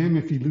curtains for him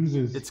if he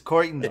loses. It's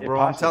Coitens, It bro.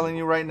 I'm possibly- telling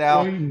you right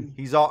now. Coitens.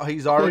 He's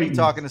already Coitens.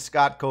 talking to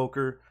Scott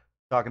Coker,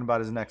 talking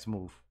about his next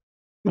move.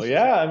 Well,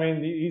 yeah, I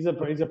mean, he's a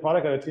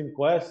product out of Team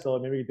Quest, so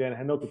maybe Dan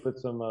Hendo could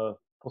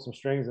pull some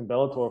strings in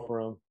Bellator for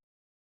him.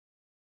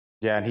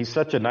 Yeah, and he's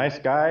such a nice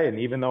guy, and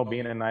even though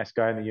being a nice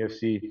guy in the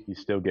UFC, he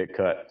still get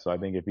cut. So I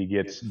think if he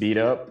gets beat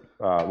up,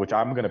 which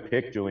I'm gonna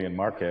pick Julian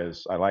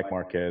Marquez. I like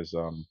Marquez.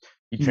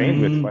 He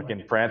trained with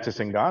fucking Francis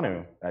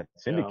Ngannou at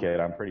Syndicate,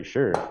 I'm pretty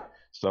sure.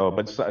 So,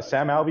 but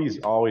Sam Alvey's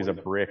always a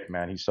brick,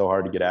 man. He's so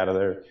hard to get out of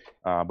there.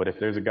 But if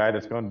there's a guy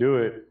that's gonna do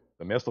it,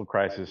 the Missile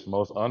Crisis,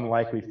 most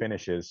unlikely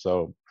finishes.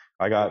 So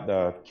I got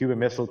the Cuban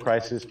Missile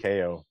Crisis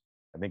KO.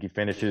 I think he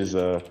finishes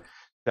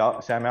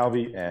Sam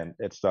Alvey, and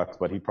it sucks,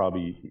 but it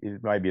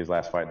might be his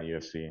last fight in the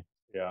UFC.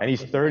 Yeah, And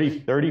he's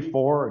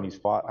 34, and he's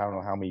fought, I don't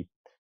know how many,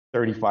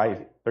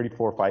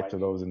 34 fights of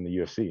those in the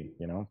UFC,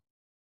 you know?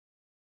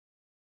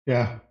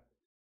 Yeah.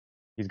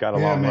 He's got a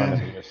Yeah, long run in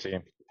man. the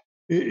UFC.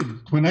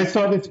 When I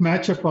saw this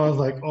matchup, I was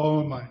like,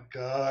 "Oh my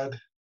god,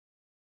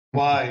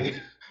 why,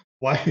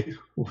 why?"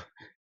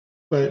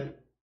 But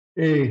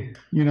hey,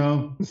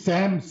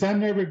 Sam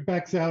never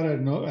backs out at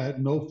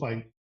no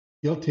fight.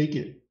 He'll take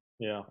it.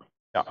 yeah.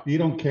 He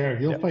don't care.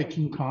 He'll Yeah. fight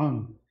King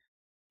Kong.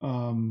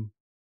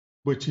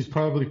 which he's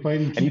probably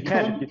fighting. And you King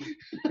can't,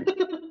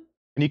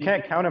 and you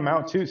can't count him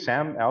out too.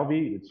 Sam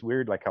Alvey, it's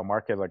weird, like how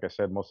Marquez, like I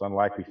said, most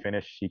unlikely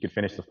finish. He could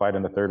finish the fight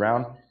in the third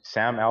round.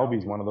 Sam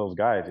Alvey's one of those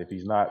guys. If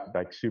he's not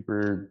like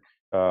super,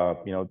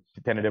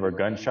 tentative or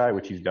gun shy,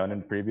 which he's done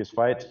in previous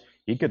fights,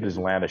 he could just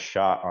land a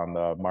shot on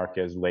the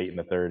Marquez late in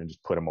the third and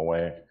just put him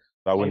away.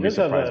 So I wouldn't be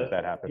surprised if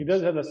that happens. He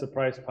does have that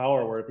surprise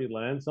power where if he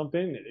lands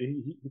something,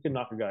 he can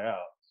knock a guy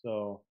out.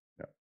 So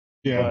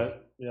Yeah.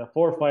 But yeah,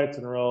 4 fights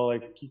in a row.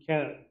 Like you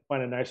can't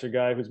find a nicer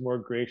guy who's more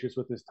gracious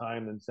with his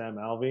time than Sam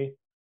Alvey,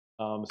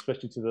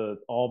 especially to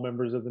all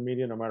members of the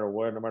media, no matter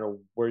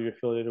where you're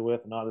affiliated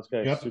with. No, this guy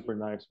is super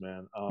nice,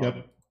 man.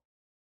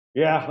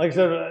 Yeah, like I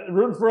said,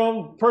 rooting for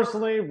him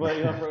personally, but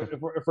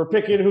if we're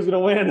picking who's gonna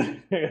win,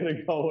 I'm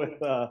gonna go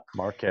with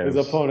Marquez,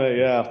 his opponent.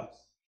 Yeah.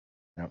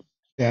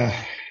 Yeah.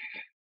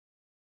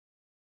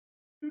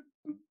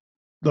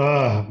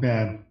 Oh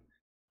man,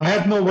 I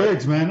have no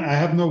words, man. I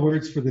have no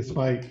words for this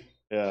fight.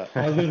 Yeah.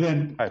 Other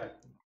than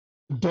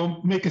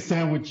don't make a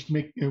sandwich.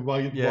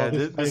 While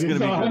this fight is is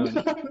gonna on. be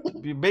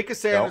good. You make a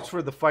sandwich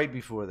for the fight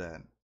before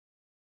that.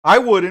 I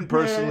wouldn't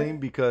personally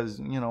because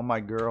my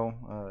girl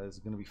is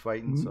gonna be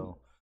fighting. So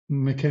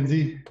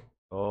Mackenzie.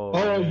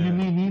 Oh, you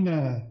mean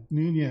Nina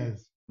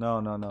Nunez? No,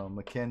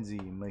 Mackenzie,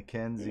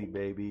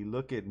 baby.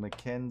 Look at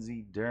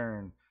Mackenzie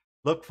Dern.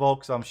 Look,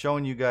 folks, I'm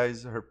showing you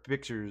guys her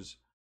pictures.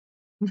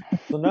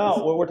 So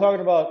now we're talking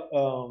about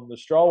the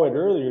strawweight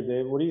earlier,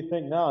 Dave. What do you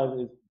think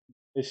now?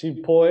 Is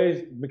she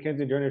poised,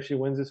 Mackenzie Dern, if she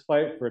wins this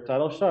fight for a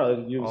title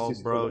shot?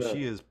 Bro,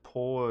 she is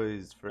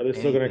poised for. They're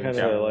still gonna kind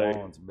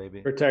of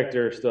baby. Protect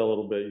her still a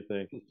little bit. You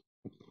think?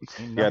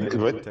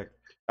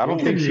 I don't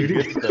think she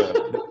gets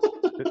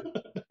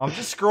I'm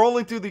just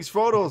scrolling through these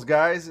photos,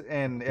 guys,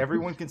 and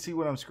everyone can see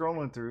what I'm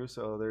scrolling through.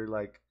 So they're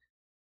like,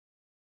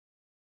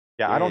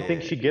 I don't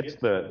think she gets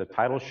the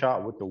title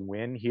shot with the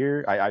win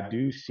here. I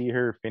do see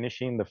her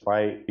finishing the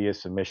fight via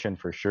submission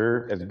for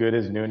sure. As good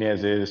as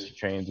Nunez is, she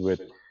trains with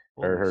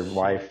her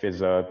wife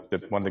is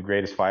one of the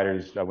greatest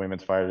fighters,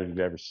 women's fighters we've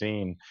ever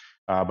seen.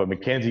 But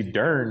Mackenzie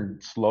Dern,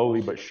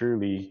 slowly but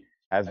surely,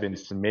 has been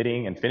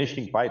submitting and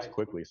finishing fights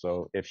quickly.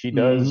 So if she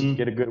does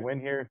get a good win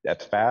here,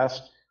 that's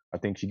fast. I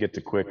think she gets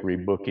a quick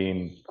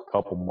rebooking,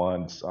 couple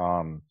months.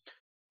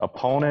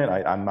 Opponent,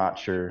 I'm not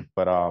sure,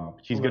 but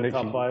she's gonna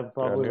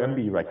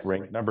be like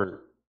ranked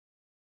number.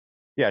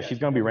 Yeah, she's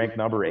gonna be ranked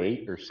number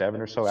 8 or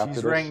 7 or so after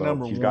this. She's ranked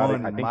number she's 1. Got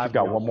it. I think she's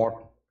got one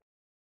more.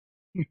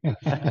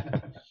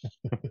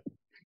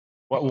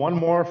 One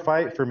more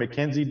fight for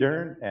Mackenzie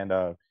Dern and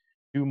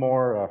 2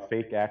 more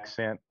fake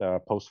accent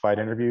post-fight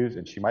interviews,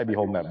 and she might be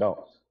holding that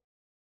belt.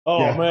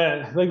 Oh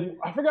man, like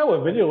I forgot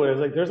what video it is.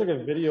 Like there's like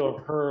a video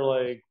of her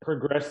like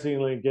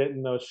progressively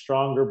getting a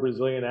stronger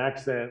Brazilian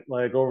accent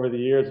like over the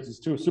years. It's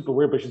just super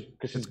weird,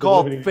 but she's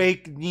called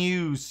fake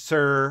news,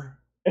 sir.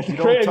 You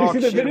don't talk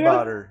shit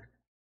about her.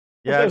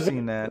 Yeah, I've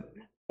seen that.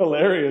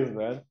 Hilarious,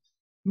 man.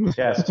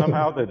 Yeah,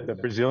 somehow the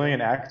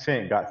Brazilian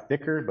accent got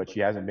thicker, but she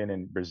hasn't been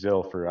in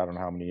Brazil for I don't know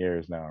how many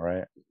years now,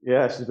 right?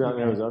 Yeah, she's been in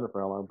Arizona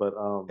for a long, but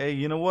hey,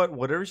 you know what?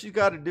 Whatever she's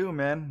got to do,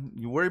 man.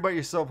 You worry about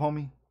yourself,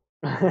 homie.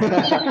 That's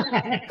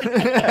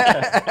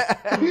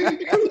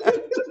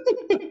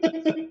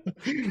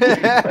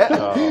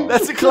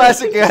a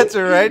classic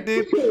answer, right,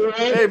 dude?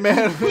 Hey,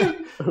 man,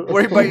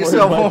 worry about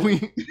yourself,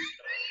 homie.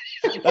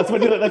 That's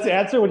the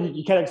answer when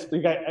you can't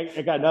explain.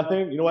 I got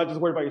nothing. You know what?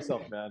 Just worry about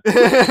yourself, man.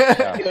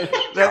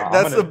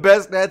 That's the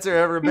best answer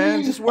ever,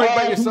 man. Just worry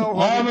about yourself,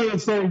 homie. I'm gonna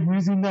start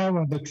using that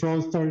when the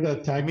trolls started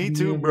attacking me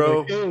too, bro.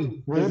 Like,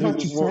 hey, worry about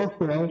yourself,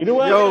 bro. You know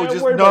what? Yo,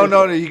 just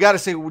no. You gotta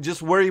say,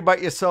 just worry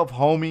about yourself,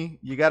 homie.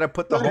 You gotta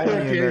put the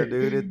homie in there,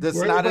 dude.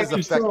 That's not as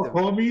effective.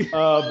 Homie.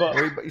 But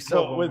worry about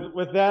yourself.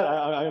 With that,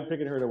 I am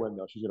picking her to win,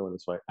 though. She's gonna win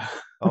this fight.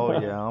 Oh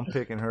yeah, I'm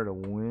picking her to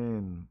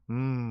win.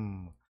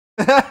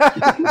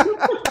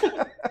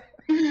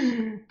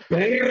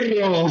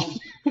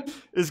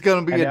 It's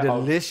gonna be a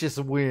delicious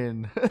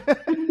win.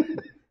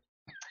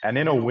 And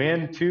in a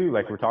win too,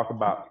 like we're talking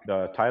about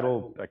the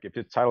title, like if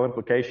it's title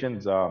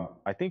implications, I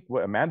think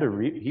what Amanda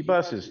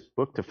Ribas is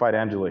booked to fight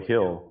Angela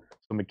Hill.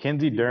 So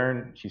Mackenzie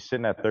Dern, she's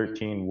sitting at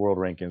 13 world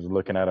rankings. We're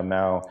looking at them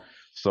now.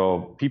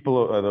 So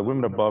people, the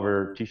women above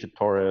her, Tisha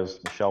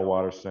Torres, Michelle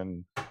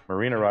Watterson,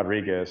 Marina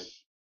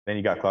Rodriguez. Then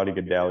you got Claudia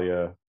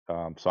Gadelha.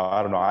 So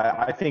I don't know.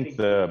 I think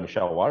the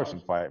Michelle Watterson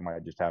fight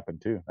might just happen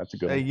too. That's a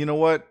good one. Hey, you know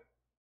what?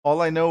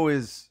 All I know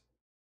is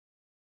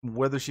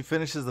whether she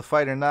finishes the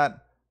fight or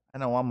not, I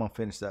know I'm gonna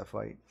finish that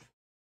fight.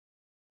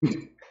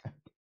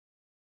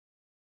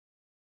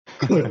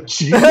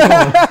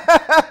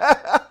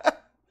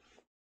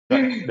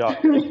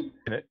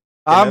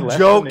 I'm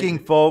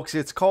joking, folks.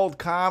 It's called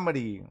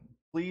comedy.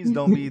 Please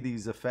don't be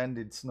these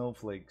offended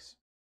snowflakes.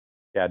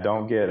 Yeah,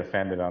 don't get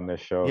offended on this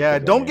show. Yeah,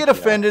 don't get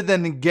offended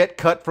and get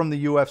cut from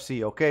the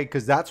UFC, okay?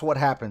 Because that's what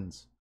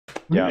happens.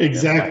 Yeah,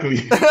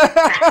 exactly.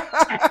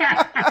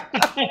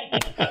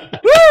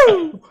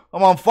 Woo!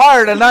 I'm on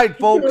fire tonight,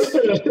 folks.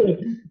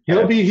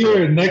 He'll be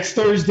here next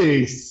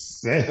Thursday.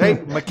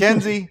 Hey,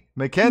 Mackenzie,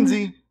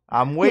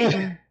 I'm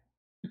waiting.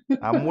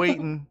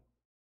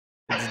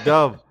 It's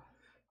Dove.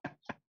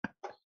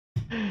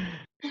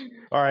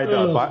 All right,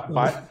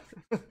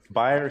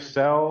 buy or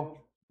sell.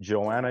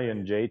 Joanna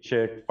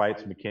Jędrzejczyk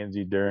fights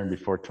Mackenzie Dern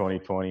before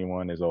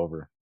 2021 is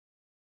over.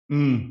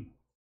 That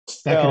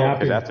Sell, could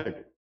Because happen.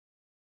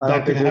 I don't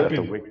That could think that's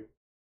happen.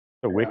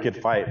 a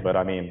wicked fight. But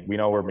I mean, we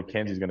know where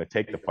Mackenzie's going to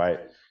take the fight.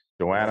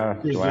 Joanna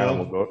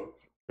will go.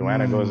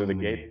 Joanna goes to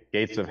the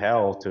gates of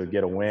hell to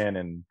get a win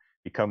and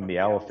become the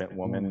elephant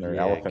woman or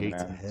elephant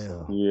gates of man.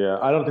 hell. Yeah,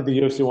 I don't think the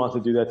UFC wants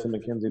to do that to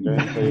Mackenzie Dern.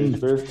 To tell you the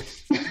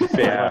truth.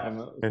 Yeah.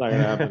 It's not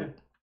gonna happen.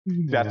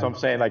 That's what I'm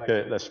saying. Like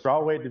the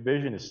strawweight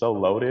division is so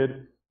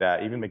loaded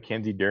that even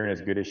Mackenzie Dern,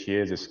 as good as she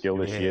is, as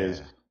skilled as she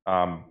is,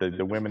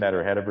 the women that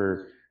are ahead of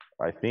her,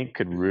 I think,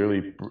 could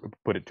really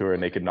put it to her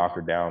and they could knock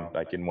her down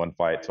like in one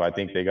fight. So I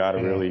think they got to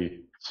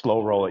really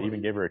slow roll it.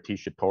 Even give her a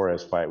Tisha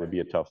Torres fight would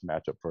be a tough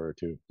matchup for her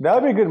too. That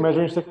would be a good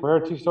measuring stick for her.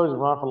 Tisha Torres has been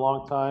around for a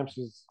long time.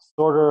 She's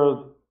sort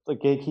of a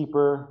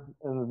gatekeeper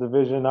in the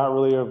division, not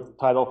really a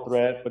title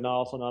threat, but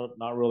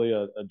not really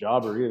a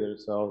jobber either.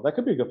 So that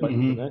could be a good fight for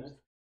the next.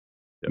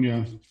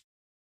 Yeah.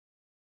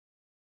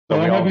 So So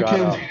we all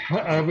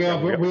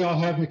got, we all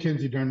have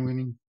Mackenzie Dern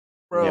winning.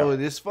 Bro,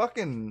 this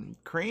fucking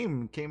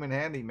cream came in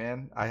handy,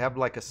 man. I have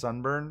like a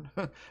sunburn.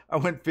 I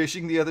went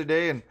fishing the other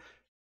day and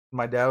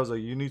my dad was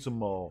like, "You need some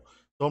sunblock."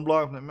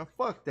 I'm like, "Man,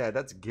 fuck that.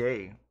 That's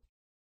gay."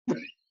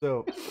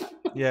 So,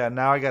 yeah,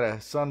 now I got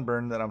a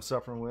sunburn that I'm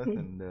suffering with,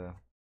 and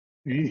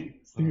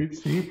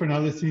See, for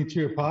not listening to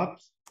your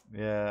pops.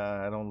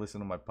 yeah, I don't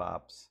listen to my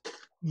pops.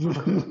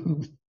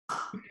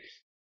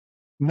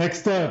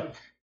 Next up,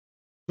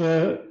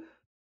 the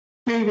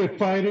favorite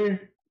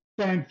fighter,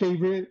 fan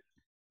favorite,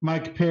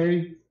 Mike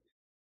Perry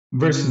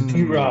versus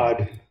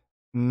D-Rod.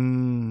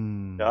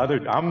 Mm.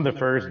 I'm the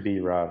first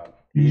D-Rod.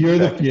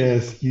 You're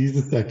he's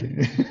the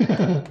second.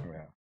 Yeah.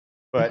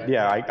 But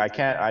yeah,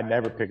 I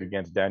never pick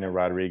against Daniel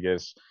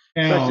Rodriguez,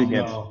 especially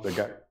against the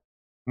guy.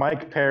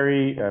 Mike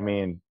Perry, I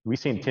mean, we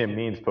seen Tim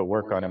Means put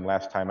work on him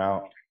last time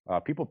out.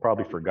 People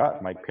probably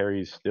forgot Mike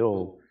Perry's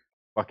still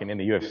fucking in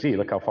the UFC.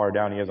 Look how far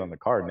down he is on the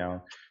card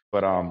now.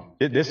 But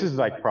this is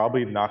like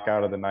probably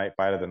knockout of the night,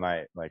 fight of the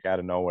night. Like out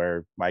of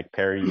nowhere, Mike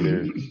Perry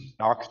either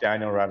knocks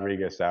Daniel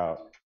Rodriguez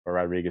out or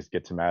Rodriguez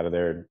gets him out of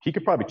there. He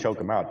could probably choke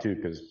him out too,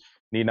 because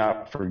need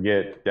not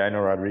forget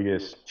Daniel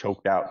Rodriguez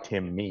choked out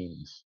Tim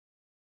Means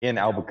in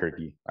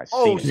Albuquerque.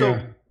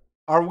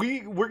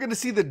 We're gonna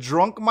see the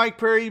drunk Mike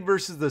Perry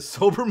versus the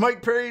sober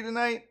Mike Perry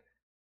tonight,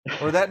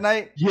 or that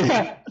night?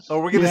 Yeah.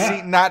 Or we're gonna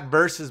see not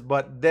versus,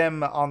 but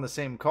them on the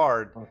same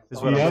card.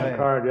 Is what I'm saying.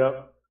 Card,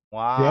 yep.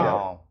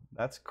 Wow,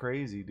 that's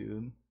crazy,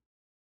 dude.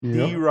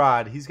 Yep.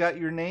 D-Rod, he's got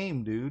your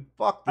name, dude.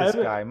 Fuck this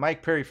guy,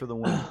 Mike Perry for the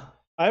win.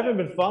 I haven't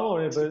been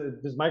following it,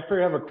 but does Mike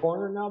Perry have a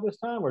corner now this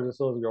time, or is it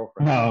still his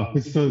girlfriend? No,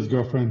 it's still his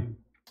girlfriend.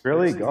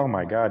 Really? Oh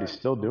my God, he's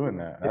still doing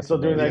that. He's still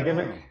doing that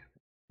gimmick?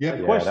 Yeah.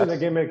 I questioned the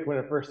gimmick when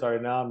it first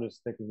started. Now I'm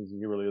just thinking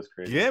he really is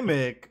crazy.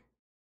 Gimmick?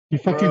 He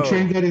fucking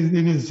trained that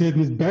in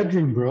his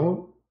bedroom,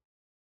 bro.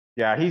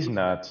 Yeah, he's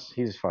nuts.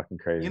 He's fucking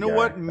crazy. You know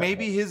what?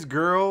 Maybe his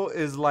girl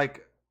is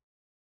like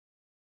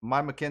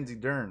my Mackenzie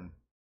Dern.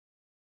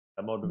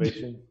 That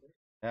motivation.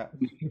 Yeah.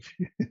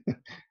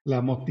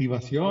 La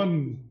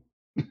motivación.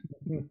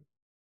 Man.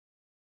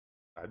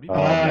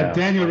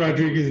 Daniel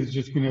Rodriguez is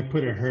just gonna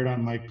put a hurt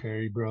on Mike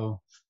Perry, bro.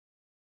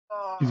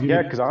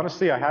 Yeah, because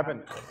honestly, I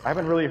haven't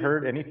really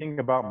heard anything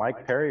about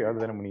Mike Perry other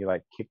than when he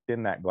like kicked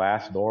in that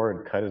glass door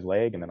and cut his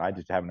leg, and then I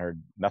just haven't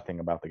heard nothing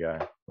about the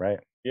guy, right?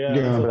 Yeah.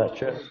 Remember that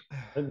shit?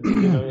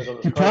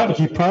 He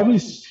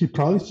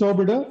probably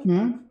sobered up,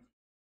 man.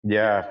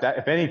 Yeah,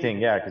 if anything,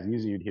 yeah, because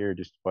usually you'd hear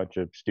just a bunch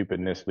of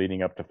stupidness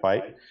leading up to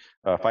fight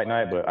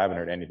night, but I haven't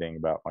heard anything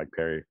about Mike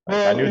Perry.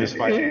 I knew this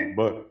fight was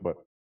booked, but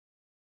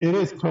it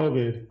is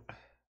COVID.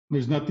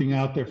 There's nothing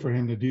out there for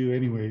him to do,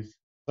 anyways.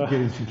 To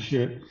get in some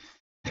shit.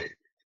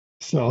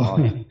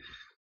 So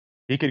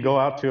he could go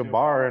out to a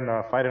bar and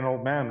fight an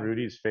old man.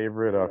 Rudy's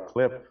favorite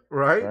clip,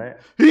 right?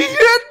 He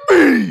hit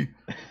me.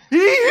 He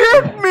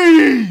hit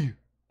me.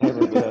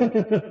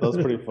 That was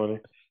pretty funny.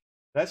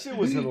 That shit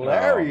was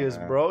hilarious,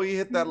 bro. He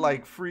hit that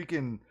like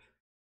freaking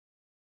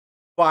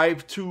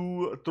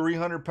 5'2",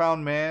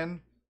 300-pound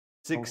man,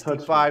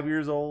 65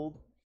 years old.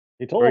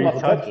 He told him not to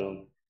touch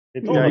him.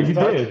 He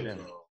did.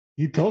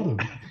 He told him.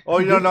 Oh,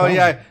 no,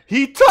 yeah.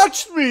 He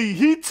touched me.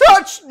 He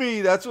touched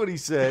me. That's what he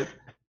said.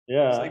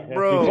 Yeah, it's like,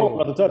 bro. He told him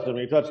not to touch him.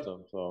 He touched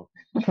him. So.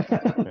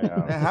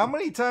 Yeah. Man, how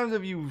many times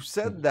have you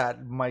said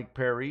that, Mike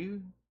Perry?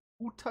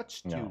 Who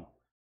touched you?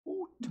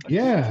 Who touched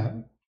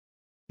you?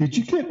 Did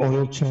you get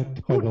oil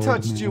checked? Who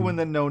touched you in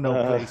the no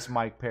place,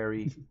 Mike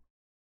Perry?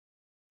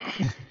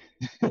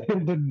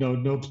 The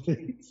no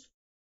place.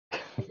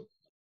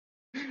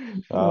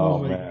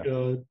 Oh my man.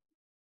 God.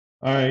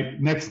 All right,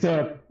 next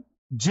up,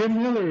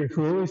 Jim Miller,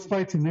 who always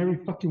fights in every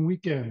fucking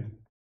weekend.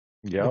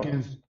 Yep.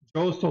 Against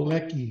Joe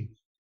Solecki.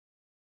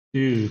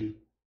 Dude.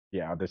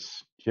 Yeah,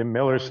 this Jim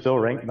Miller's still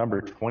ranked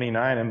number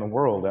 29 in the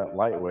world at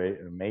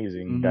lightweight.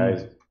 Amazing.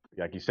 Guy's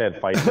like you said,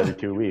 fights every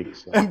 2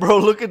 weeks. So. And bro,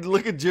 look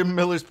at Jim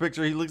Miller's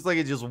picture. He looks like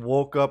he just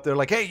woke up. They're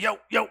like, hey, yo,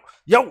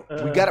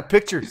 we got a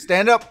picture.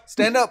 Stand up.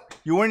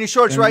 You're wearing your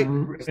shorts, right?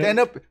 Stand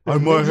up.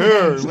 I'm my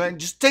hair, man.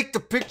 Just take the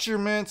picture,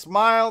 man.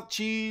 Smile,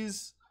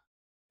 cheese.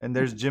 And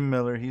there's Jim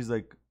Miller. He's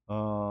like,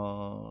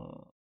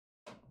 look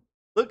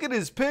at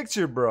his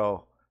picture,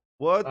 bro.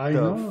 What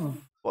the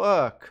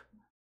fuck?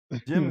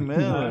 Jim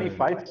Miller. How many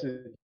fights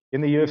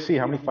in the UFC?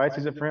 How many fights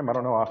is it for him? I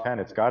don't know offhand.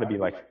 It's got to be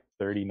like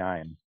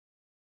 39.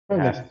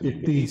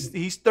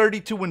 He's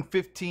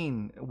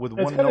 32-15 with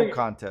one no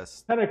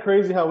contest. Kind of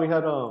crazy how we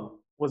had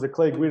was it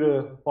Clay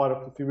Guida fought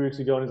a few weeks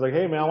ago, and he's like,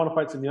 hey man, I want to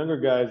fight some younger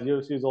guys. The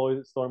UFC is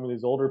always storming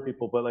these older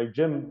people, but like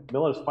Jim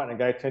Miller's fighting a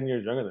guy 10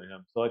 years younger than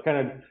him. So it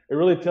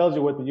really tells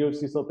you what the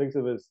UFC still thinks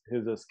of his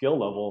skill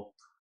level.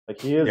 Like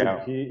he is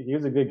he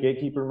is a good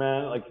gatekeeper,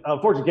 man. Like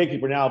unfortunately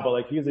gatekeeper now, but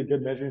like he's a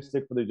good measuring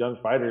stick for the young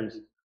fighters.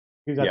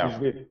 He's not just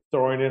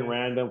throwing in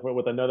random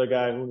with another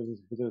guy who's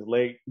in his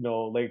late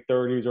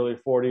 30s, early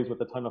 40s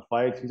with a ton of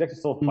fights. He's actually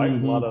still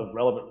fighting a lot of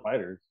relevant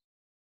fighters.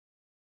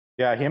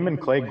 Yeah, him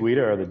and Clay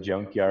Guida are the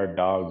junkyard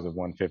dogs of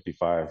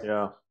 155.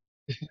 Yeah.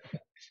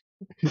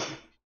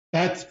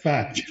 That's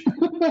fact.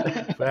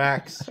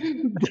 Facts.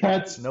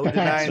 That's no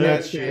denying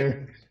that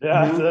shit.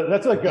 Yeah,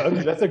 that's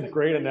a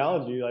great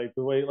analogy. Like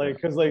the way, like,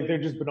 because like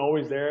they've just been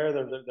always there.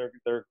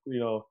 They're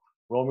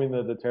roaming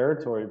the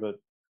territory. But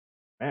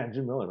man,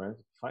 Jim Miller, man,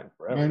 fighting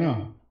forever. I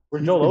know.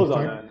 Where's Joe Lowe's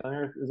on that?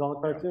 Down is on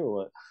the card too. Or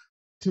what?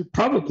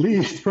 Probably.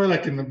 It's probably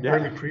like in the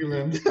early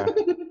prelims.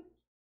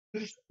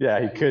 Yeah,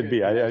 he could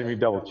be. I mean,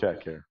 double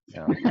check here.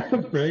 Yeah.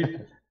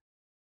 Right.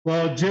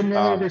 Well, Jim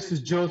Miller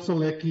versus Joe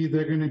Solecki,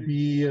 they're going to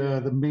be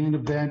the main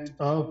event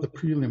of the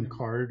prelim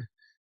card.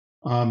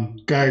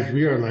 Guys,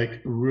 we are like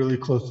really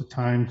close to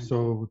time,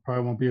 so we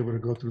probably won't be able to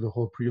go through the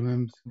whole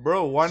prelims.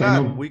 Bro, why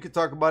not? We could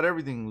talk about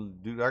everything,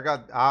 dude.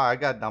 I'm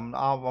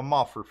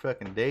off for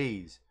fucking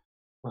days.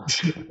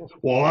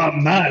 Well,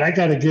 I'm not. I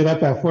got to get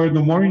up at 4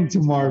 a.m.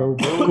 tomorrow.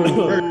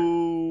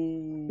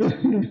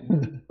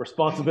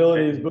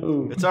 Responsibilities,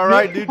 boo. It's all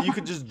right, dude. You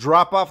could just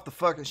drop off the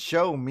fucking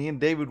show. Me and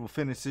David will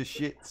finish this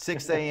shit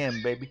 6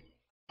 a.m., baby.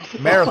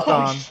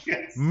 Marathon.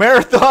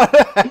 Marathon.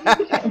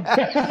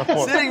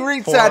 Sitting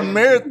ringside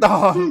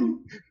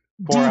marathon.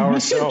 Dude, we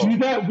should do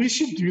that. We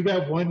should do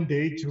that one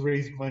day to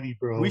raise money,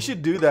 bro. We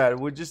should do that.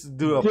 We'll just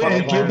do a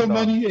and give the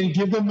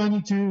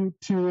money to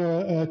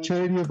a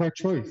charity of our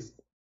choice.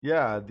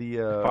 Yeah, the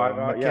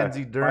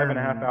Mackenzie Dern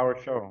 5.5 hour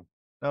show.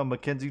 No,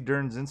 Mackenzie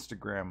Dern's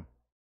Instagram.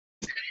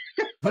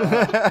 To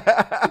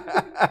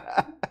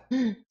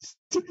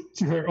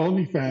her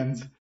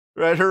OnlyFans.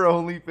 Right, her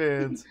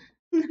OnlyFans.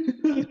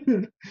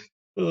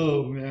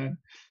 Oh man.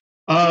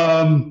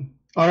 All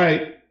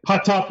right.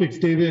 Hot topics,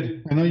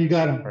 David. I know you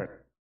got them. Right.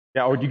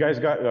 Yeah, or you guys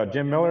got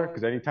Jim Miller?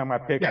 Because anytime I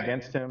pick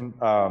against him,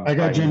 I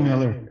got Jim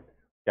Miller.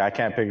 Yeah, I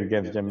can't pick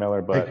against Jim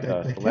Miller, but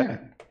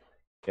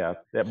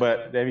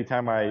but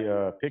anytime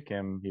I pick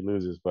him, he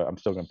loses. But I'm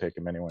still gonna pick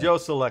him anyway. Joe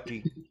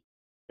Solecki.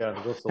 Yeah,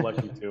 Joe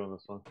Solecki too on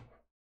this one.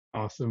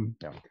 Awesome.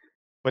 Yeah.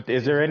 But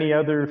is there any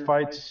other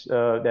fights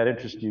that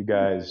interest you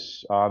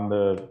guys on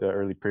the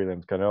early prelims?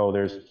 Because I know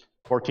there's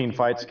 14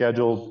 fights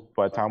scheduled.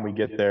 By the time we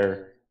get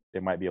there,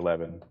 it might be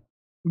 11.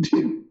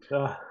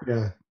 Yeah.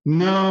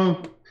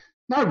 No,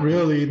 not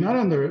really. Not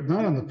on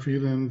the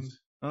prelims.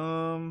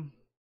 That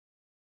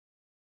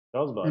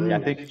was about I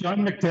think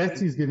John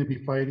McTesty's going to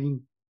be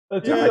fighting. I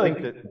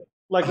think that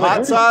like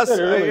Hot Sauce.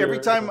 Every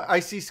time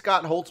I see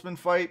Scott Holtzman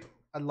fight,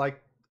 I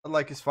like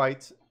his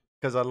fights.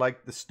 Because I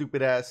like the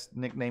stupid ass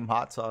nickname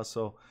Hot Sauce,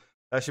 so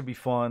that should be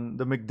fun.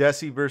 The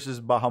McDessie versus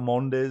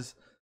Bahamondes,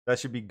 that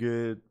should be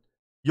good.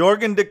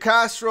 Jorgen De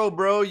Castro,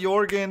 bro,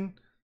 Jorgen,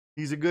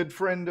 he's a good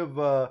friend of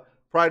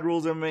Pride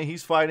Rules MMA.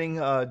 He's fighting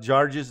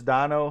Jargis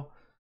Dano.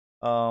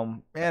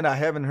 Man, I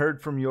haven't heard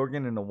from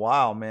Jorgen in a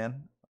while,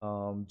 man.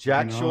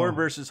 Jack Shore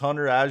versus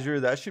Hunter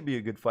Azure, that should be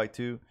a good fight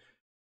too.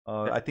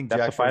 I think that's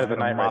Jack the fight of the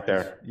night right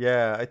there.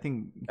 Yeah, I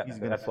think he's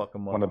gonna fuck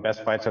him up. One of the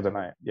best fights of the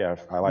night. Yeah,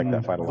 I like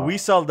that fight a lot.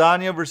 Luis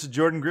Saldana versus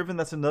Jordan Griffin.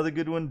 That's another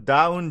good one.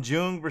 Daun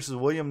Jung versus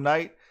William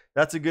Knight.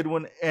 That's a good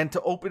one. And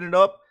to open it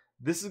up,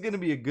 this is gonna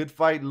be a good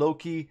fight. Low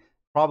key,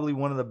 probably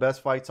one of the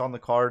best fights on the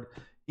card.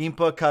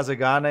 Impa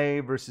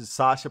Kazagane versus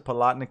Sasha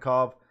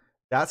Palatnikov.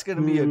 That's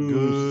gonna be a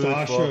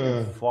good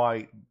fucking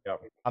fight.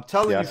 Yep. I'm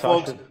telling you,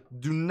 folks,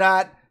 do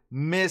not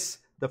miss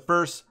the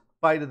first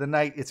fight of the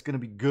night. It's gonna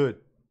be good.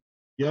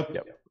 Yep.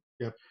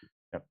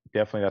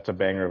 Definitely, that's a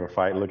banger of a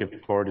fight. Looking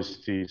forward to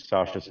see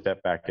Sasha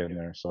step back in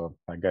there. So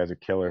that guy's a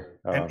killer.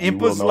 And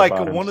Impa's like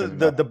one of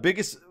the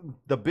biggest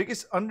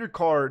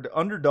underdog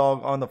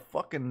on the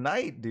fucking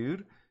night,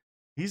 dude.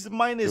 He's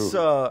minus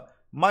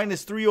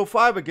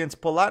 305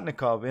 against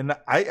Palatnikov, and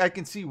I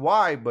can see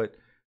why, but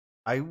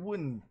I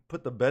wouldn't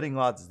put the betting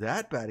odds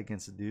that bad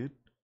against the dude.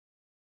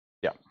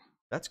 Yeah,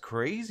 that's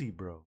crazy,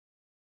 bro.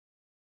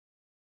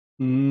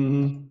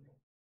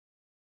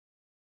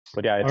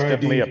 But yeah, it's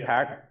definitely a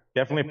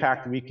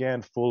packed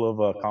weekend full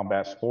of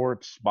combat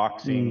sports,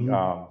 boxing.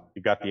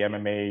 You got the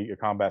MMA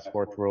combat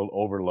sports world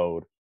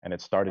overload. and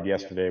it started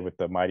yesterday with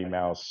the Mighty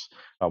Mouse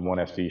ONE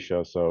FC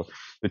show. So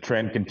the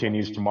trend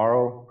continues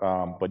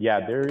tomorrow. But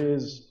yeah, there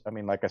is. I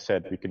mean, like I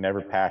said, we can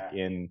never pack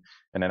in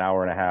an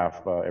hour and a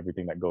half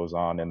everything that goes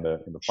on in the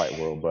fight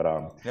world. But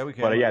Yeah, we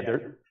can. but yeah,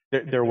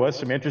 there was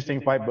some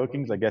interesting fight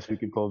bookings. I guess we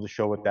could close the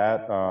show with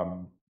that.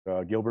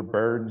 Gilbert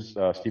Burns,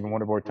 Stephen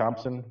Wonderboy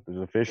Thompson is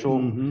official.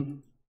 Mhm.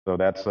 So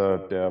that's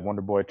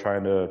Wonderboy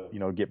trying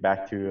to get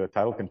back to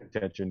title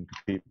contention,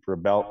 compete for a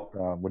belt.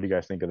 What do you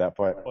guys think of that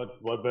fight?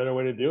 What better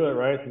way to do it,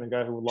 right? Than the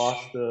guy who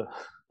lost the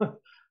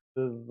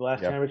the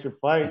last championship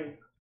fight.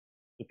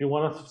 If you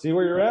want to see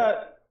where you're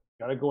at,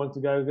 gotta go into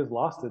the guy who just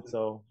lost it.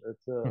 So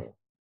it's a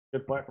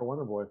good fight for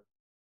Wonderboy.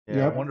 Yeah,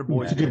 Yep.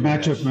 Wonderboy. It's a good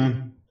matchup,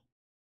 man.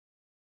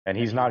 And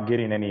he's not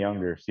getting any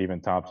younger,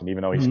 Stephen Thompson,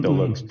 even though he still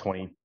looks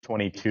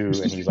 22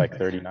 and he's like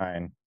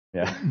 39.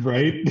 Yeah.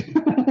 Right?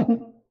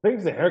 I think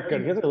it's the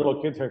haircut. He has like a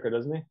little kid's haircut,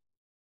 doesn't he?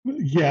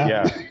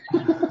 Yeah.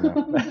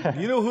 Yeah.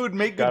 You know who would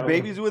make good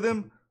babies with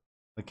him?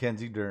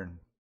 Mackenzie Dern.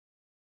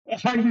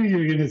 I knew you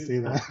were going to say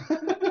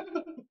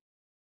that.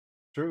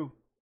 True.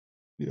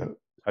 Yeah.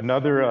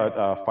 Another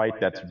fight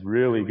that's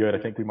really good. I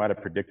think we might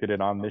have predicted it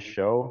on this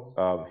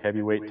show.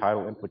 Heavyweight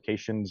title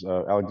implications.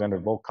 Alexander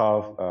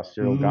Volkov,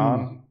 Cyril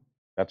Gane.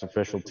 That's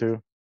official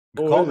too.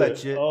 We called that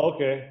shit. Oh,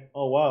 okay.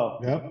 Oh, wow.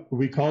 Yep.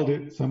 We called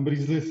it.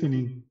 Somebody's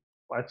listening.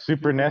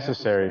 Super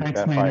necessary, Thanks,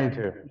 that Maynard.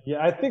 fight too.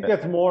 Yeah, I think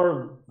that's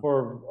more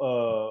for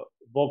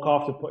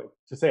Volkov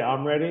to say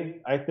I'm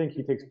ready. I think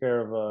he takes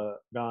care of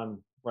Gane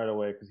right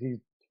away because he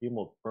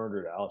almost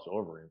murdered Alice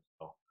Overeem.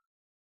 So.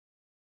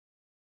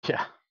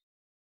 Yeah.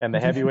 And the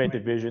heavyweight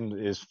division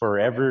is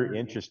forever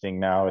interesting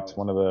now. It's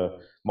one of the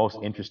most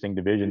interesting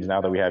divisions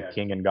now that we have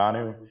King and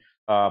Ngannou.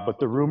 But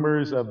the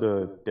rumors of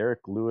the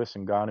Derek Lewis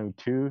and Ngannou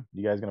 2,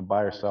 you guys going to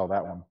buy or sell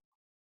that one?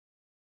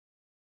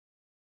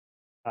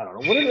 I don't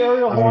know. What did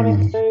Ariel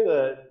Helwani say?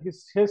 That he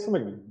has some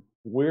like,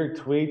 weird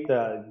tweet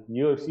that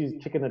UFC is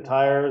kicking the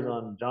tires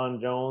on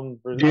John Jones.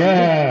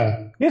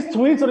 Yeah. His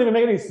tweets don't even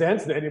make any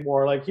sense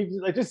anymore. Like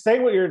just say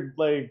what you're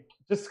like.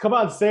 Just come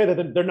out and say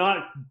that they're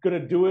not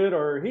gonna do it,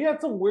 or he had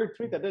some weird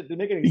tweet that didn't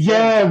make any sense.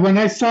 Yeah, when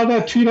I saw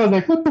that tweet, I was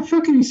like, "What the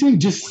fuck are you saying?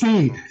 Just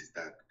say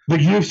the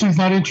UFC's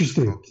not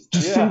interested.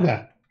 Just say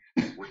that."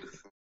 What the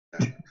fuck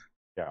is that?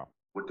 Yeah.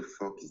 What the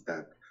fuck is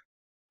that?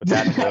 But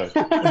that's good.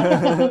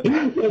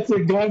 That's a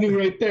Ngannou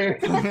right there.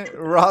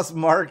 Ross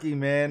Markey,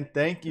 man,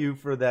 thank you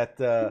for that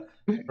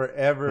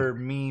forever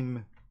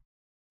meme.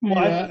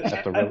 Yeah.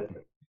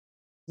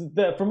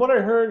 From what I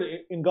heard,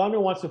 Ngannou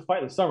wants to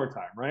fight in the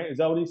summertime, right? Is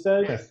that what he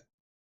said? Yes.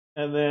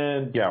 And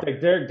then Yeah.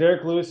 like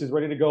Derek Lewis is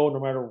ready to go no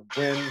matter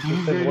when.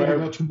 He's ready to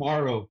go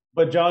tomorrow.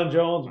 But John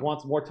Jones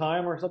wants more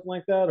time or something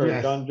like that? Or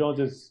Yes. John Jones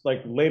is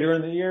like later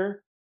in the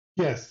year?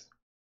 Yes.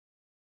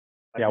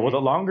 Yeah, well, the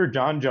longer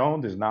John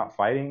Jones is not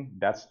fighting,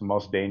 that's the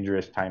most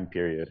dangerous time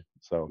period.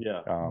 So,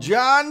 Yeah.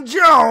 John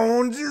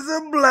Jones is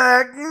a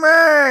black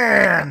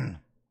man.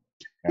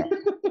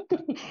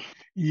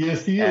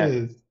 Yes, he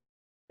is.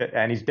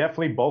 And he's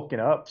definitely bulking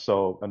up.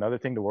 So another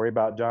thing to worry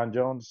about, John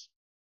Jones,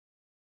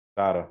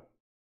 gotta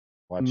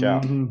watch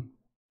out. Mhm.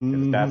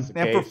 If that's the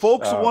And case, for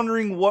folks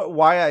wondering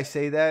why I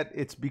say that,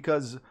 it's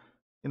because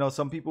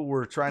some people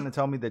were trying to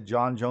tell me that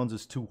John Jones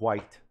is too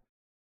white,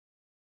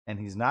 and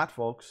he's not,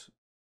 folks.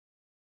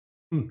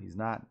 He's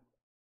not.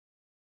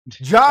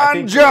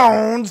 John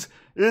Jones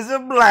is a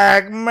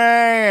black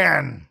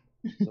man.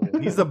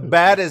 He's the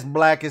baddest,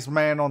 blackest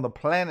man on the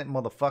planet,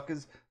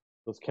 motherfuckers.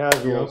 Those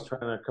casuals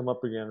trying to come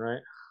up again,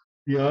 right?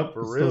 Yep.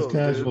 For It's real, those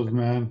casuals,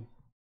 man.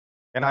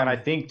 And I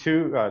think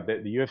too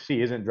that the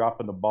UFC isn't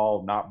dropping the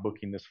ball not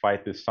booking this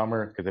fight this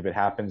summer, because if it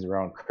happens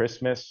around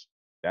Christmas,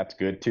 that's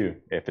good too.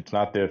 If it's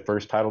not the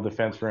first title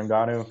defense for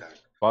Ngannou,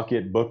 fuck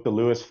it, book the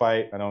Lewis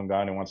fight. I know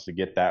Ngannou wants to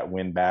get that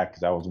win back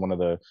because that was one of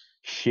the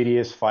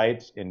shittiest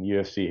fights in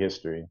UFC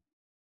history.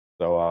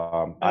 So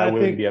I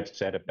wouldn't be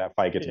upset if that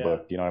fight gets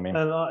booked. You know what I mean?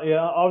 And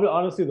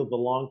honestly, the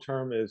long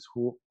term is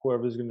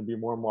whoever's going to be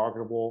more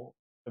marketable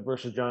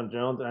versus John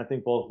Jones. And I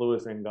think both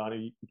Lewis and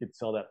Ngannou, you could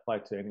sell that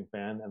fight to any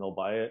fan and they'll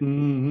buy it.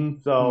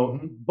 Mm-hmm. So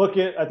book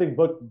it. I think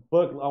book.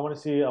 I want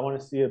to see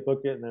it.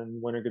 Book it, and then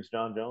winner gets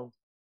John Jones.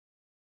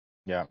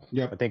 Yeah.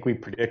 Yep. I think we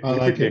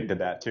predicted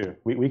that too.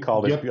 We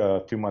called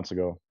it 2 months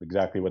ago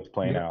exactly what's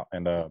playing out.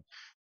 And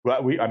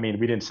we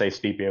didn't say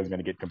Stipe was going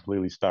to get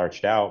completely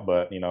starched out,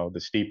 but the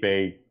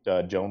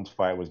Stipe Jones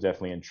fight was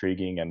definitely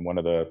intriguing and one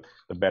of the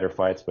better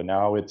fights. But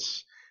now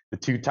it's the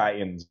two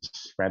titans,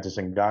 Francis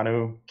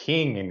Ngannou,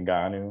 King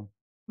Ngannou,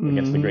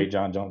 against the great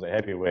John Jones at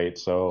heavyweight.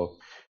 So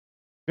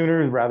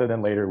sooner rather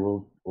than later,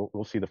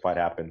 we'll see the fight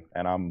happen.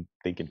 And I'm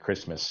thinking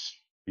Christmas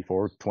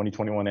before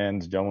 2021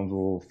 ends, Jones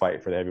will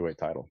fight for the heavyweight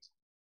title.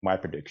 My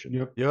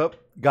prediction. Yep.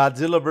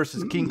 Godzilla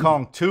versus King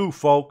Kong 2,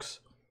 folks.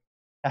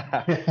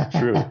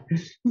 True.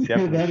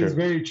 Definitely That true. is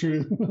very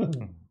true.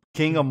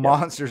 King of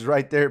monsters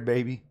right there,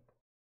 baby.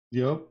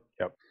 Yep.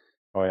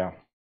 Oh yeah.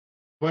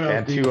 What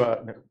else?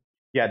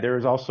 And there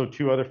was also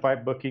 2 other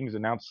fight bookings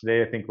announced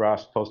today. I think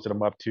Ross posted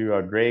them up too.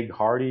 Greg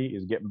Hardy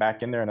is getting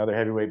back in there, another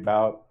heavyweight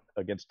bout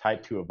against Tai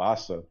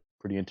Tuivasa.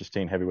 Pretty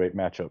interesting heavyweight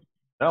matchup.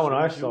 That one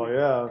I saw,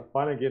 yeah.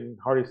 Finally getting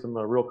Hardy some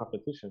real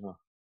competition, huh?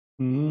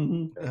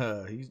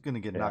 He's gonna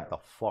get knocked the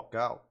fuck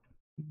out.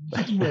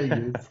 I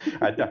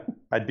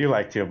do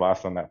like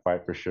Tuivasa on that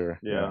fight for sure.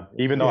 Yeah.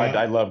 Even though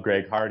I love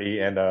Greg Hardy,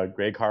 and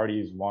Greg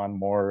Hardy's won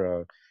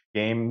more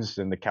games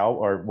than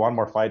won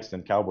more fights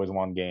than Cowboys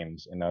won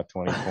games in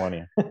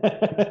 2020.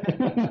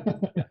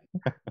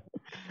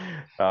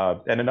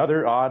 And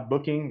another odd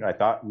booking,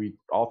 we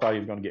all thought he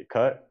was going to get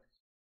cut.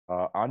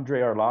 Andrei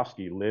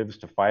Arlovsky lives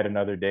to fight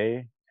another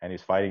day, and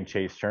he's fighting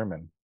Chase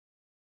Sherman.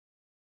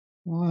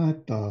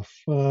 What the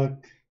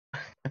fuck?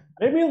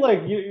 Maybe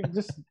like you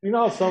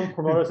know how some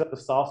promoters have a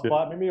soft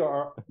spot. Maybe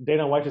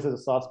Dana White just has a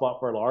soft spot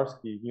for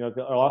Arlovsky. You know,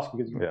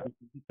 Arlovsky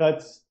he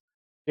cuts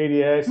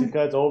JDS, he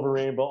cuts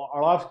Overeem, but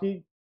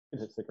Arlovsky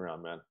just stick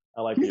around, man.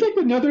 I like. He's like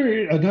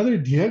another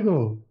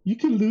Diego. You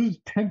can lose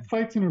 10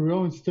 fights in a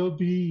row and still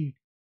be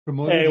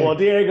promoted. Hey, well,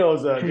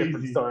 Diego's a crazy.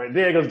 different story.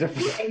 Diego's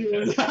different.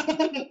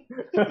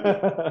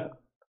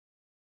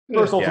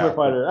 First Ultimate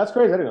Fighter. That's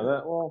crazy. I didn't know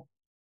that. Well,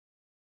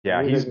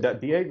 yeah,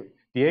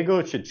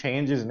 Diego should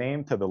change his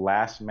name to the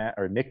Last Man,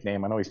 or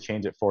nickname. I know he's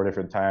changed it 4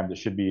 different times. It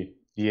should be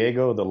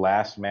Diego, the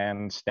Last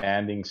Man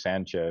Standing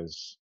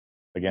Sanchez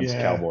against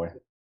Cowboy.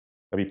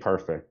 That'd be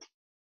perfect.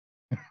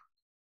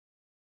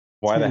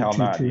 Why the hell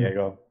not,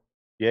 Diego?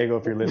 Diego,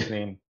 if you're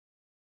listening,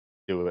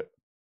 do it.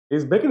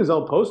 He's making his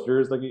own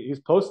posters. Like he's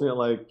posting it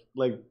like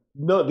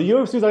no, the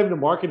UFC's not even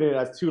marketing it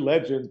as 2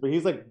 legends, but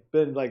he's like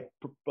been like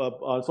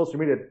on social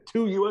media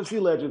 2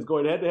 UFC legends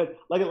going head to head,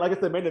 like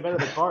it's the main event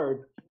of the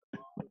card.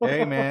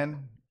 Hey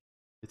man,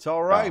 it's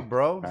all right,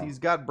 bro. He's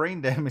got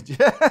brain damage.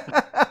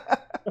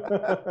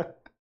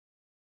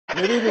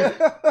 maybe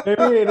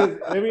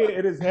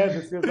in his head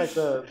this feels like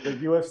the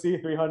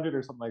UFC 300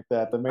 or something like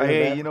that. The main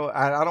event. You know,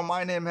 I don't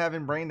mind him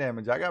having brain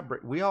damage.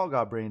 We all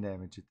got brain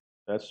damage.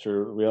 That's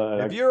true.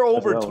 If you're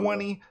over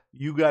 20,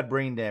 you got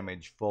brain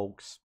damage,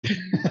 folks.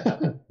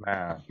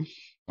 Man.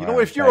 You know,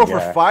 if you're over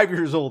 5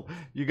 years old,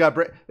 you got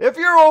brain. If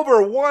you're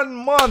over 1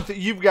 month,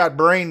 you've got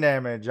brain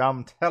damage.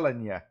 I'm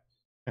telling you.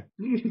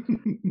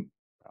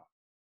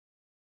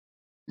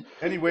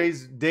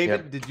 Anyways,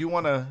 David, did you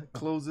want to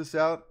close this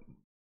out?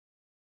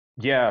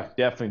 Yeah,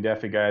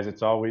 definitely, guys.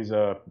 It's always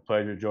a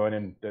pleasure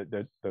joining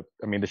the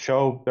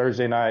show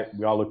Thursday night.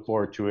 We all look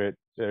forward to it.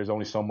 There's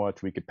only so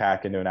much we could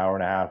pack into an hour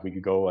and a half. We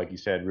could go, like you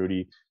said,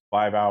 Rudy,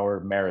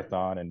 5-hour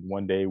marathon, and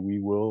one day we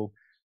will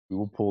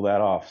pull that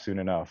off soon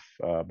enough.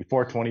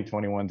 Before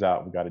 2021's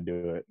out, we got to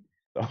do it.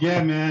 So,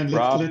 yeah, man.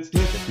 Let's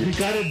we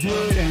got to do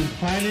it and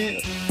plan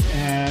it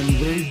and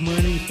raise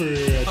money for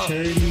a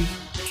charity.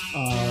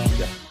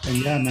 And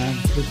yeah, man,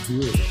 let's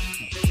do it.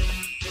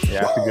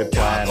 Yeah, it's a good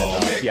plan.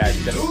 And it's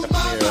definitely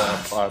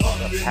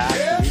a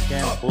packed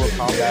weekend full of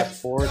combat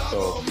sports.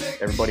 So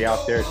everybody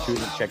out there,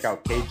 check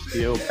out Cage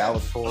Steel,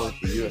 Bellator,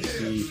 the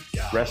UFC,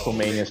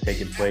 WrestleMania is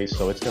taking place.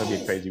 So it's going to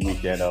be a crazy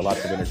weekend.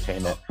 Lots of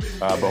entertainment.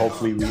 But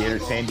hopefully we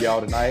entertained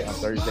y'all tonight on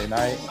Thursday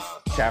night.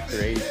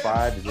 Chapter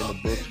 85 is in the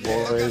books,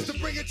 boys.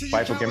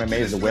 Fight Book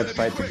MMA is the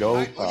website to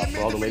go for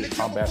all the latest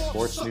combat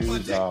sports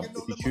news.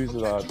 If you choose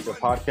the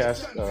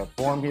podcast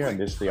form here and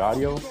this is the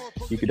audio,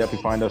 you can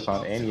definitely find us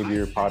on any of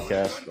your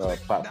podcast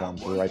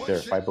platforms. We're right there,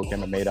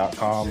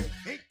 fightbookmma.com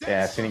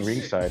and sitting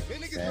ringside.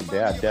 And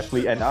yeah,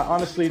 definitely. And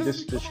honestly,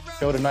 this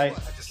show tonight,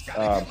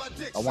 I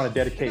want to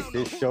dedicate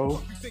this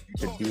show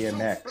to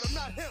DMX.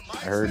 I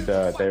heard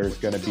there's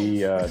going to be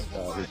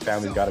his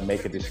family's got to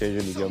make a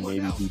decision. He's going to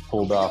maybe be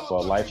pulled off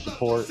life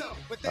support.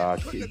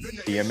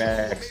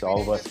 DMX,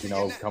 all of us,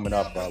 coming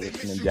up,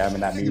 listening and jamming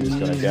that music is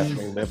going to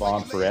definitely live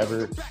on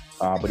forever.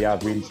 But yeah, I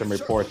was reading some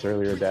reports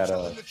earlier that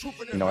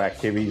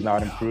activity's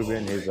not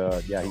improving. He's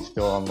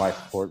still on life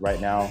support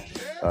right now.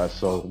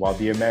 So while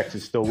DMX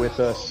is still with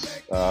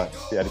us,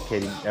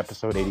 dedicating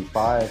episode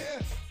 85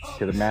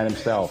 to the man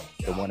himself,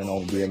 the one and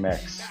only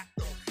DMX.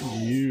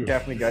 You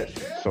definitely got.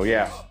 So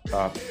yeah,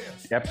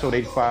 episode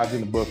 85 is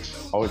in the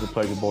books. Always a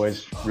pleasure,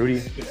 boys.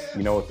 Rudy,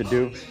 you know what to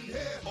do.